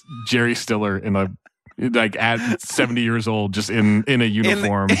 it's just Jerry Stiller in a like at 70 years old, just in a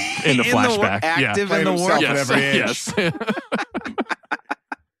uniform in the flashback. active Played in the war. himself at every age. Yes.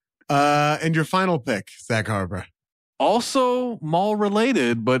 And your final pick, Zach Harper. Also mall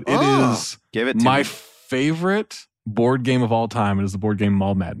related, but it Oh. is Give it to my me. favorite board game of all time. It is the board game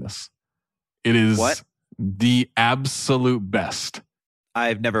Mall Madness. It is What? the absolute best.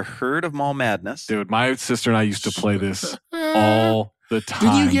 I've never heard of Mall Madness. Dude, my sister and I used to play this all the Did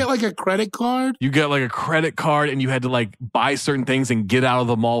time. you get like a credit card? You get like a credit card and you had to like buy certain things and get out of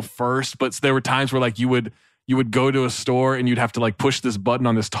the mall first. But there were times where like you would go to a store and you'd have to like push this button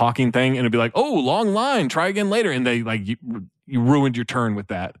on this talking thing and it'd be like, oh, long line, try again later. And they like, you ruined your turn with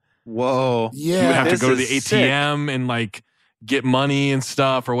that. Whoa. You would Yeah. have to This go to the is sick. ATM and like, get money and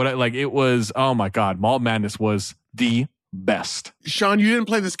stuff or whatever. Like it was, oh my God, Mall Madness was the best. Sean, you didn't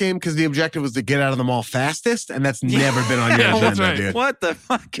play this game because the objective was to get out of the mall fastest, and that's never been on your Yeah, that's agenda, right. dude. What the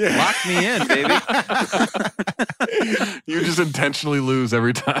fuck? Lock me in, baby. You just intentionally lose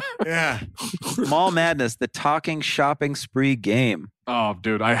every time. Yeah. Mall Madness, the talking shopping spree game. Oh,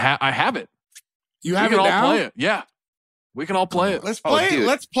 dude, I have it. You We have can it all now? play it. Yeah. We can all play it. Let's play it. dude.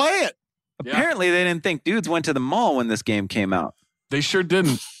 Let's play it. Yeah. Apparently, they didn't think dudes went to the mall when this game came out. They sure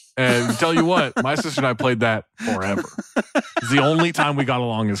didn't. And tell you what, my sister and I played that forever. It's the only time we got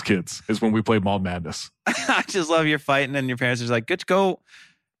along as kids is when we played Mall Madness. I just love your fighting, and your parents are just like, "Good, go."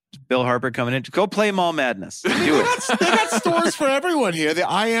 Bill Harper coming in, go play Mall Madness. Do it. They got stores for everyone here. The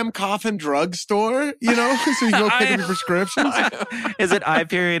I Am Coffin Drug Store, so you go pick up your prescriptions. Is it I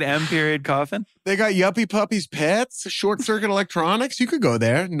period M period coffin? They got Yuppie Puppies Pets, Short Circuit Electronics. You could go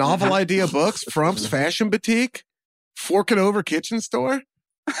there. Novel Idea Books, Frump's Fashion Boutique, Fork It Over Kitchen Store,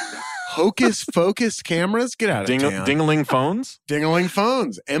 Hocus Focus Cameras. Get out of town. Ding-a-ling phones. Ding-a-ling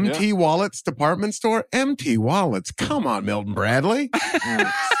Phones, MT Wallets Department Store, MT Wallets. Come on, Milton Bradley.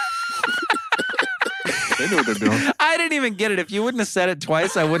 They know what they're doing. I didn't even get it. If you wouldn't have said it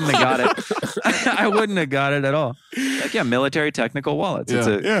twice, I wouldn't have got it. I wouldn't have got it at all. Like, military technical wallets. It's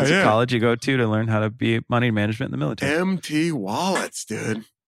a college you go to learn how to be money management in the military. MT Wallets, dude.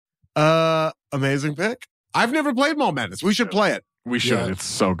 Amazing pick. I've never played Mall Madness. We should play it. We should. Yeah. It's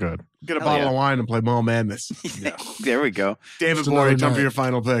so good. Get a Hell bottle yeah. of wine and play Mall Madness. There we go. David Just another Gborie, time night. for your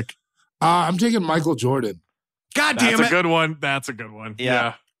final pick. I'm taking Michael Jordan. God damn That's it. a good one. That's a good one.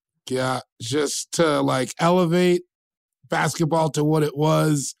 Yeah. Yeah, just to elevate basketball to what it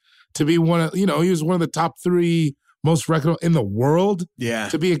was, to be one of, he was one of the top 3 most recognizable in the world. Yeah.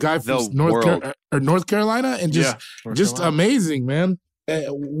 To be a guy from The North Carolina and just North Carolina. amazing, man.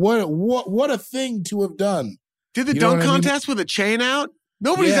 What a thing to have done. Did the You know dunk what I mean? contest with a chain out?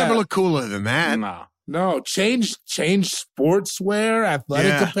 Nobody's Yeah. ever looked cooler than that. No. No, change sportswear, athletic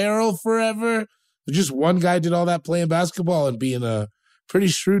Yeah. apparel forever. Just one guy did all that playing basketball and being a pretty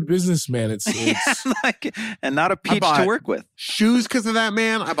shrewd businessman. It's And not a peach bought- to work with. Shoes because of that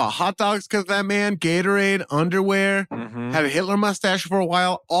man. I bought hot dogs because of that man. Gatorade, underwear. Mhm. Had a Hitler mustache for a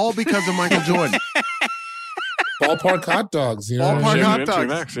while, all because of Michael Jordan. ballpark hot dogs. You know what I Ballpark mean? hot Entry dogs.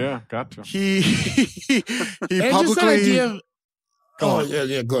 next. Yeah. Gotcha. He And just that publicly. idea of, Go on.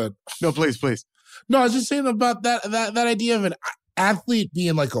 yeah, go ahead. No, please. No, I was just saying about that idea of an athlete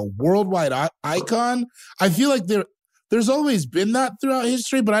being like a worldwide icon. I feel like there's always been that throughout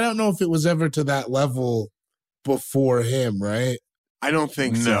history, but I don't know if it was ever to that level before him, right? I don't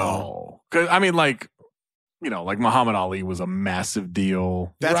think so. No. 'Cause, I mean, like Muhammad Ali was a massive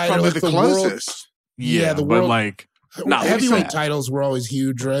deal. That's Right, probably like the the world- closest. Yeah, the but world- like, not Heavyweight like that. titles were always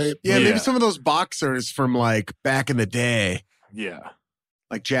huge, right? Yeah, maybe Yeah. some of those boxers from like back in the day, Yeah.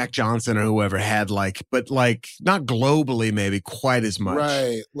 like Jack Johnson or whoever had but not globally maybe quite as much.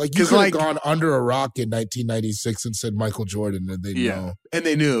 Right. Like you 'Cause, could have like- gone under a rock in 1996 and said Michael Jordan and they'd Yeah. know. And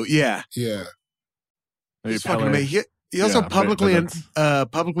they knew, yeah. Yeah. Maybe He's fucking Pele. amazing. He also Yeah, but that's-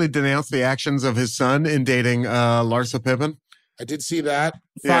 publicly denounced the actions of his son in dating Larsa Pippen. I did see that.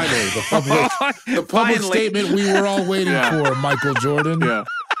 Yeah. Finally, the public Finally. statement we were all waiting Yeah. for, Michael Jordan. Yeah.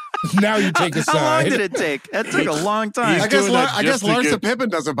 Now you take a How long side. did it take? That took a long time. He's I guess doing that I guess just to Larsa get- Pippen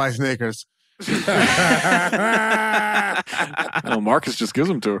doesn't buy sneakers. Oh, Marcus just gives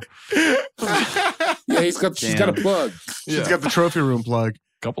them to her. Yeah, she's got a plug. She's got the trophy room plug.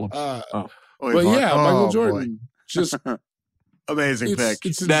 Couple of Oh, But Mark. yeah, Oh, Michael boy. Jordan. Just Amazing pick.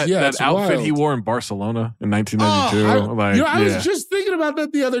 that it's outfit wild. he wore in Barcelona in 1992. I was just thinking about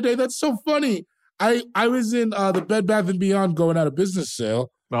that the other day. That's so funny. I was in the Bed Bath & Beyond going out of business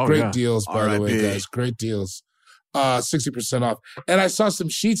sale. Oh, Great yeah. deals, by the way, R.I.P.. guys. Great deals. 60% off. And I saw some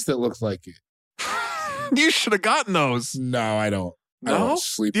sheets that looked like it. You should have gotten those. No, I don't. I No? don't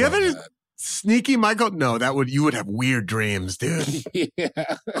sleep The on other that. Sneaky Michael. No, you would have weird dreams, dude. Yeah.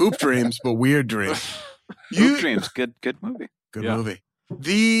 Hoop dreams, but weird dreams. Hoop Dreams, good movie. Good Yeah. movie.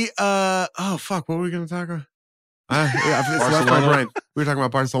 Oh fuck, what were we gonna talk about? It's left my Barcelona. brain. We were talking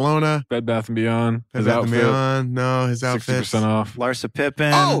about Barcelona. Bed Bath & Beyond. Bed His Bath & outfit. Beyond. No, his outfit. 60% off. Larsa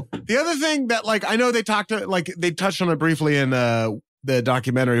Pippen. Oh, the other thing that I know they they touched on it briefly in the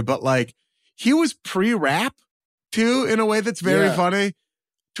documentary, but he was pre-rap too in a way that's very Yeah. funny.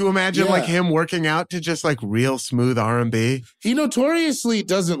 To imagine Yeah. him working out to just real smooth R&B. He notoriously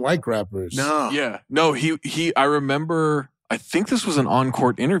doesn't like rappers. No. Yeah. No, I remember, I think this was an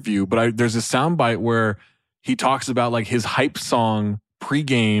on-court interview, but there's a soundbite where he talks about his hype song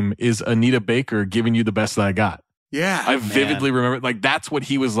pregame is Anita Baker giving you the best that I got. Yeah. I vividly remember, that's what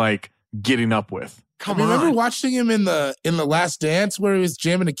he was getting up with. Come remember on. watching him in the Last Dance where he was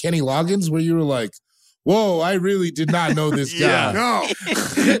jamming to Kenny Loggins, where you were like, "Whoa, I really did not know this guy." No.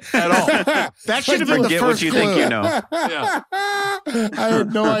 At all. That should have been the Forget first what you clue. think you know. Yeah. I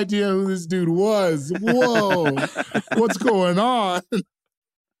had no idea who this dude was. Whoa, what's going on?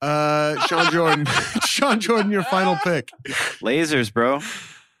 Sean Jordan. Sean Jordan, your final pick. Lasers, bro.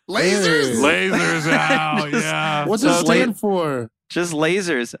 Lasers? Lasers out. Yeah. What's it stand for? Just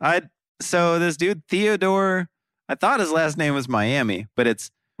lasers. So this dude Theodore, I thought his last name was Miami, but it's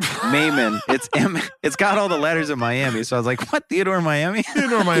Mayman. It's got all the letters of Miami. So I was like, what? Theodore Miami?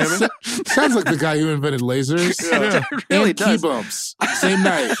 Theodore Miami. Sounds like the guy who invented lasers. It really and does. key bumps. Same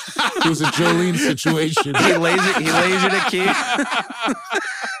night. It was a Jolene situation. He lasered a key.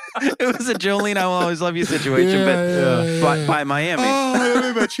 It was a Jolene, I will always love you situation, but by Miami.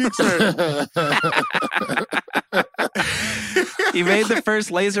 Oh, my cheeks hurt. He made the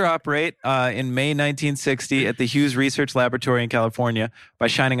first laser operate in May 1960 at the Hughes Research Laboratory in California by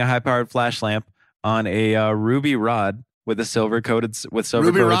shining a high-powered flash lamp on a ruby rod with a silver-coated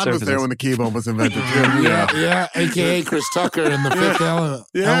Ruby Rod was surfaces. there when the key bomb was invented, too. Yeah, a.k.a. Chris Tucker in the Fifth Element.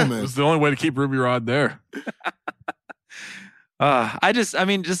 It was the only way to keep Ruby Rod there. just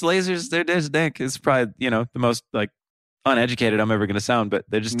lasers, they're just dick. It's probably, the most like uneducated I'm ever going to sound, but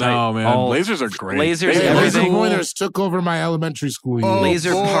they're just tight. No, man. Lasers are great. Lasers, Hey, laser everything. pointers took over my elementary school years.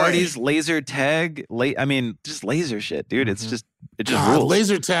 Laser boy. parties, laser tag, just laser shit, dude. It just God, rules.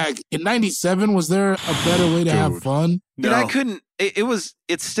 laser tag. In 97, was there a better way to have fun? Dude, I couldn't.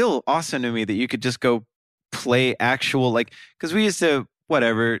 It's still awesome to me that you could just go play actual, because we used to,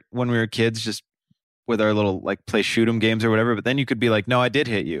 whatever, when we were kids, just with our little, play shoot 'em games or whatever. But then you could be like, no, I did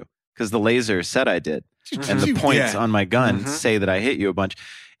hit you because the laser said I did. And the points on my gun say that I hit you a bunch.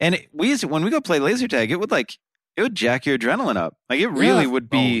 And when we go play laser tag, it would jack your adrenaline up. It really would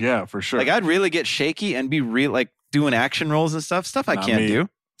be. Oh, yeah, for sure. I'd really get shaky and be real, doing action rolls and stuff I Not can't me. do.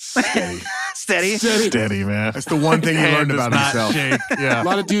 Steady. Steady, man. That's the one thing you Hand learned does about not yourself. shake. Yeah. A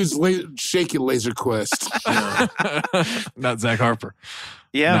lot of dudes shake at Laser Quest. Not Zach Harper.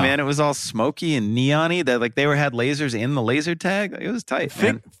 Yeah, No. man, it was all smoky and neon-y. That they had lasers in the laser tag. It was tight,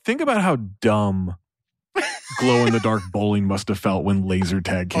 man. Think about how dumb glow in the dark bowling must have felt when laser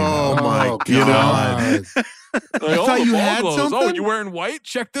tag came Oh, out. my God. God. Like, thought the you ball had glows. something? Oh, you wearing white?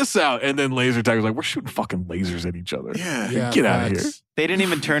 Check this out. And then laser tag was like, we're shooting fucking lasers at each other. Yeah. Get out of here. They didn't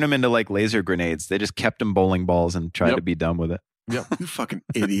even turn them into laser grenades. They just kept them bowling balls and tried Yep. to be done with it. Yep. You fucking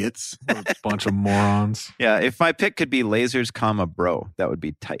idiots. A bunch of morons. Yeah, if my pick could be lasers, bro, that would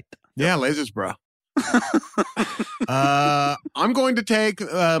be tight. Yeah, lasers, bro. I'm going to take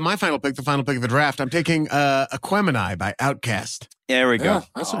my final pick, the final pick of the draft. I'm taking Aquemini by Outkast. There we go. Yeah,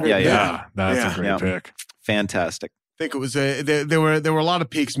 that's a great Yeah, pick. Yeah, that's Yeah. a great Yeah. pick. Fantastic. I think it was there were a lot of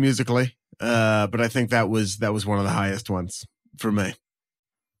peaks musically, but I think that was one of the highest ones for me.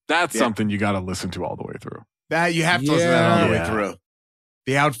 That's Yeah. something you got to listen to all the way through. That you have to listen to that all the way Yeah. through.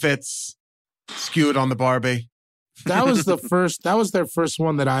 The outfits skewed on the Barbie. That was their first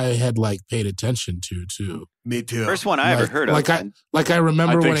one that I had paid attention to too. Me too. First one I ever heard of. I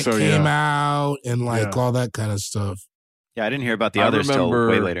remember I think when it so, came yeah. out and Yeah. all that kind of stuff. Yeah, I didn't hear about the I others till way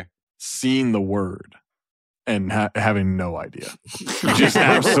remember- later. Seeing the word and having no idea. Just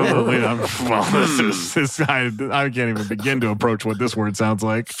absolutely. I can't even begin to approach what this word sounds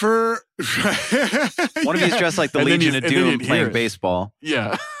like. For One of you's dressed like the And then Legion you- of and then Doom you'd hear playing it. baseball.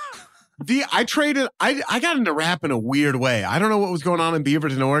 Yeah. I got into rap in a weird way. I don't know what was going on in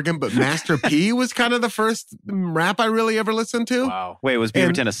Beaverton, Oregon, but Master P was kind of the first rap I really ever listened to. Wow. Wait, was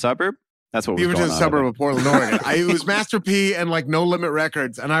Beaverton a suburb? That's what was going Beaverton, on. a suburb of Portland, Oregon. It was Master P and No Limit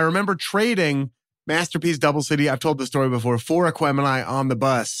Records. And I remember trading Master P's Double CD, I've told the story before, for Aquemini on the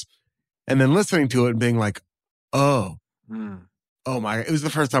bus. And then listening to it and being like, oh my, it was the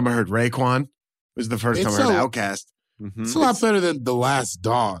first time I heard Raekwon. It was the first time I heard Outkast. Mhm. It's a lot better than The Last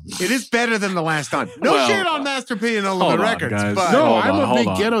Dawn. It is better than The Last Dawn. No Well, shit on Master P and No hold Limit on, Records. guys. But No, Hold I'm on, a hold big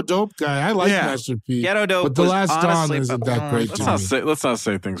on. Ghetto Dope guy. I like Yeah. Master P. Ghetto Dope But The was Last Dawn honestly, isn't that great to me. Let's not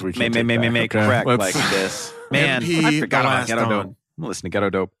say things we can't Make take back, okay? crack Let's- like this. Man, MP, I forgot The about Last Ghetto Dawn. Dope. I'm gonna listen to Ghetto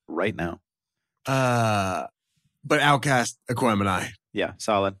Dope right now. but Outkast, Aquemini. Yeah,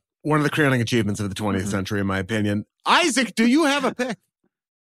 solid. One of the crowning achievements of the 20th century, in my opinion. Isaac, do you have a pick?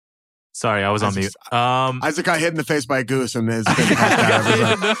 Sorry, I was on mute. Isaac got hit in the face by a goose and has been passed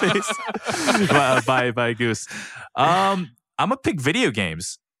out ever since. by Goose. I'm gonna pick video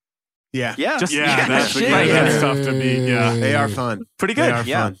games. Yeah. Yeah, Just- Yeah, that's shit. that's tough to beat. Yeah. They are fun. Pretty They good. are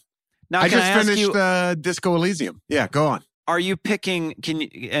Yeah. fun. Now, I can just I ask finished you, Disco Elysium. Yeah, go on. are you picking,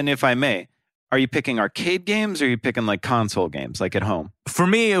 and if I may, Are you picking arcade games or are you picking like console games, like at home? For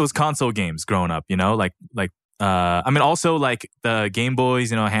me, it was console games growing up, you know, also like the Game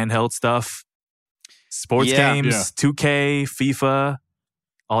Boys, you know, handheld stuff, sports games, 2K, FIFA,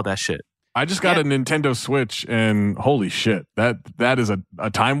 all that shit. I just got a Nintendo Switch, and holy shit, that is a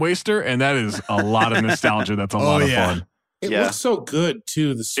time waster, and that is a lot of nostalgia. That's a lot of fun. It looks so good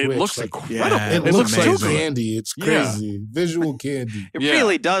too. The Switch. It looks incredible. It looks like amazing. candy. It's crazy. Visual candy. It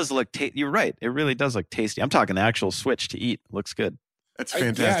really does look. You're right. It really does look tasty. I'm talking the actual Switch to eat. Looks good. That's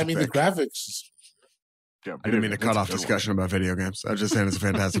fantastic. the graphics. I didn't mean to cut off discussion about video games. I was just saying it's a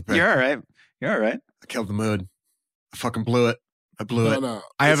fantastic pick. You're all right. I killed the mood. I fucking blew it. I blew it. No,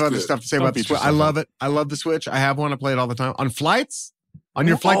 I have other stuff to say about the Switch. I love it. I love the Switch. I have one. I play it all the time. On flights? On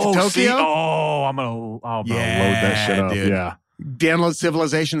your flight to Tokyo? I'm gonna load that shit up. Dude. Yeah. Download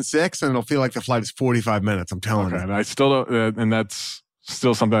Civilization 6 and it'll feel like the flight is 45 minutes. I'm telling you. And I still don't, and that's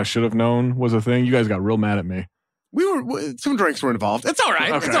still something I should have known was a thing. You guys got real mad at me. Some drinks were involved. It's all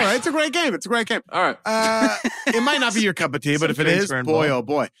right. Okay. It's all right. It's a great game. All right. It might not be your cup of tea, but if it is, boy, oh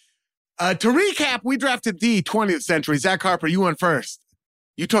boy. To recap, we drafted the 20th century. Zach Harper, you went first.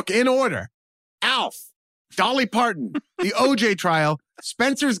 You took in order Alf, Dolly Parton, the OJ trial,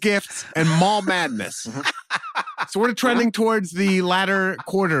 Spencer's Gifts, and Mall Madness. Sort of trending towards the latter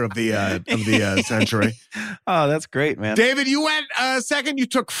quarter of the century. Oh, that's great, man. David, you went second. You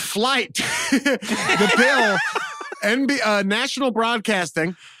took Flight, The Pill, National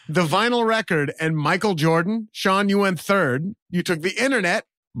Broadcasting, The Vinyl Record, and Michael Jordan. Sean, you went third. You took the Internet,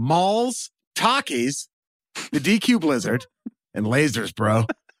 Malls, Talkies, the DQ Blizzard, and Lasers, bro.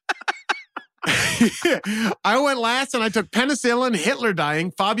 I went last and I took Penicillin, Hitler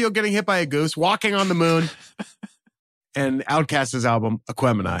dying, Fabio getting hit by a goose, Walking on the Moon, and Outkast's album,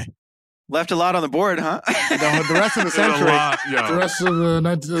 Aquemini. Left a lot on the board, huh? The rest of the century. The rest of the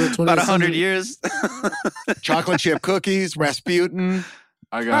 20th About 100 century. years. Chocolate chip cookies, Rasputin.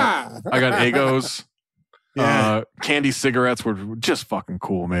 I got Egos. Yeah. Candy cigarettes were just fucking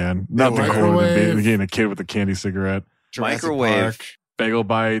cool, man. Nothing cooler than being a kid with a candy cigarette. Jurassic Microwave. Park. Bagel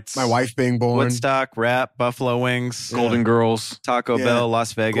bites. My wife being born. Woodstock, Rap, Buffalo Wings, Golden Girls. Taco Bell,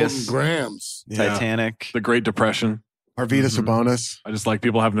 Las Vegas, Golden Grams. Titanic. The Great Depression. Arvita Sabonis. I just like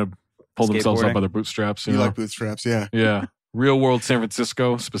people having to pull themselves up by their bootstraps. You know? Like bootstraps, yeah. Yeah. Real World San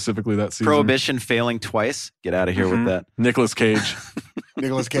Francisco, specifically that season. Prohibition failing twice. Get out of here with that. Nicolas Cage.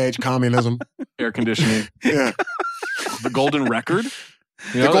 Nicolas Cage, communism. Air conditioning. Yeah. The Golden Record. You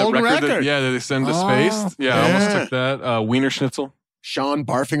The know, that Golden Record. that they send to space. Yeah, I almost took that. Wiener Schnitzel. Sean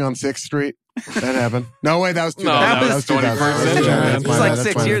barfing on 6th Street. That happened. No, wait, that was 2000. that was 21st century. Yeah, It's like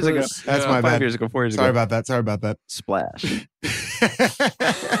 6 years ago. That's my 5 bad. years ago, 4 years Sorry ago. about that. Splash.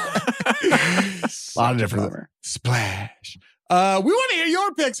 A lot of different. Splash. We want to hear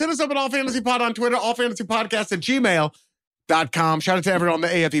your picks. Hit us up at All Fantasy Pod on Twitter, allfantasypodcast at gmail.com. Shout out to everyone on the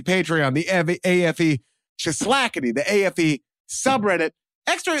AFE Patreon, the AFE Shislackity, the AFE subreddit.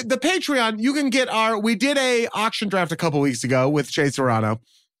 Extra, the Patreon, you can get we did a auction draft a couple weeks ago with Chase Serrano.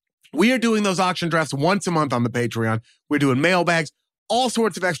 We are doing those auction drafts once a month on the Patreon. We're doing mailbags, all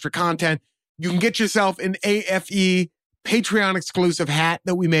sorts of extra content. You can get yourself an AFE Patreon exclusive hat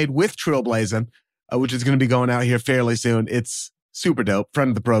that we made with Trailblazing, which is going to be going out here fairly soon. It's super dope. Friend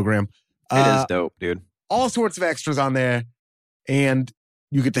of the program. It is dope, dude. All sorts of extras on there. And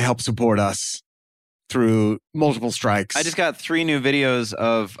you get to help support us through multiple strikes. I just got 3 new videos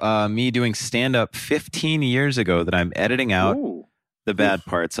of me doing stand-up 15 years ago that I'm editing out the bad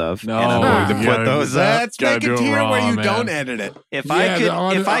parts of. No, and I'm going to put those up. Let's make a tier where you don't edit it. If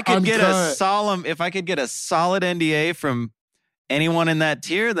I could get a solid NDA from anyone in that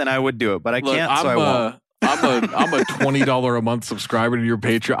tier, then I would do it. But I can't, so I won't. I'm a $20 a month subscriber to your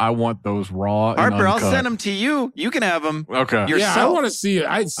Patreon. I want those raw. Harper, and I'll uncut. send them to you. You can have them. Okay. Yourself. Yeah, I want to see it.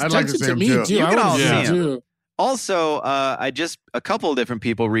 I'd like to text see it to him me too. too. You I can want all to see see it him. too. Also, a couple of different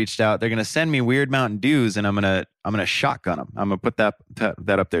people reached out. They're going to send me weird Mountain Dews, and I'm gonna shotgun them. I'm gonna put that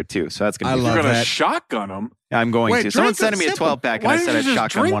up there too. So that's gonna be. I love You're gonna that. shotgun them. I'm going Wait, to. Someone drink sent me a it, 12-pack, and Why I said didn't I'd you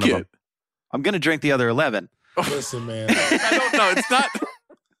just shotgun one of drink them. it? I'm gonna drink the other 11. Listen, man. I don't know. It's not.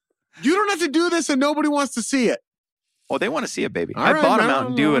 You don't have to do this and nobody wants to see it. Oh, they want to see it, baby. All I right, bought a man.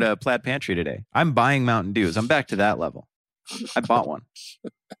 Mountain Dew at a Plaid Pantry today. I'm buying Mountain Dews. I'm back to that level. I bought one.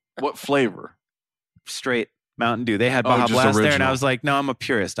 What flavor? Straight Mountain Dew. They had Oh, Baja just Blast there, and original. I was like, no, I'm a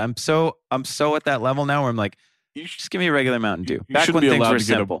purist. I'm so at that level now where I'm like, just give me a regular Mountain Dew. You Back shouldn't when be things allowed were to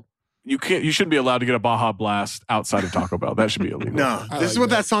get a- simple. You shouldn't be allowed to get a Baja Blast outside of Taco Bell. That should be illegal. No, I this is like what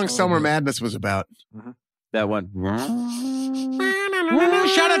that that. song I like Summer that. Madness was about. That one.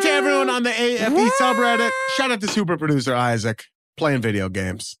 Shout out to everyone on the AFE subreddit. Shout out to super producer Isaac playing video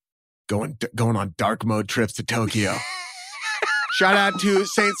games. going on dark mode trips to Tokyo. Shout out to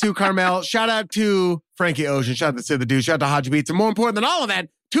Saint Sue Carmel. Shout out to Frankie Ocean. Shout out to Sid the Dude. Shout out to Haji Beats. And more important than all of that,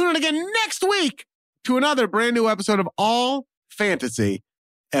 tune in again next week to another brand new episode of All Fantasy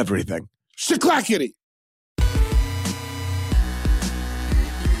Everything. Shaklackity.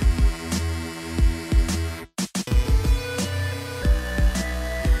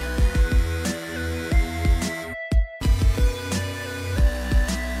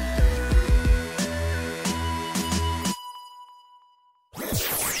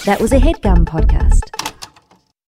 That was a HeadGum podcast.